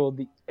modern is ruled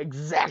the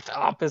exact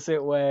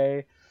opposite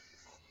way.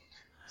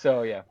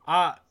 So yeah.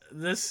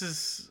 This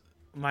is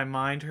my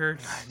mind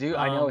hurts. Dude,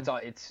 I know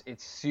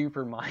it's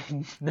super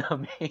mind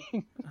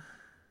numbing.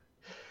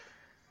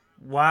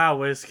 Wow,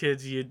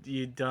 WizKids,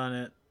 you done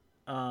it.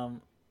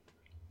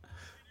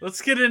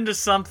 Let's get into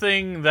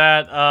something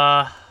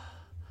that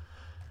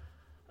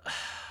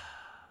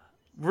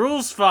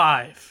Rules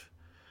 5.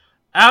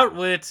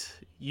 Outwit,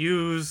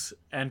 use,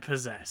 and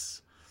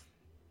possess.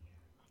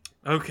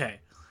 Okay.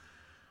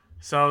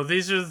 So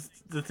these are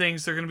the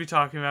things they're going to be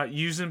talking about.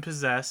 Use and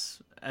possess,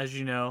 as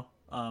you know.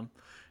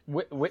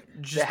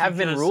 They have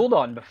been ruled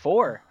on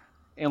before.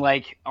 And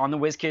like on the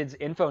WizKids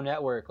Info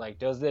Network, like,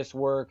 does this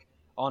work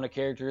on a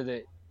character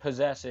that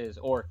possesses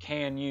or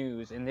can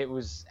use? And it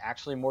was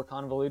actually more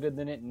convoluted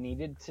than it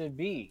needed to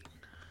be.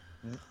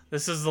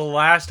 This is the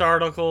last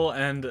article,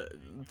 and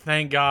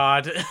thank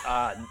God.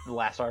 The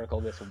last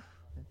article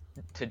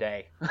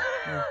today.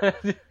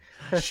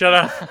 Shut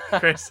up,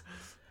 Chris.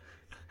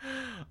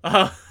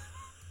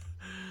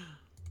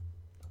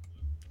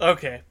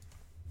 Okay.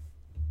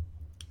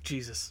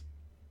 Jesus.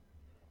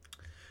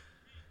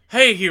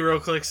 Hey,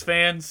 HeroClix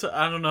fans.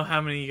 I don't know how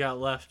many you got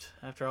left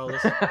after all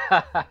this.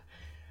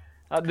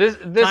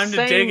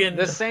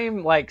 The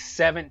same like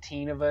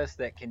 17 of us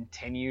that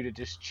continue to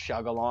just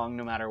chug along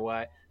no matter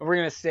what. And we're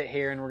going to sit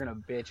here and we're going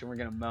to bitch and we're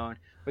going to moan.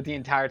 But the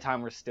entire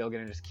time we're still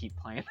going to just keep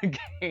playing the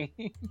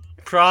game.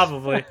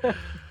 Probably.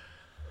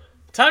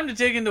 Time to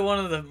dig into one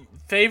of the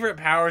favorite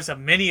powers of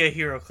many a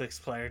HeroClix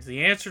player.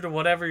 The answer to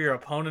whatever your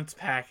opponent's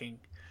packing.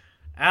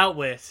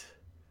 Outwit.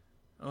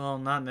 Well,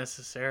 not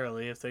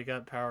necessarily if they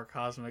got Power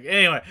Cosmic.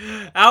 Anyway,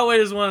 Outwit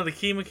is one of the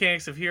key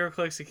mechanics of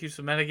HeroClix that keeps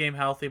the metagame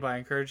healthy by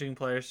encouraging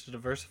players to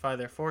diversify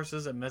their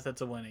forces and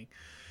methods of winning.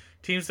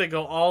 Teams that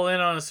go all in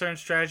on a certain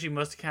strategy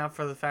must account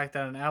for the fact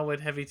that an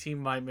Outwit-heavy team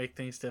might make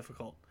things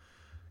difficult.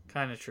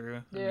 Kind of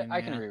true. Yeah, I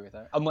can agree with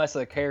that. Unless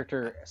the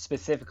character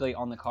specifically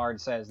on the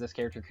card says this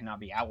character cannot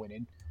be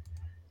outwitted.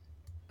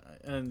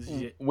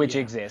 Which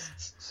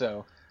exists,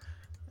 so.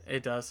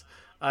 It does.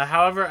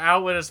 However,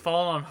 Outwit has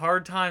fallen on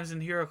hard times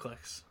in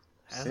HeroClix.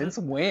 Since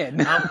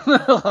when?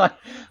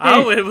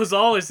 Outwit was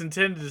always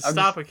intended to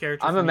stop a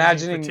character. I'm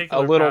imagining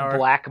a little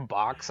black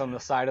box on the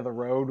side of the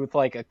road with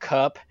like a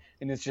cup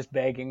and it's just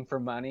begging for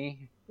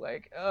money.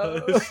 Like,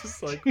 oh. It's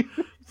just like,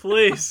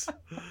 please.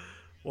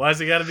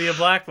 Why's it got to be a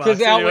black box?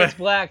 Because Outwit's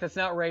black. That's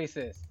not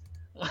racist.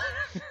 But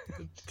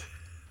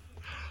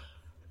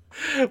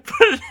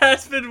it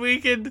has been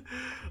weakened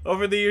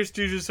over the years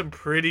due to some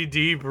pretty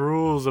deep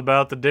rules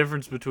about the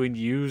difference between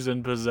use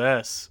and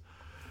possess.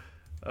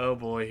 Oh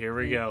boy, here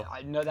we go.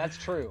 No, that's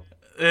true.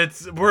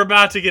 We're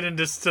about to get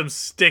into some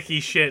sticky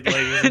shit,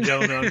 ladies and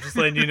gentlemen. I'm just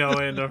letting you know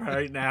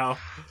right now.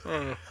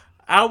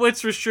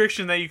 Outwit's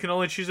restriction that you can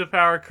only choose a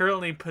power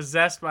currently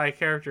possessed by a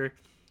character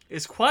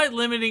is quite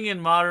limiting in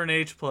modern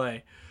age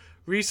play.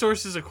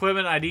 Resources,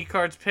 equipment, ID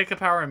cards, pick a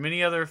power, and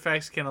many other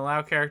effects can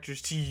allow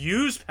characters to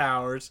use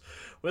powers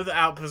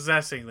without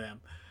possessing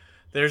them.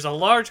 There's a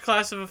large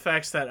class of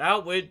effects that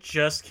Outwit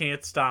just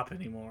can't stop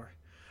anymore.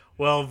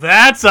 Well,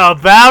 that's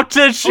about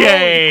to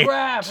change! Holy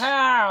crap,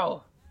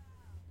 how?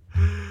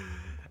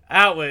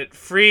 Outwit,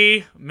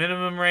 free,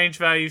 minimum range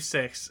value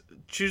 6.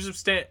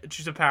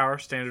 Choose a power,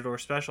 standard or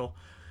special,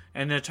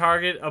 and a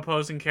target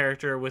opposing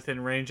character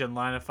within range and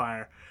line of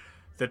fire.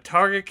 The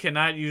target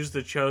cannot use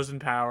the chosen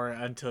power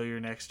until your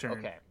next turn.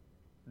 Okay.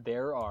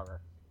 There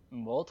are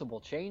multiple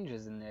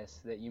changes in this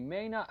that you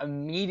may not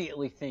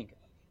immediately think of.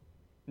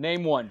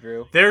 Name one,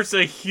 Drew. There's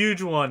a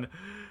huge one.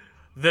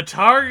 The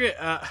target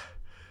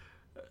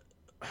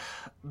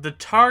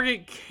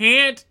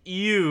can't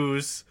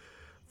use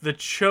the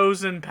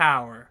chosen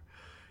power.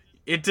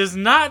 It does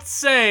not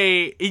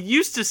say... It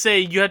used to say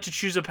you had to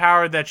choose a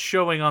power that's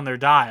showing on their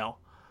dial.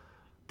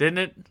 Didn't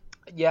it?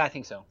 Yeah, I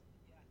think so.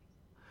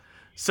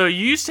 So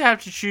you used to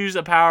have to choose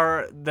a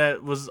power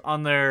that was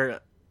on their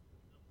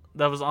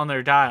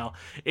dial.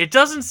 It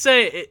doesn't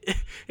say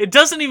it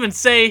doesn't even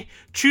say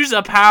choose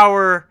a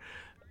power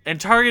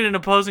and target an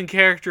opposing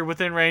character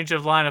within range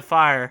of line of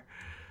fire.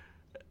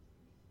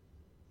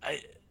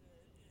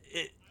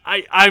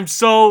 I'm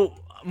so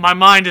my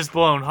mind is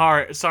blown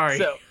hard. Sorry.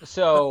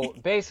 So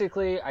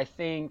basically, I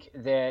think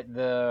that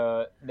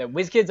that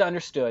WizKids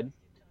understood.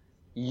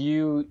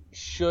 You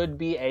should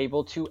be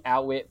able to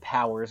outwit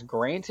powers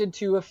granted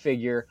to a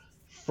figure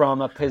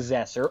from a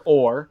possessor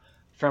or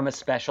from a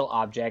special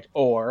object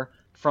or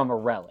from a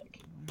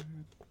relic.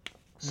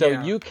 So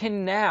you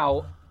can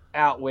now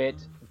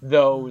outwit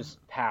those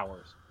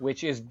powers,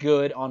 which is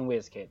good on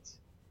WizKids.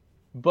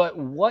 But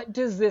what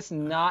does this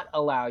not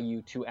allow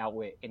you to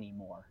outwit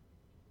anymore?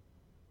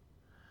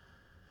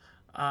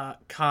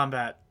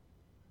 Combat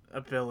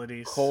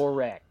abilities.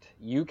 Correct.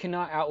 You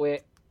cannot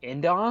outwit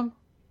Indom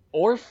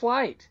or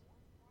Flight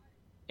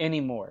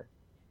anymore.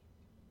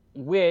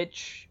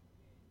 Which,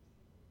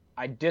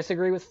 I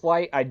disagree with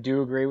Flight. I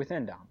do agree with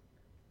Indom.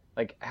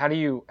 Like, how do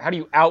you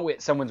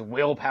outwit someone's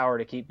willpower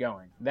to keep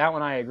going? That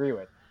one I agree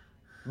with.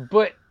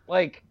 But,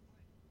 like,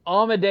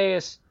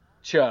 Amadeus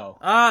Cho.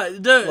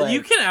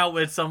 You can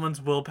outwit someone's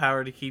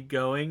willpower to keep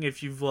going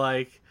if you've,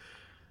 like,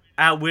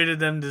 outwitted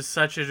them to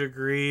such a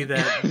degree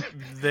that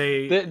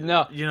they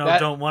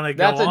don't want to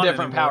go on. That's a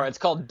different anymore. power. It's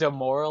called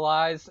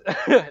Demoralize.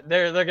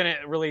 they're gonna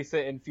release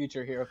it in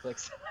future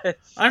HeroClix.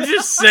 I'm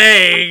just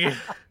saying.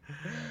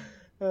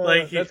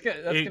 Like that's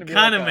gonna it be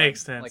kind of like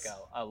makes sense. Like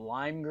a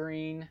lime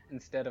green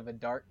instead of a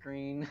dark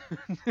green.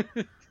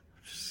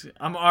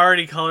 I'm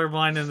already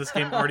colorblind, and this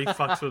game already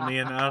fucks with me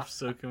enough.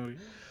 So can we?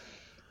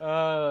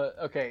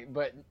 Okay,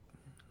 but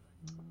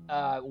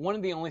one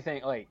of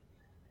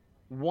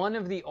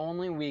the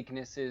only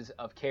weaknesses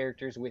of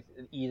characters with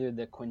either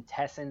the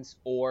Quintessence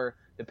or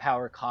the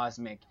Power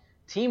Cosmic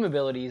team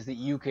abilities that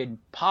you could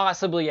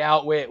possibly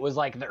outwit was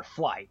like their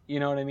flight. You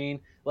know what I mean?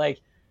 Like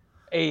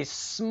a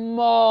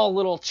small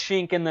little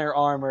chink in their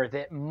armor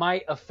that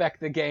might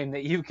affect the game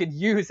that you could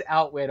use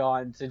outwit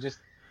on to just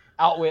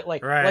outwit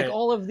like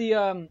all of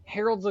the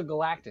Heralds of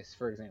Galactus,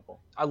 for example.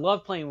 I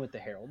love playing with the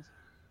Heralds.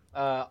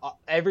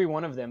 Every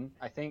one of them,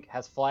 I think,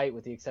 has flight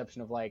with the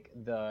exception of like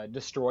the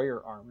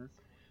Destroyer armor.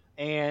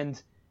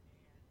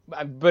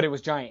 But it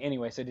was giant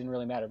anyway, so it didn't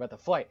really matter about the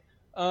flight.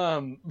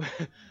 But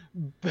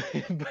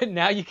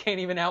now you can't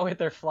even outwit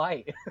their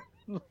flight.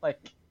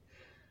 Like,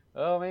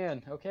 oh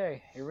man,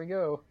 okay, here we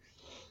go.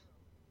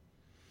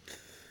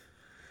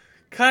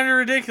 Kind of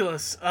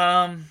ridiculous.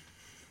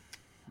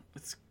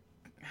 It's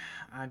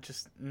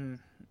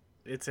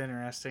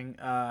interesting.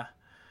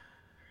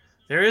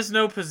 There is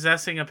no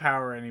possessing a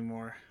power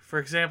anymore. For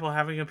example,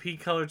 having a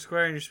pea-colored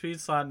square in your speed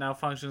slot now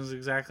functions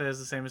exactly as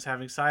the same as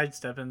having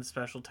sidestep in the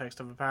special text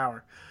of a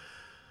power.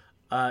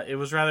 It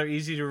was rather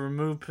easy to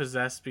remove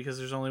possess because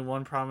there's only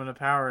one prominent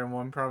power and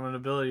one prominent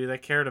ability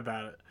that cared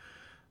about it.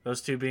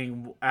 Those two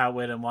being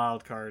outwit and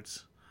wild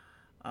cards.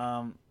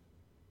 I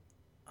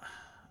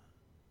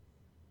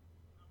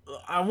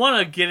want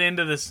to get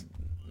into this,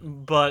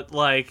 but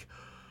like,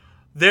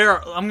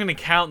 I'm going to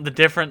count the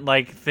different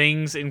like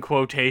things in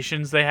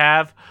quotations they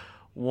have.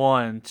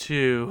 1,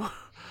 2,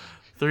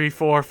 3,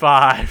 4,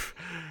 5,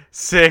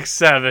 6,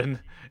 7,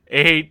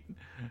 8,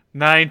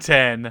 9,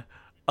 10,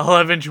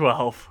 11,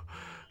 12.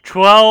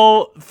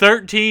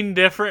 13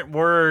 different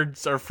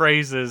words or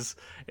phrases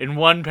in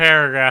one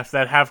paragraph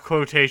that have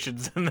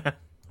quotations in them.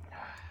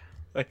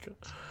 Like,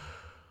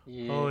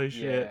 Holy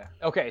shit.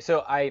 Okay,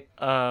 so I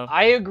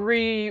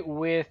agree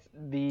with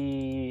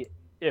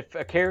if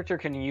a character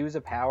can use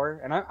a power,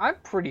 and I'm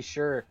pretty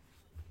sure,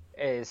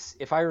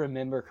 if I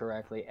remember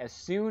correctly, as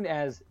soon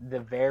as the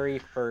very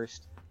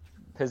first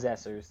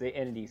possessors, the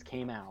entities,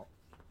 came out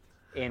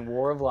in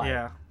War of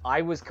Light,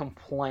 I was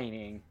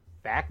complaining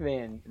back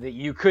then that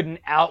you couldn't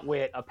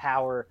outwit a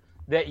power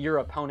that your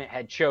opponent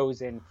had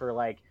chosen for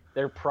like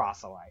their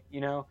proselyte.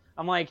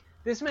 I'm like,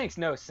 this makes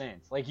no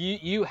sense. Like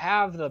you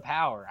have the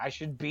power. I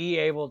should be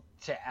able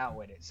to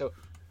outwit it. So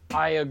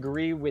I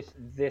agree with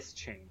this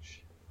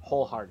change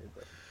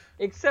wholeheartedly.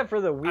 Except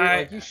for the weird,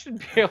 like, you should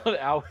be able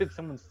to outwit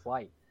someone's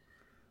flight.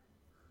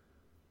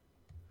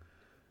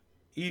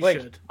 You like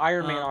should.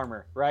 Iron Man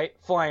armor, right?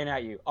 Flying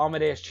at you.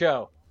 Amadeus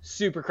Cho,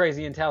 super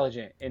crazy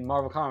intelligent in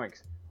Marvel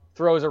Comics,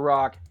 throws a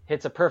rock,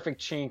 hits a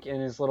perfect chink in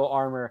his little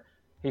armor,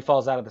 he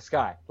falls out of the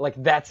sky. Like,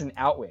 that's an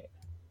outwit.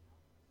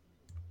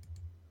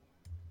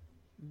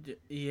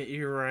 Yeah,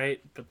 you're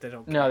right, but they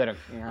don't. No, they don't.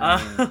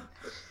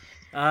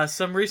 Yeah,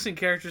 some recent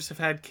characters have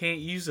had can't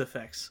use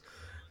effects.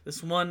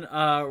 This one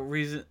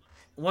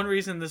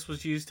reason this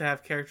was used to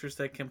have characters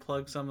that can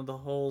plug some of the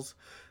holes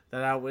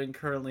that Outwit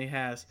currently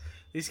has.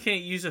 These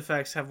can't use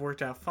effects have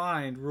worked out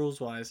fine rules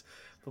wise,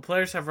 but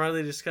players have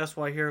rightly discussed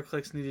why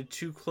HeroClix needed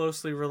two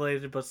closely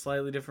related but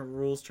slightly different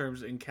rules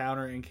terms in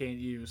counter and can't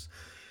use.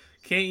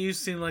 Can't use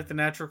seem like the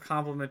natural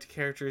complement to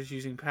characters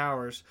using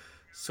powers,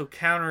 so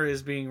counter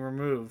is being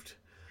removed.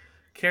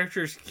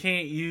 Characters with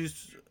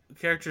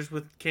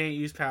can't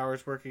use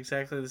powers work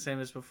exactly the same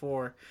as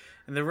before,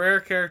 and the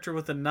rare character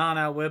with a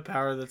non-outwit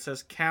power that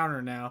says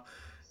counter now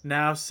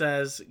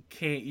says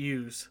can't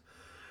use.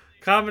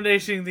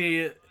 Combining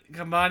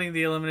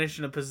the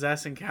elimination of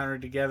possess and counter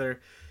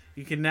together,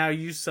 you can now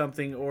use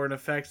something or an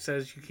effect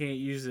says you can't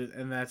use it,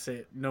 and that's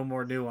it. No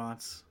more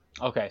nuance.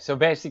 Okay, so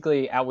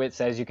basically Outwit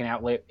says you can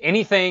outwit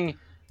anything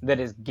that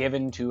is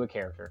given to a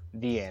character.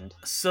 The end.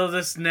 So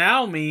this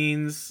now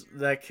means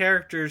that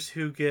characters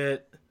who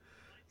get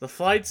the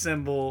flight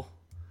symbol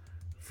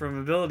from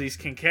abilities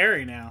can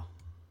carry now.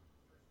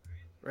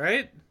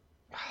 Right?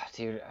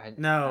 Dude,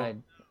 No.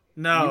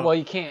 Well,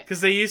 you can't.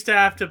 Because they used to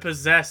have to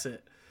possess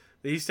it.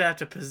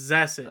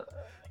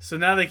 So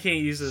now they can't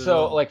use it at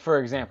all. So, like, for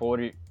example,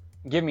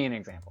 give me an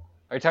example.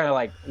 Are you talking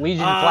like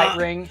Legion Flight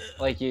Ring?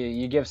 Like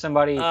you give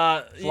somebody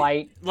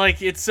flight?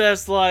 Like it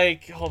says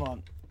hold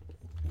on.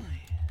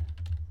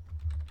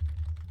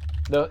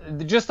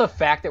 Just the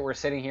fact that we're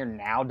sitting here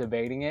now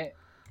debating it,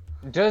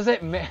 does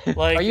it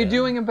like, are you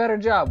doing a better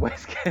job,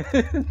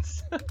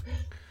 Wiskins?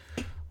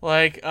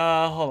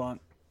 Hold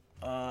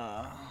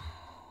on.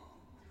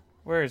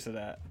 Where is it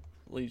at?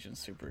 Legion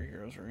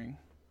Superheroes Ring.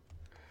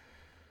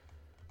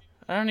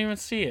 I don't even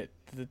see it.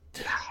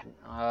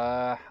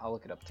 I'll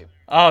look it up too.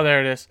 Oh,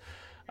 there it is.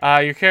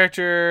 Your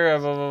character,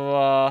 blah, blah,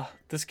 blah.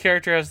 This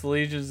character has the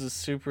legions of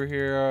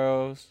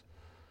superheroes.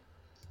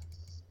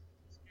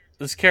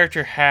 This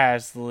character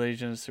has the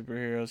legion of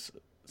superheroes.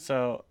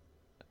 So,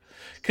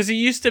 because it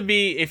used to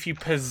be if you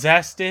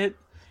possessed it,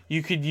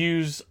 you could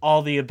use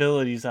all the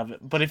abilities of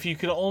it. But if you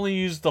could only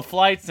use the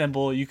flight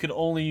symbol, you could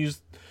only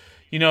use,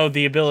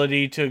 the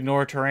ability to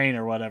ignore terrain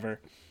or whatever.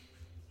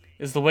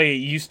 Is the way it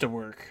used to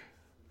work.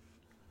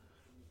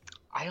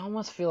 I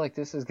almost feel like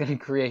this is going to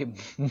create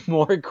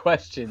more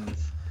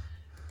questions.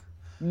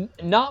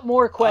 Not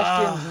more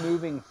questions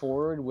moving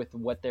forward with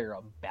what they're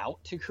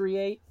about to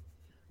create,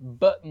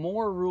 but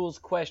more rules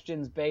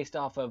questions based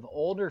off of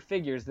older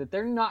figures that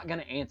they're not going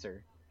to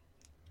answer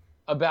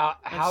about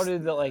how do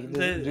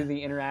the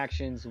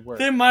interactions work.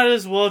 They might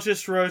as well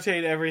just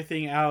rotate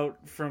everything out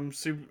from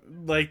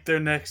their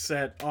next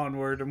set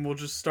onward, and we'll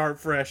just start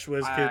fresh,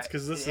 WizKids,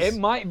 because it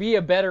might be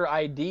a better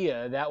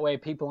idea. That way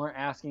people aren't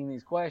asking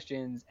these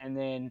questions, and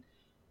then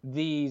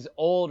these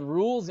old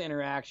rules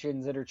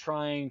interactions that are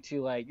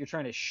you're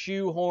trying to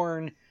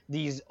shoehorn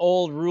these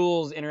old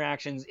rules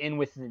interactions in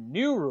with the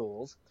new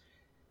rules.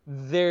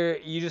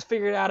 You just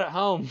figure it out at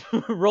home.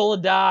 Roll a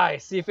die,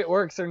 see if it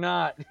works or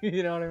not.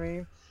 You know what I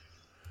mean?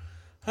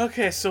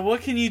 Okay, so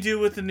what can you do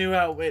with the new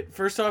Outwit?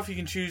 First off, you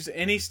can choose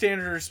any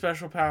standard or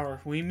special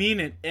power. We mean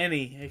it,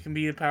 any. It can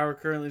be the power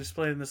currently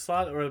displayed in the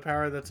slot or the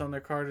power that's on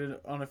their card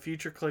on a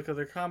future click of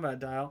their combat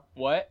dial.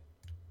 What?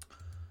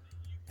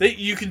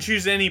 You can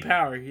choose any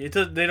power.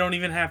 They don't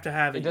even have to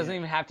have it. It doesn't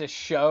even have to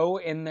show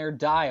in their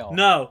dial.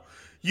 No.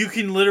 You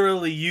can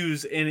literally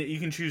use any. You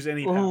can choose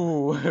any power.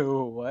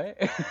 Ooh, what?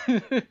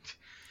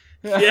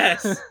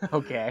 Yes.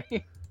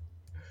 Okay.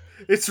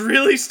 It's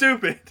really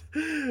stupid.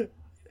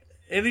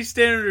 Any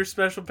standard or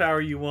special power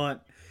you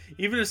want.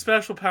 Even a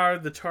special power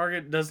the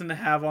target doesn't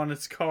have on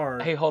its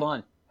card. Hey, hold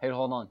on.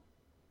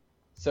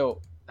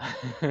 So,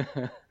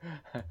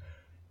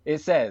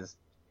 it says,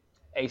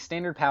 a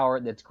standard power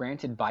that's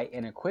granted by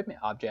an equipment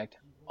object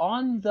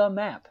on the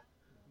map.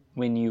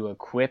 When you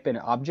equip an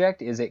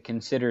object, is it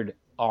considered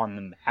on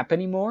the map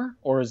anymore?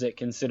 Or is it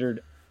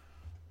considered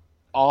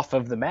off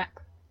of the map?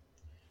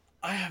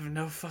 I have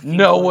no fucking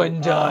No clue.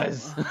 one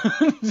does.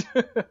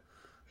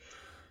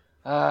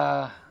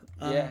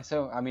 Yeah,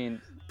 so, I mean...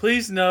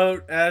 Please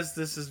note, as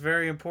this is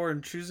very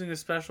important, choosing a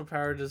special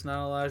power does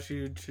not allow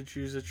you to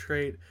choose a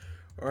trait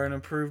or an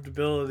improved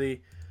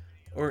ability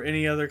or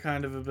any other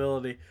kind of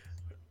ability.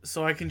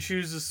 So I can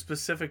choose a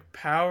specific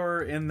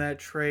power in that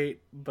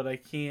trait, but I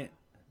can't.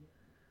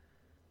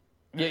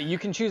 Yeah, you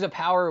can choose a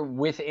power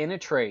within a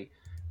trait,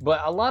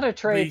 but a lot of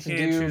traits can't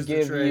do choose the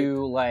give trait.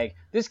 you, like,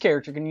 this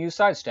character can use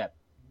sidestep,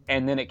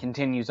 and then it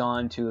continues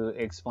on to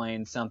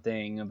explain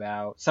something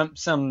about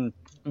something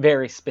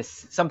very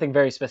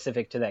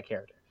specific to that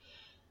character.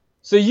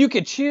 So you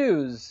could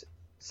choose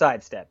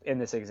sidestep in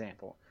this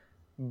example,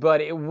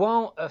 but it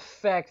won't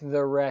affect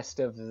the rest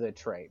of the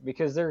trait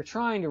because they're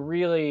trying to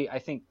really, I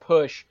think,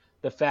 push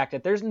the fact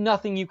that there's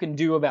nothing you can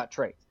do about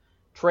traits.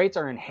 Traits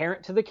are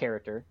inherent to the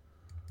character,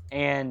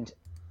 and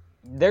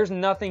there's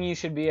nothing you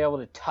should be able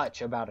to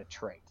touch about a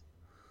trait.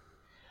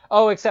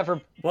 Oh, except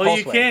for Well,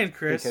 you Pulse can, Wave,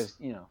 Chris.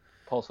 because,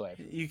 Pulse Wave.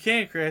 You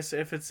can, Chris.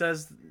 If it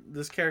says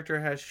this character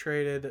has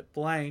traded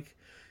blank,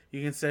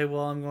 you can say,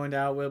 well, I'm going to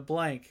outwit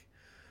blank.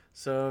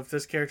 So if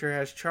this character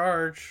has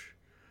charge,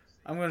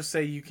 I'm going to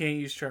say you can't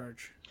use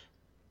charge.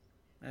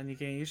 And you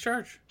can't use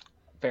charge.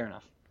 Fair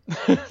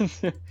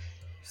enough.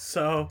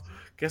 So,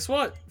 guess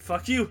what?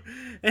 Fuck you.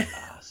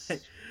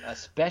 A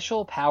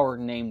special power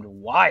named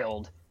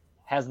Wild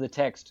has the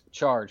text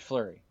Charge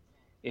Flurry.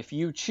 If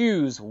you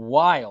choose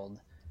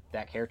Wild,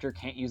 that character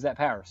can't use that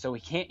power. So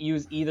he can't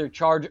use either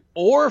Charge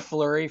or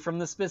Flurry from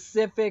the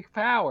specific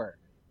power.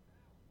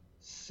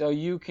 So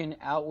you can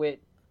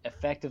outwit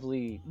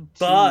effectively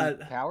two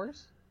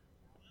powers?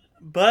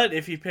 But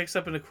if he picks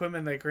up an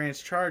equipment that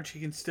grants charge, he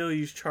can still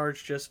use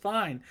charge just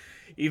fine.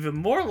 Even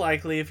more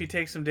likely, if he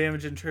takes some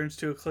damage and turns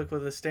to a click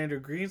with a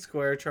standard green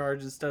square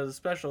charge instead of the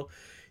special,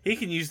 he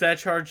can use that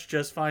charge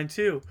just fine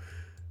too.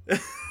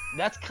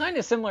 That's kind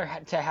of similar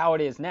to how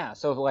it is now.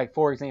 So, like,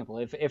 for example,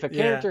 if a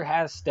character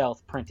has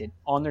stealth printed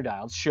on their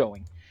dials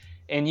showing,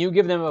 and you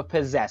give them a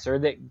possessor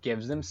that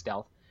gives them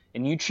stealth,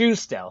 and you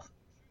choose stealth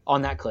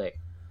on that click,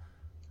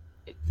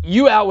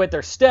 you outwit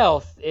their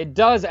stealth. It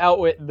does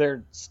outwit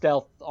their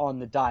stealth on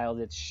the dial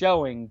that's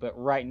showing, but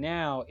right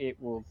now it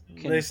will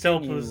continue. They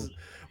still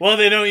well,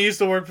 they don't use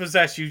the word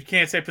possess. You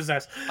can't say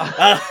possess.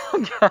 God.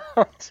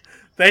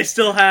 They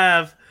still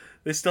have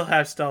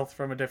stealth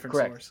from a different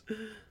source.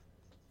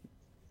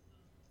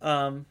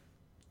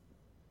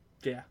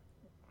 Yeah.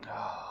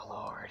 Oh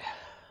Lord.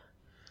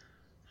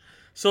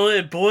 So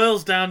it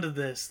boils down to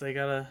this. They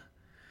gotta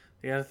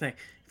think.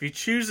 If you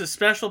choose a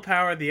special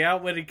power, the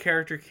outwitted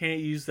character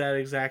can't use that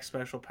exact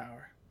special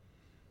power.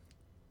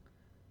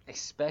 A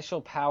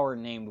special power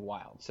named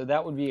Wild. So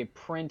that would be a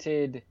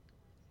printed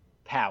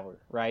power,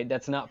 right?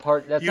 That's not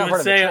part. That's not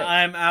part of the trait. You would say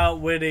I'm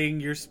outwitting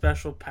your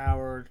special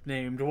power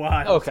named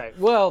Wild. Okay.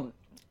 Well,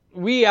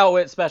 we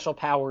outwit special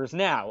powers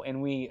now,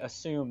 and we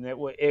assume that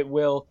it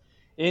will,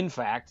 in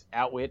fact,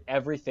 outwit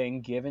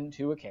everything given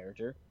to a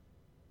character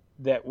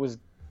that was,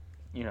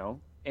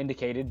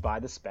 indicated by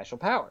the special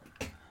power.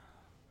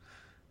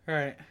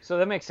 Right. So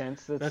that makes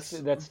sense.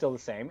 That's still the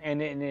same,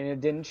 and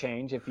it didn't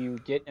change. If you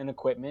get an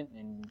equipment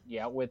and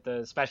with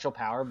the special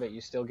power, but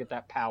you still get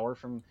that power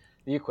from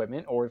the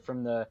equipment or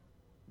from the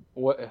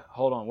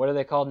hold on, what are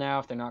they called now?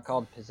 If they're not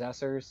called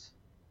possessors.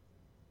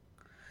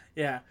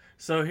 Yeah.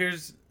 So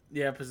here's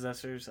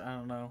possessors. I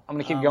don't know. I'm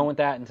gonna keep going with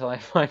that until I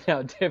find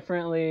out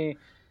differently.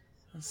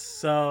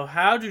 So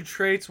how do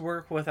traits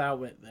work with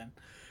outwit then?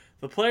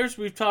 The players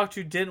we've talked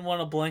to didn't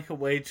want a blanket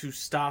way to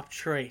stop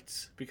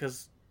traits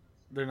because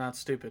they're not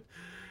stupid.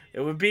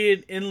 It would be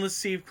an endless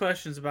sea of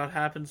questions about what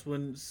happens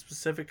when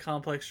specific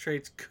complex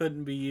traits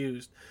couldn't be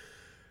used.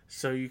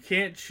 So you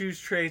can't choose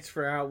traits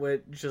for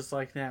outwit just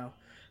like now.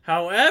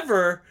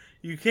 However,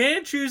 you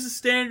can choose a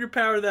standard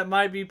power that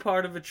might be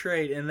part of a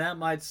trait, and that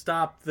might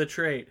stop the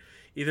trait,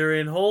 either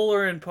in whole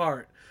or in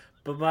part.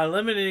 But by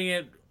limiting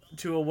it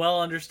to a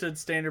well-understood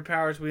standard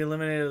powers, we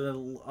eliminated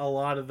a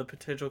lot of the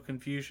potential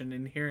confusion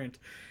inherent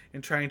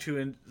in trying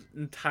to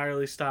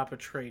entirely stop a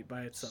trait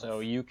by itself. So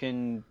you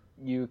can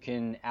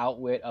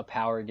outwit a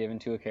power given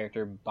to a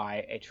character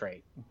by a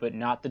trait, but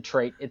not the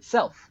trait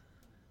itself.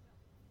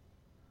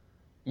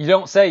 You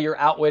don't say you're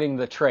outwitting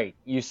the trait.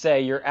 You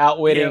say you're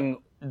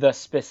outwitting the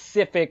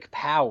specific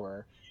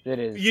power that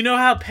is... You know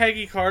how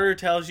Peggy Carter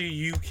tells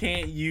you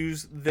can't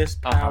use this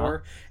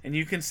power, and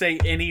you can say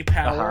any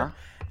power?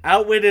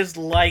 Outwit is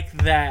like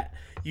that.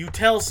 You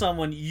tell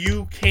someone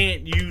you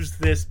can't use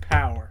this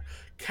power.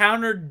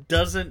 Counter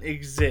doesn't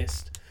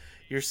exist.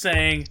 You're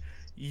saying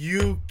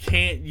you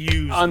can't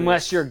use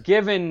unless this. You're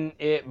given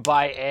it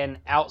by an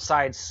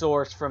outside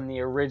source from the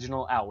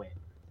original outwit.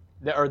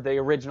 Or the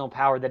original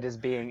power that is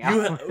being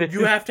outwitted.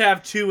 You have to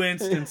have two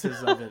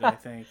instances of it, I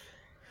think.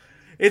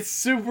 It's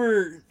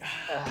super...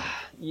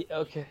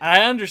 okay.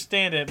 I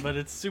understand it, but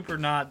it's super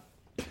not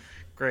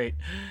great.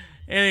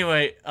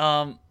 Anyway,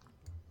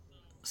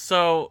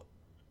 so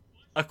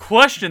a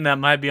question that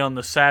might be on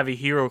the savvy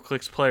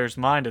HeroClix player's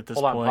mind at this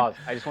point. Hold on,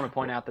 pause. I just want to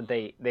point out that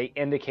they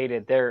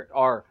indicated there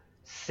are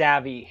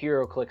savvy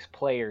HeroClix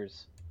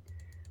players,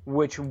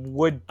 which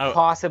would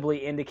possibly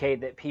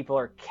indicate that people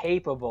are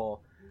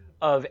capable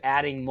of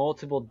adding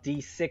multiple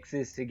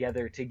D6s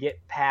together to get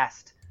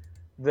past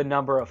the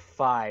number of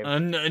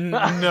 5.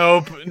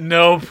 Nope.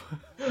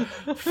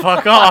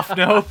 Fuck off,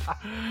 nope.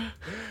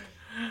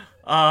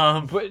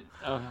 But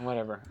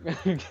whatever.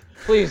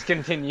 Please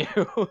continue.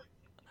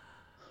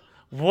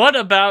 What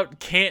about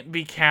can't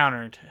be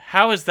countered?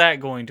 How is that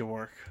going to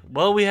work?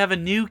 Well, we have a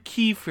new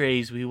key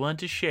phrase we want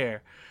to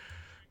share.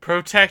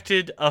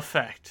 Protected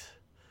effect.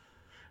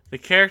 The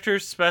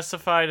character's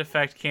specified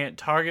effect can't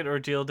target or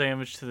deal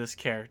damage to this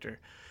character.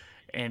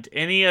 And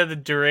any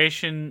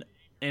duration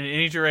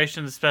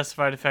the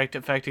specified effect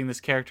affecting this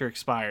character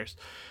expires.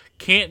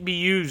 Can't be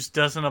used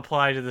doesn't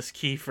apply to this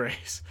key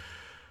phrase.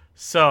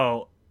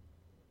 So,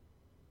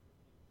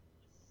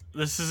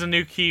 this is a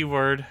new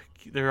keyword.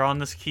 They're on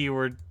this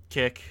keyword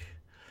kick.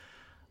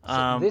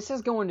 So this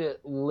is going to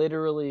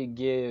literally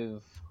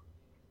give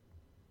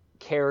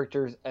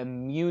characters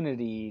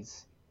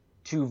immunities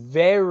to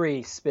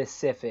very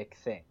specific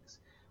things.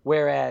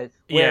 Whereas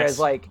yes.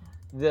 like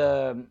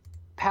the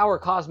Power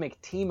Cosmic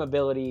Team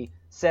ability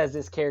says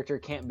this character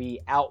can't be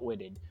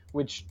outwitted,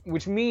 which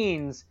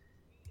means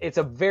it's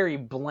a very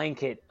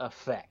blanket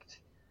effect.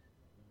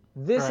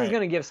 This is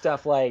going to give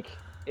stuff like,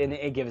 and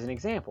it gives an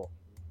example,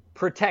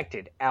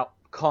 protected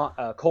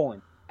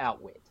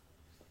outwit.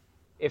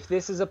 If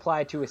this is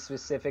applied to a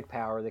specific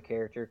power, the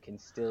character can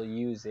still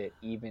use it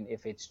even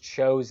if it's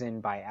chosen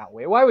by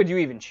outwit. Why would you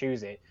even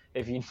choose it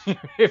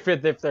if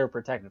they're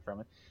protected from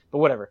it? But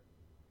whatever.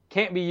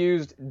 Can't be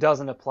used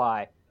doesn't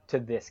apply to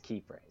this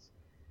key phrase.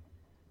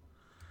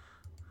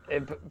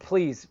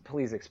 Please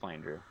explain,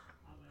 Drew.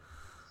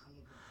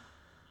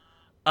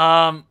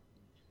 God.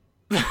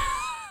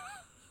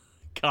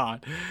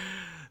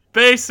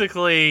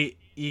 Basically,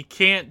 you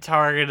can't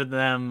target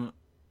them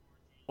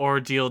or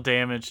deal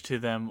damage to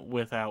them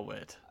with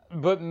outwit.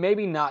 But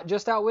maybe not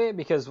just outwit,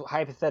 because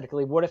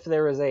hypothetically, what if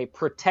there was a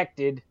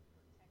protected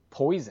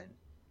poison?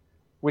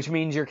 Which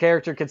means your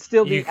character could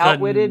still be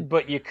outwitted,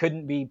 but you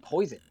couldn't be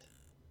poisoned.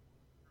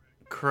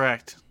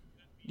 Correct.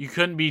 You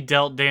couldn't be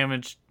dealt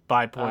damage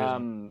by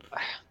poison.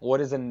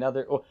 What is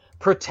another...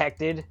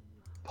 protected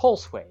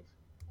pulse wave.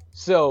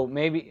 So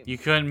maybe... You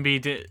couldn't be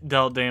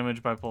dealt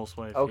damage by pulse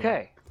wave.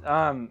 Okay.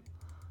 Yeah.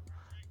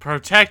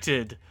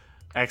 Protected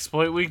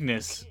exploit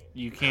weakness.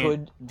 You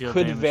can't deal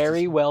damage. Could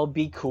very well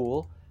be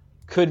cool.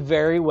 Could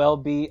very well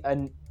be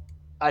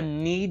a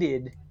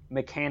needed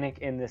mechanic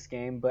in this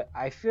game, but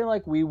I feel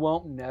like we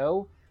won't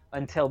know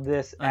until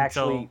this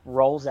actually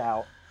rolls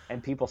out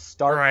and people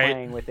start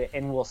playing with it,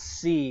 and we'll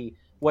see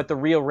what the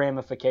real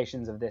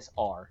ramifications of this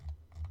are.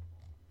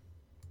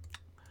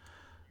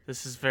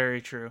 This is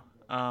very true.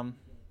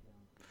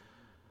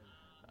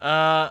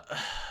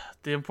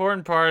 The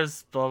important part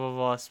is blah blah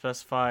blah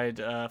specified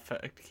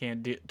effect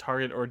can't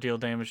target or deal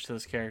damage to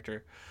this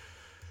character.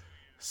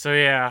 So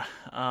yeah,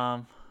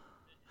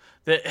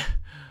 the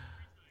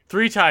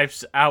 3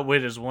 types,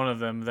 outwit is one of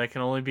them, that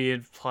can only be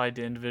applied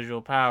to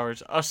individual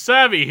powers. A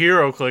savvy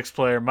HeroClix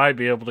player might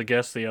be able to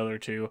guess the other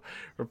 2,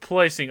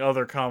 replacing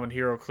other common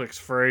HeroClix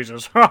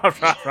phrases.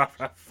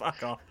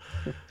 Fuck off.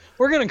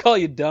 We're gonna call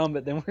you dumb,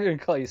 but then we're gonna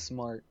call you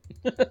smart.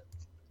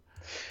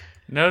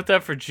 Note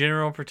that for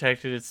general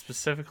protected, it's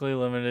specifically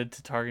limited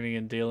to targeting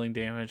and dealing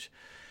damage,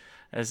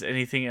 as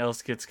anything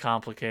else gets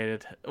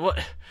complicated. What?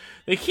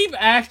 They keep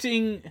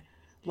acting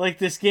like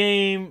this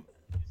game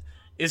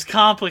is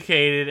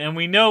complicated, and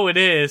we know it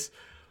is,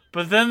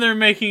 but then they're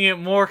making it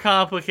more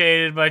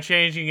complicated by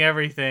changing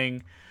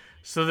everything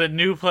so that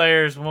new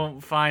players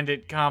won't find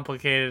it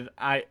complicated.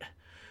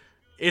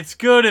 It's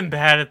good and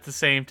bad at the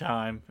same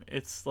time.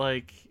 It's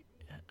like,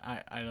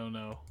 I don't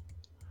know.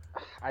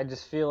 I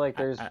just feel like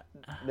there's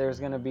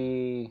going to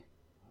be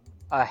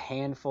a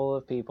handful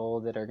of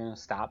people that are going to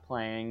stop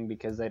playing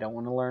because they don't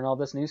want to learn all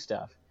this new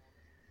stuff.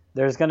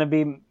 There's going to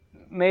be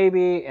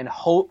maybe and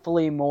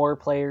hopefully more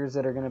players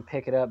that are going to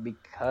pick it up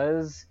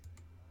because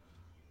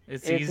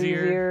it's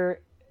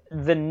easier.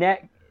 The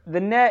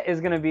net is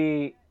going to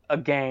be a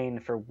gain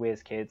for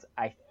WizKids,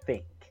 I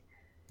think.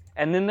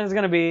 And then there's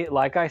going to be,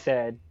 like I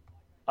said,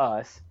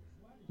 us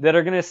that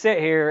are going to sit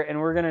here and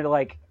we're going to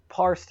like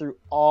parse through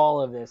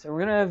all of this, and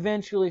we're going to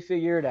eventually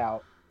figure it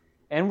out,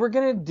 and we're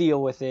going to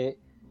deal with it,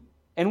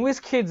 and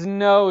WizKids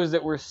knows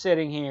that we're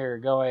sitting here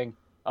going,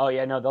 oh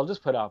yeah, no, they'll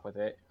just put up with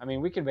it. I mean,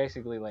 we could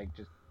basically like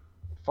just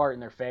fart in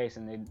their face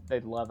and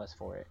they'd love us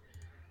for it.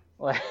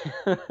 Like,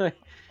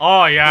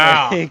 oh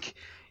yeah, like,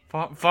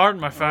 fart in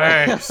my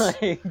face.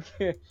 Like,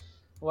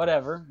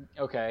 whatever.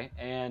 Okay,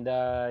 and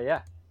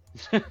yeah.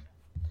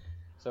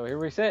 So here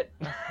we sit.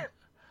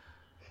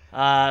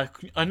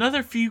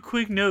 Another few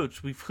quick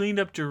notes. We've cleaned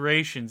up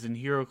durations in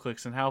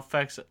HeroClix and how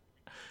effects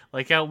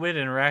like outwit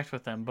interact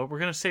with them, but we're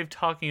gonna save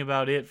talking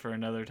about it for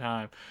another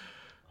time.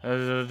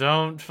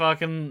 Don't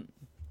fucking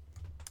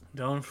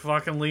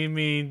leave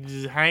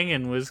me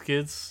hanging,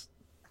 WizKids.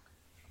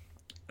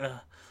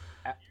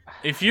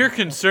 If you're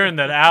concerned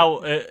that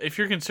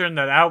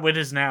outwit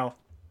is now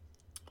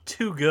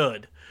too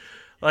good,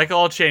 like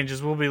all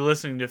changes, we'll be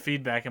listening to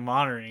feedback and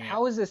monitoring it.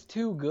 How is this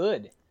too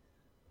good?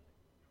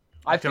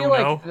 I feel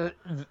like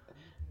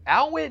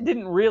Outwit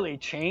didn't really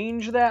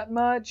change that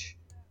much.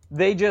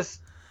 They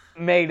just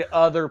made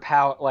other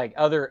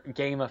other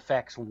game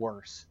effects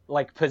worse,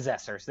 like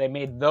possessors. They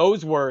made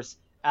those worse.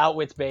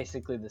 Outwit's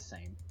basically the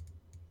same.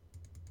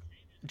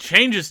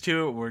 Changes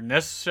to it were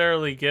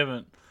necessary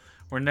given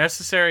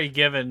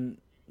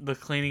the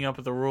cleaning up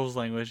of the rules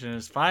language, and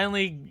it's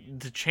finally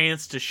the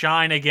chance to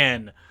shine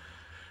again.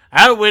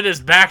 Outwit is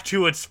back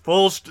to its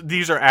full...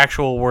 These are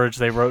actual words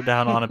they wrote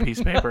down on a piece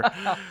of paper.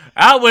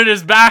 Outwit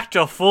is back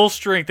to full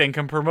strength and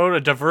can promote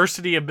a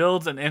diversity of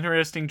builds and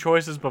interesting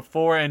choices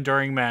before and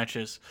during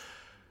matches.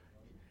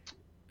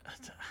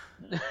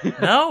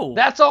 No.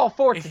 That's all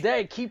for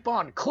today. Keep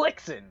on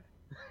clicksing.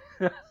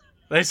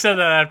 They said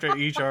that after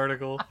each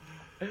article.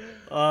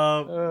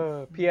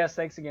 P.S.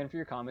 Thanks again for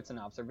your comments and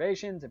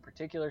observations. In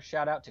particular,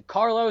 shout out to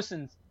Carlos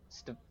and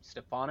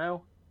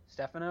Stefano,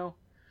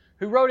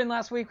 who wrote in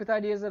last week with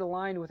ideas that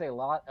aligned with a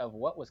lot of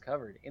what was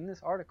covered in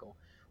this article.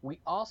 We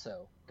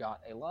also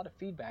got a lot of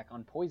feedback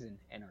on Poison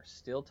and are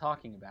still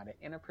talking about it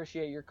and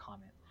appreciate your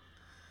comment.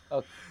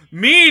 Okay.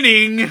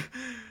 Meaning,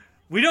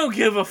 we don't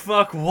give a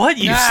fuck what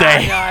you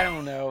say. I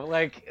don't know.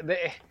 Like,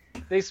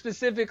 they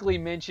specifically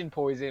mentioned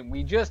Poison.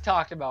 We just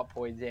talked about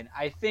Poison.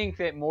 I think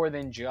that more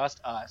than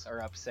just us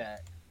are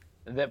upset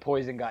that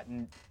Poison got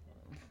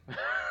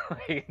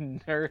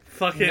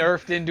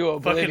nerfed into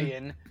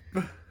oblivion.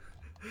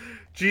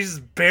 Jesus,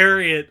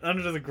 bury it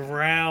under the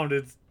ground.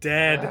 It's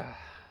dead.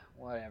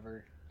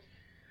 Whatever.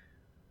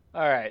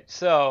 Alright,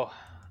 so...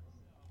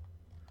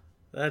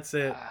 That's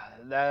it.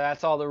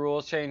 That's all the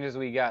rules changes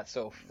we got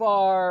so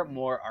far.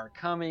 More are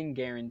coming,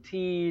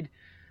 guaranteed.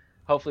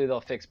 Hopefully they'll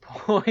fix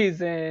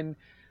Poison.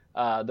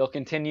 They'll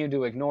continue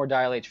to ignore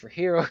Dial H for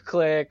hero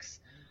clicks.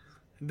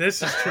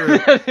 This is true.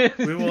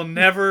 We will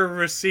never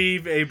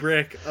receive a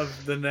brick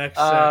of the next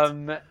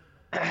set.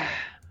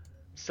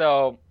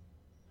 So...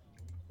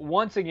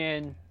 Once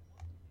again,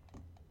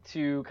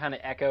 to kind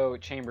of echo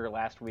Chamber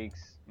last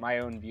week's, my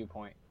own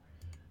viewpoint,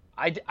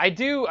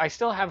 I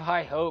still have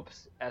high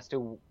hopes as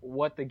to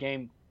what the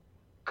game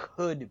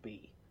could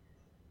be.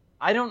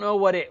 I don't know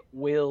what it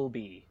will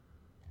be,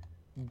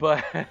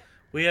 but...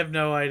 We have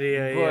no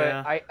idea,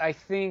 yeah. But I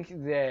think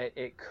that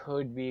it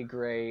could be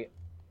great.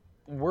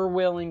 We're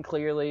willing,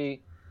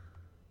 clearly,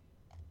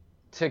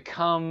 to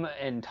come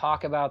and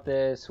talk about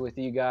this with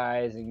you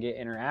guys and get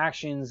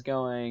interactions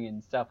going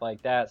and stuff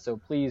like that. So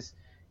please,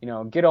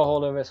 get a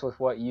hold of us with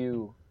what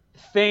you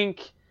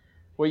think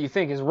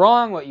is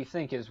wrong, what you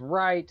think is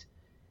right.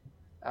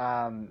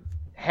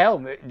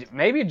 Hell,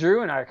 maybe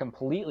Drew and I are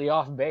completely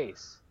off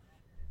base,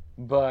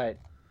 but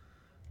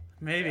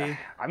maybe.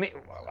 I mean,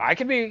 I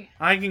could be.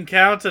 I can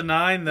count to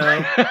 9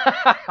 though.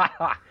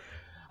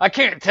 I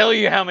can't tell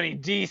you how many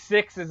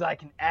D6s I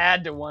can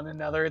add to one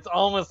another. It's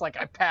almost like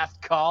I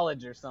passed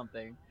college or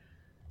something.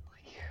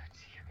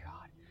 Dear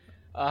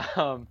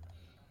God.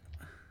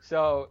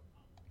 So,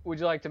 would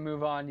you like to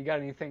move on? You got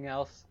anything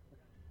else?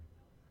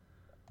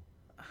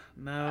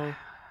 No.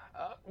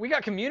 We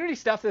got community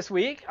stuff this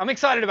week. I'm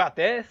excited about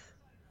this.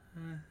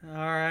 All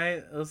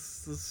right,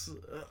 let's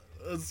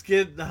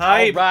get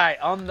hype. All right,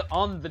 on the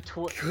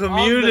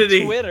community, on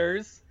the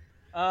Twitters.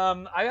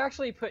 I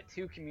actually put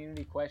 2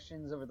 community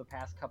questions over the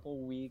past couple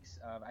weeks.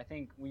 I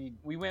think we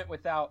went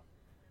without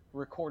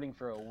recording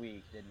for a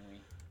week, didn't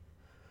we?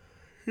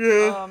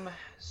 Yeah.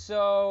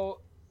 So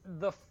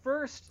the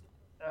first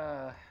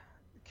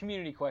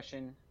community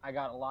question, I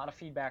got a lot of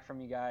feedback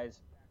from you guys.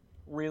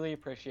 Really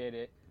appreciate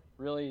it.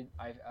 Really,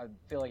 I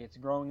feel like it's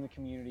growing the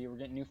community. We're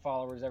getting new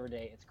followers every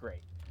day. It's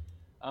great.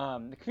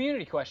 The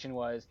community question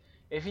was,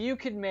 if you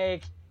could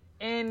make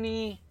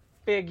any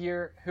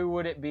figure, who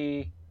would it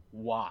be?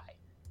 Why?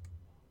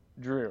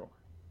 Drew,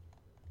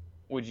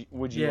 would you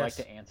Yes. like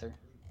to answer?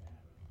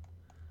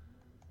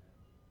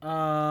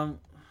 I'll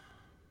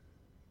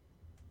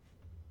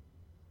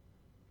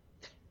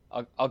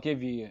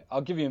give you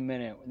a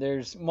minute.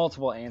 There's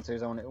multiple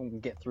answers I want to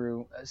get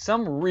through.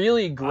 Some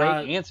really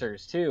great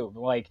answers too,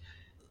 like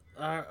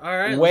all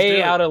right,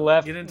 way out of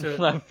left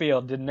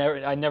field.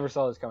 I never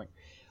saw this coming.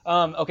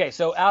 Okay,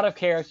 so out of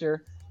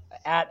character,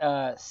 at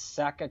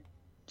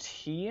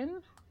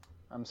Sakatian.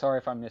 I'm sorry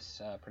if I'm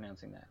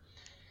mispronouncing that.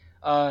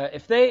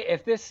 If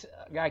this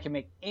guy can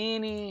make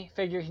any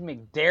figure, he can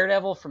make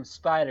Daredevil from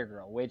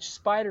Spider-Girl, which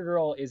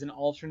Spider-Girl is an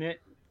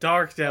alternate.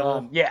 Dark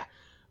Devil. Yeah.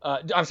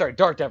 I'm sorry,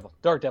 Dark Devil,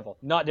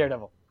 not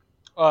Daredevil.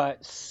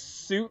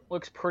 Suit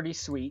looks pretty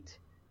sweet.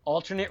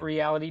 Alternate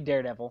reality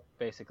Daredevil,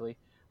 basically.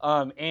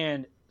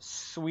 And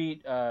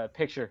sweet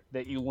picture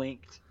that you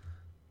linked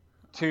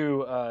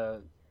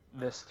to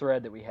this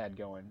thread that we had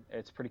going.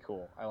 It's pretty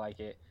cool. I like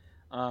it.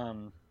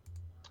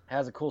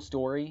 Has a cool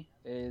story.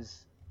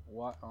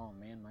 What? Oh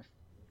man, my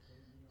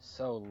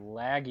so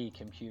laggy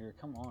computer.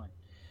 Come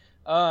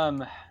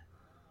on.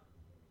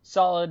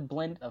 Solid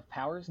blend of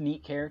powers,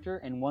 neat character,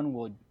 and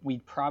one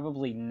we'd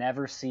probably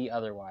never see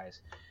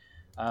otherwise.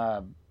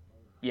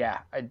 Yeah,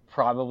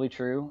 probably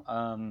true.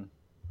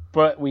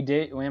 But we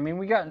did. I mean,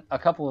 we got a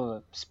couple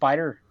of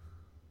Spider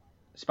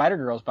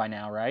Girls by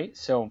now, right?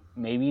 So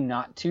maybe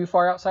not too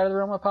far outside of the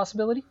realm of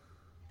possibility.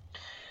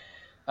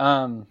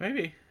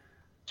 Maybe.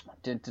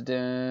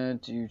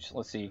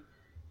 Let's see.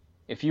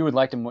 If you would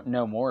like to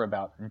know more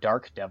about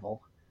Dark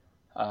Devil,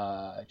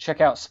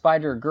 check out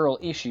Spider-Girl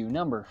issue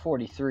number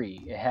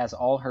 43. It has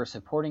all her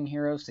supporting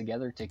heroes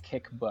together to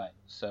kick butt.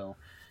 So,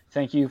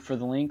 thank you for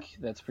the link.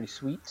 That's pretty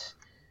sweet.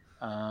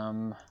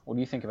 What do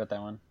you think about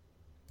that one?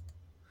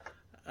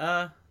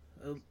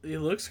 It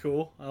looks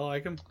cool. I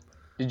like him.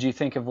 Did you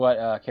think of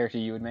what character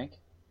you would make?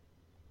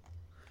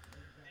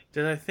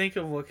 Did I think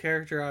of what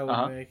character I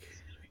would make?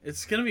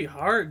 It's gonna be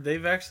hard.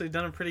 They've actually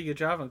done a pretty good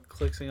job on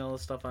clixing all the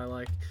stuff I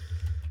like.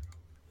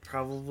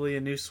 Probably a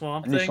new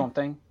Swamp Thing. New Swamp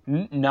Thing?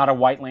 Not a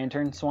White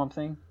Lantern Swamp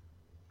Thing?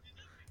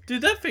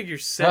 Dude, that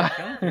figure's sick. I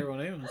don't care what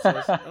anyone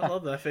says. I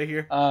love that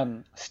figure.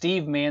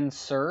 Steve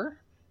Mansur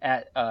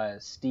at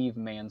Steve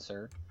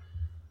Mansur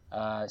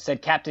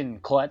said Captain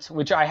Klutz,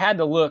 which I had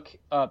to look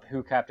up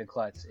who Captain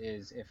Klutz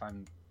is, if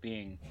I'm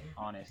being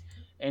honest.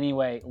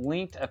 Anyway,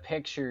 linked a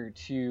picture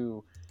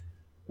to...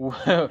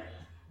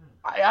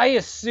 I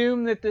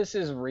assume that this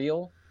is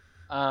real,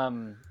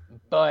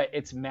 but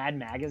it's Mad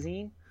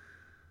Magazine,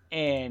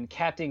 and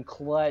Captain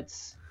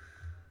Klutz,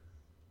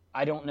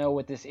 I don't know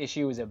what this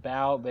issue is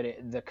about,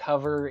 but the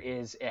cover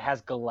it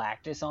has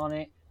Galactus on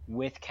it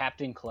with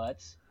Captain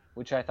Klutz,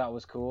 which I thought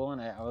was cool, and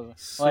I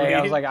was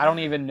like, I don't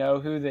even know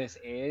who this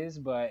is,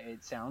 but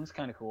it sounds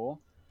kind of cool.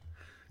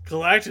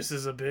 Galactus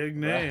is a big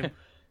name.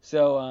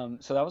 So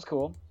that was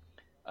cool.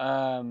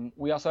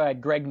 We also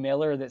had Greg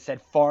Miller that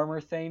said Farmer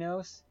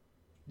Thanos.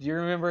 Do you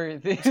remember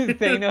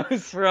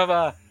Thanos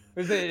from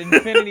was it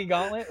Infinity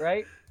Gauntlet,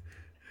 right?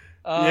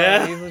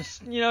 Yeah. He was,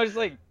 just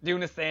like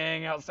doing his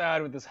thing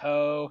outside with his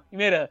hoe. He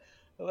made a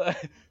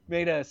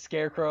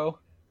scarecrow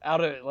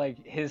out of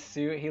like his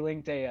suit. He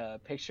linked a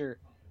picture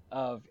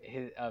of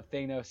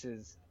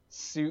Thanos's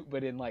suit,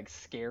 but in like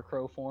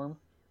scarecrow form.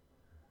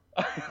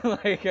 I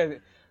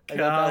thought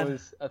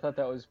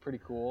that was pretty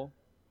cool.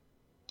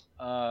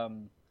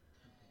 Let's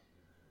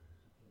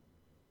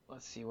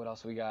see what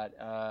else we got.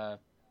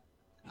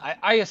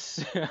 I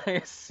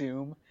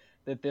assume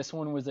that this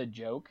one was a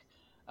joke,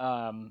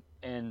 and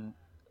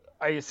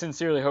I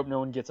sincerely hope no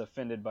one gets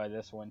offended by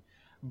this one.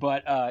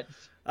 But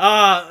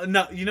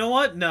no, you know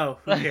what? No,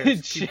 who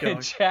cares? Keep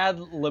going. Chad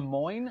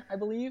Lemoyne, I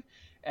believe,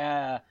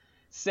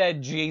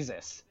 said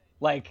Jesus,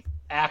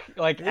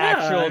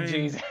 actual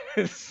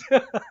Jesus.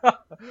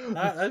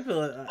 I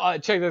feel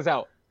it. Check this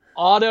out.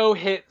 Auto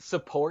hit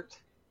support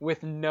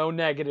with no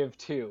 -2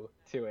 to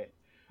it.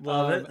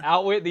 Love it.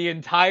 Outwit the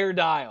entire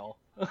dial.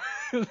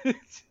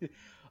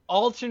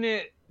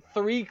 Alternate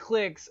 3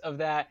 clicks of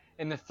that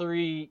and the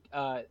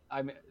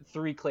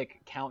 3-click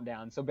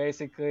countdown. So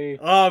basically,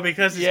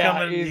 because he's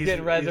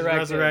getting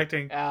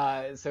resurrecting.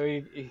 So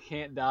he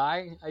can't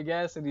die, I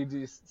guess, and he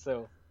just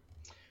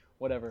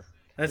whatever.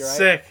 That's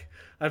sick.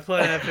 I'd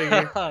play that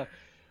figure.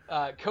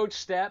 Coach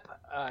Stepp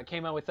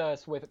came out with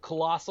us with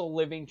Colossal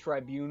Living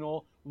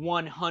Tribunal.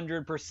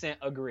 100%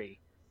 agree.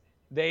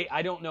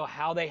 I don't know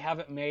how they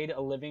haven't made a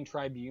Living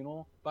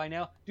Tribunal by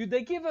now. Dude,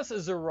 they give us a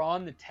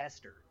Zeron the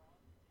Tester.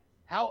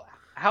 How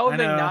are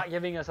they not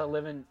giving us a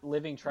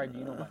living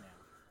Tribunal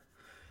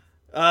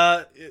by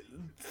now?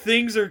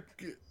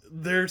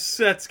 There's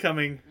sets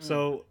coming.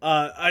 So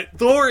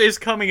Thor is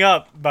coming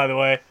up, by the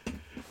way.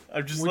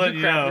 I'm just letting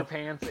you know. Would you crap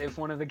your pants if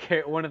one of the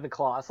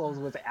Colossals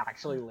was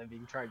actually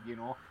Living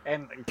Tribunal?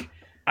 And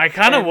I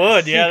kind of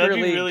would, yeah. That'd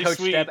be really Coach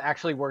sweet. Stepp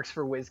actually works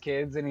for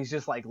WizKids, and he's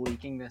just like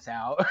leaking this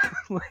out.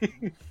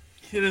 It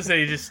is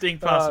a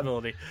distinct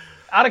possibility.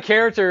 Out of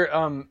character,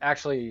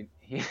 actually,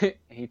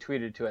 he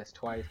tweeted to us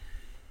twice.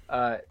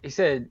 He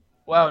said,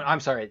 well, I'm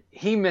sorry,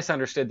 he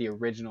misunderstood the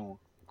original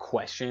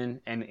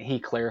question, and he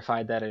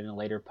clarified that in a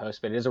later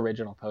post, but his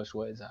original post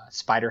was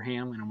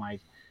Spider-Ham, and I'm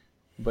like,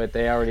 but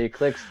they already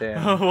clicked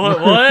him.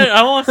 What?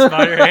 I want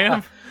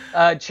Spider-Ham.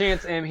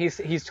 Chance M, he's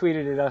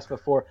tweeted at us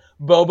before.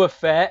 Boba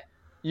Fett,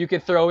 you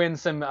could throw in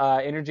some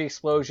energy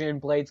explosion,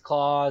 blades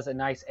claws, a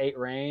nice 8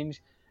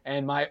 range,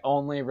 and my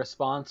only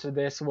response to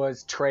this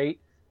was trait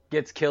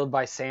gets killed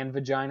by sand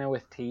vagina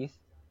with teeth.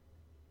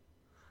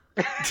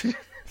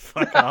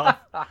 Fuck off.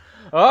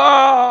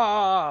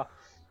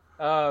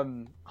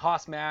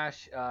 Hoss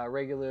Mash,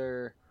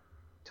 regular.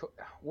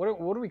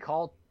 What do we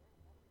call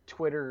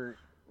Twitter?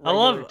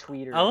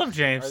 Tweeters. I love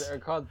James. Are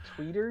called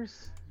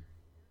tweeters?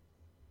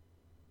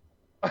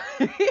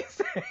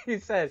 He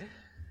said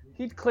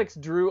he clicks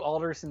Drew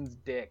Alderson's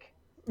dick.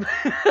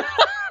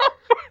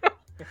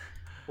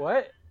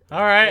 What?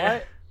 All right.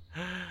 What?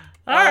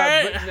 All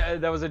right.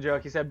 But, that was a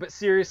joke. He said, but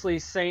seriously,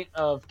 Saint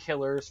of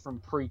Killers from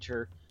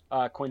Preacher.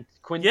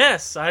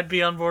 Yes, I'd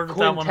be on board with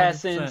that 100%.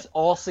 Quintessence,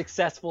 all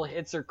successful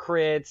hits or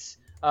crits.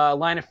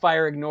 Line of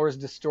fire ignores,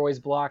 destroys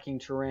blocking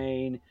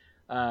terrain.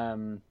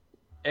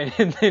 And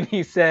then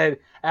he said,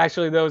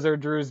 actually, those are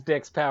Drew's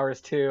dick's powers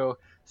too.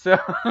 So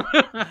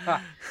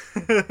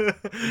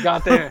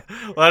got them.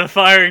 Line of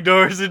fire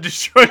ignores and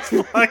destroys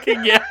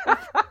blocking. Yeah.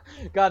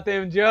 Got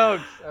them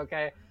jokes.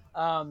 Okay.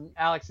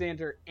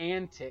 Alexander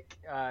Antic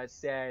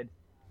said,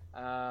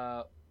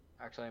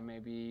 actually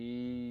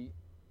maybe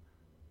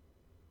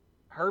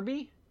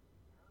Herbie.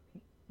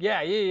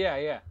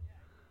 Yeah.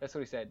 That's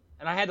what he said.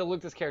 And I had to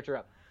look this character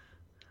up.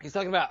 He's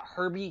talking about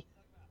Herbie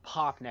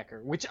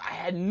Popnecker, which I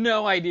had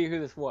no idea who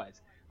this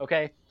was.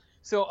 Okay?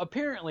 So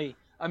apparently,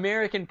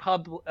 American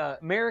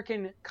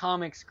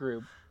Comics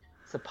Group,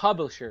 it's a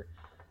publisher,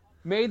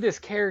 made this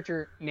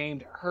character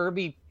named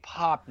Herbie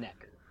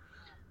Popnecker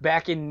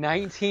back in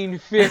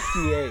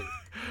 1958.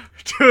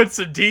 Doing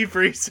some deep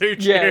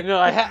research here. No,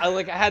 I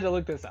had to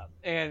look this up.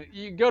 And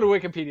you go to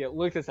Wikipedia,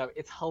 look this up.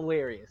 It's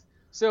hilarious.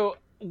 So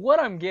what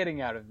I'm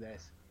getting out of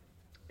this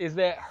is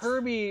that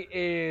Herbie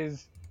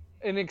is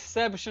an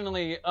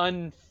exceptionally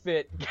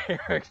unfit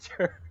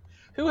character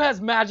who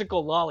has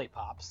magical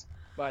lollipops,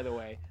 by the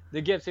way,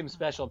 that gives him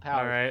special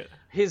powers. All right.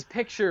 His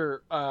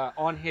picture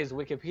on his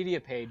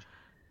Wikipedia page,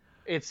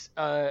 it's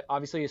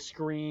obviously a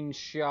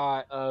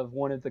screenshot of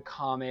one of the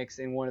comics,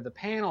 and one of the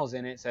panels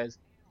in it says,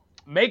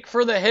 "Make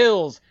for the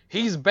hills,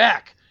 he's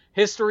back,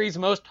 history's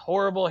most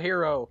horrible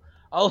hero,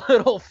 a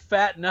little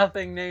fat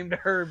nothing named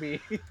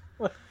Herbie."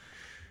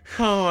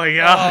 Oh my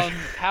god.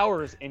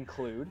 Powers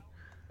include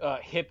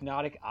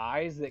hypnotic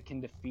eyes that can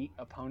defeat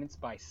opponents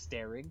by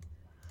staring,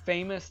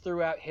 famous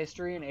throughout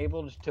history and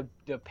able to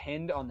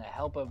depend on the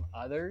help of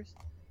others,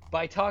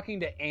 by talking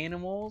to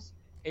animals,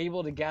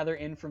 able to gather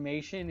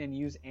information and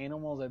use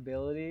animals'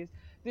 abilities.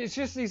 It's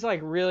just these like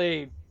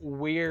really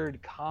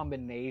weird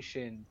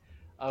combination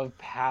of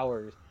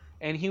powers.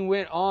 And he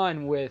went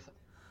on with,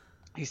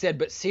 he said,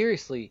 "But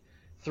seriously,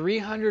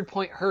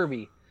 300-point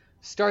Herbie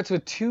starts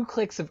with 2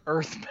 clicks of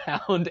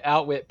Earthbound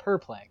Outwit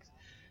Perplex.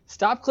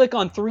 Stop click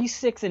on 3,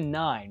 6, and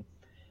 9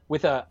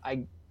 with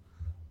I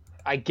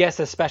guess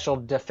a special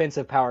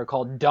defensive power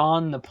called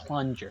Dawn the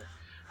Plunger.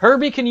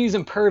 Herbie can use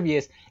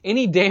Impervious.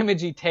 Any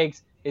damage he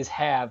takes is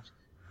halved,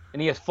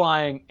 and he has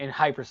flying and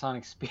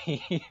hypersonic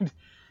speed.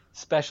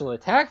 Special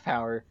attack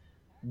power,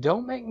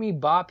 don't make me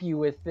bop you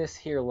with this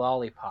here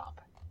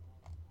lollipop.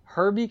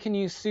 Herbie can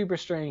use super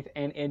strength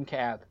and end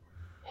cap.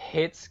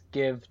 Hits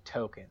give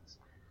tokens."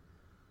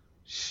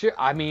 Sure,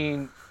 I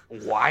mean,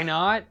 why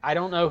not? I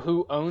don't know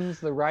who owns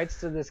the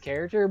rights to this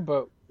character,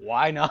 but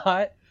why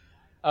not?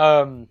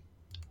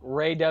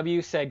 Ray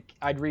W said,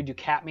 "I'd redo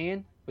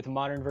Catman with a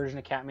modern version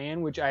of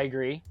Catman," which I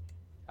agree.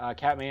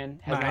 Catman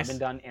has not been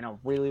done in a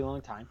really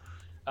long time.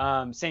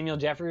 Samuel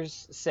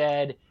Jeffries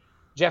said,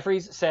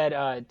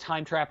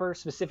 Time Trapper,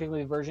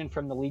 specifically the version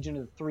from the Legion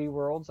of the Three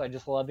Worlds. I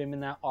just love him in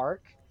that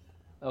arc.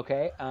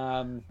 Okay.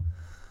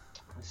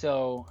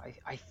 So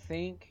I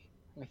think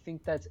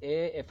that's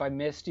it. If I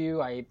missed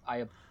you, I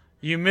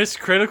You missed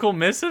Critical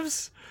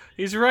Missives?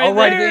 He's right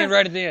there.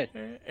 Right at the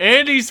end.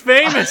 And he's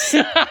famous.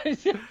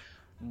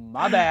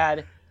 My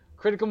bad.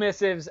 Critical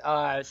Missives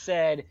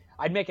said,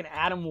 "I'd make an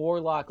Adam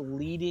Warlock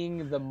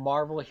leading the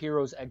Marvel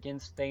heroes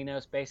against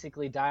Thanos.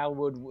 Basically, Dial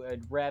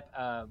would rep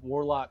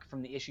Warlock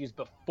from the issues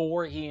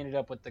before he ended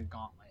up with the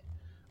Gauntlet."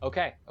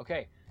 Okay.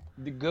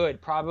 Good.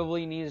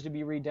 Probably needs to be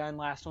redone.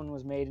 Last one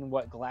was made in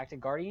what, Galactic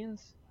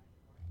Guardians?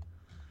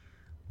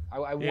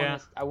 I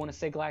want to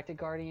say Galactic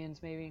Guardians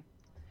maybe.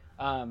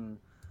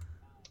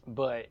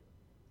 But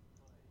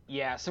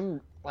yeah,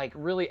 some like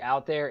really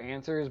out there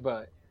answers,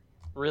 but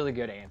really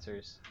good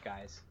answers,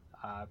 guys.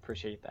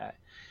 Appreciate that.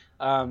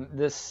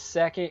 The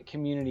second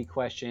community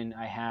question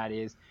I had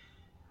is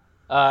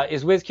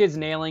WizKids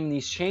nailing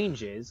these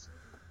changes,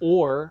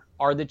 or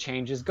are the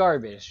changes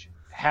garbage?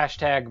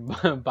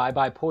 Hashtag bye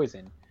bye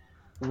poison.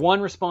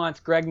 One response,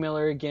 Greg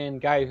Miller again,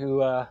 guy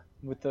who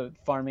with the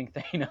farming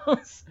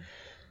Thanos,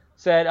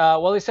 said,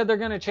 well, they said they're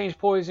going to change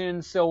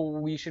poison, so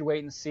we should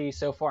wait and see.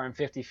 So far, I'm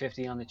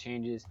 50-50 on the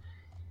changes.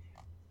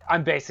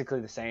 I'm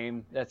basically the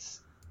same.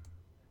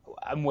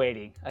 I'm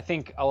waiting. I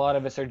think a lot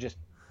of us are just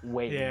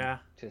waiting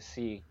to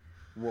see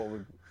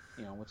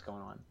what's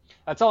going on.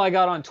 That's all I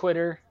got on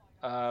Twitter.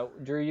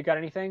 Drew, you got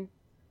anything?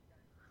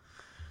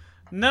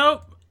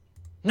 Nope.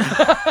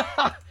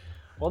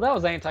 Well, that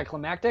was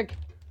anticlimactic.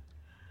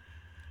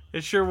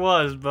 It sure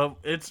was, but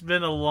it's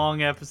been a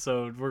long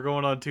episode. We're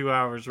going on 2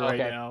 hours right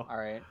now. All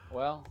right.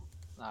 Well,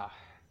 man.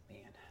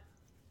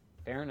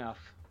 Fair enough.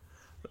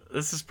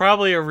 This is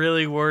probably a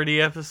really wordy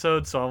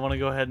episode, so I want to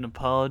go ahead and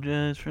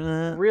apologize for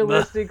that.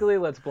 Realistically,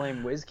 let's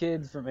blame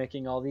WizKids for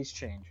making all these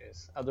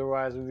changes.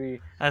 Otherwise, we'd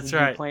be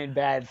playing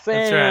Bad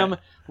Sam.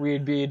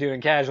 We'd be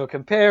doing casual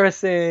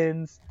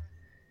comparisons.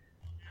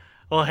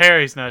 Well,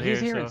 Harry's not here.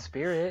 He's here so. in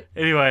spirit.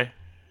 Anyway,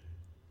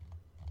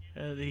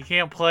 he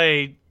can't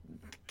play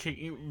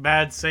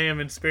Bad Sam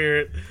in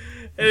spirit.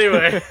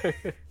 Anyway.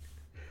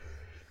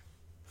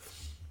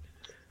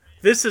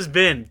 This has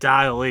been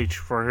Dial H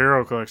for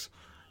HeroClix.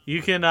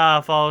 You can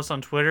follow us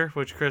on Twitter,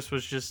 which Chris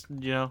was just,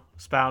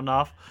 spouting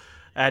off,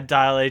 at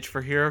Dial H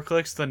for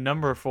HeroClix, the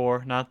number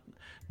 4, not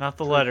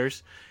the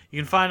letters.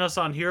 You can find us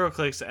on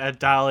HeroClix at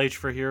Dial H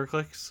for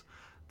HeroClix,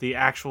 the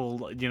actual,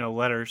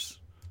 letters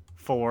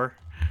 4.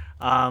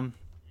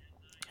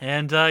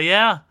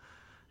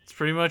 It's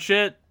pretty much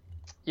it.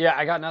 Yeah,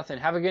 I got nothing.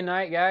 Have a good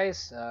night,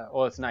 guys.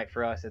 Well, it's night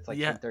for us. It's like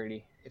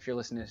 10:30 if you're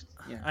listening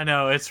to I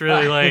know, it's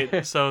really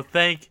late. So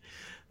thank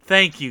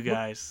you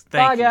guys.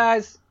 Bye,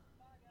 guys.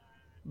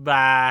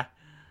 Bye.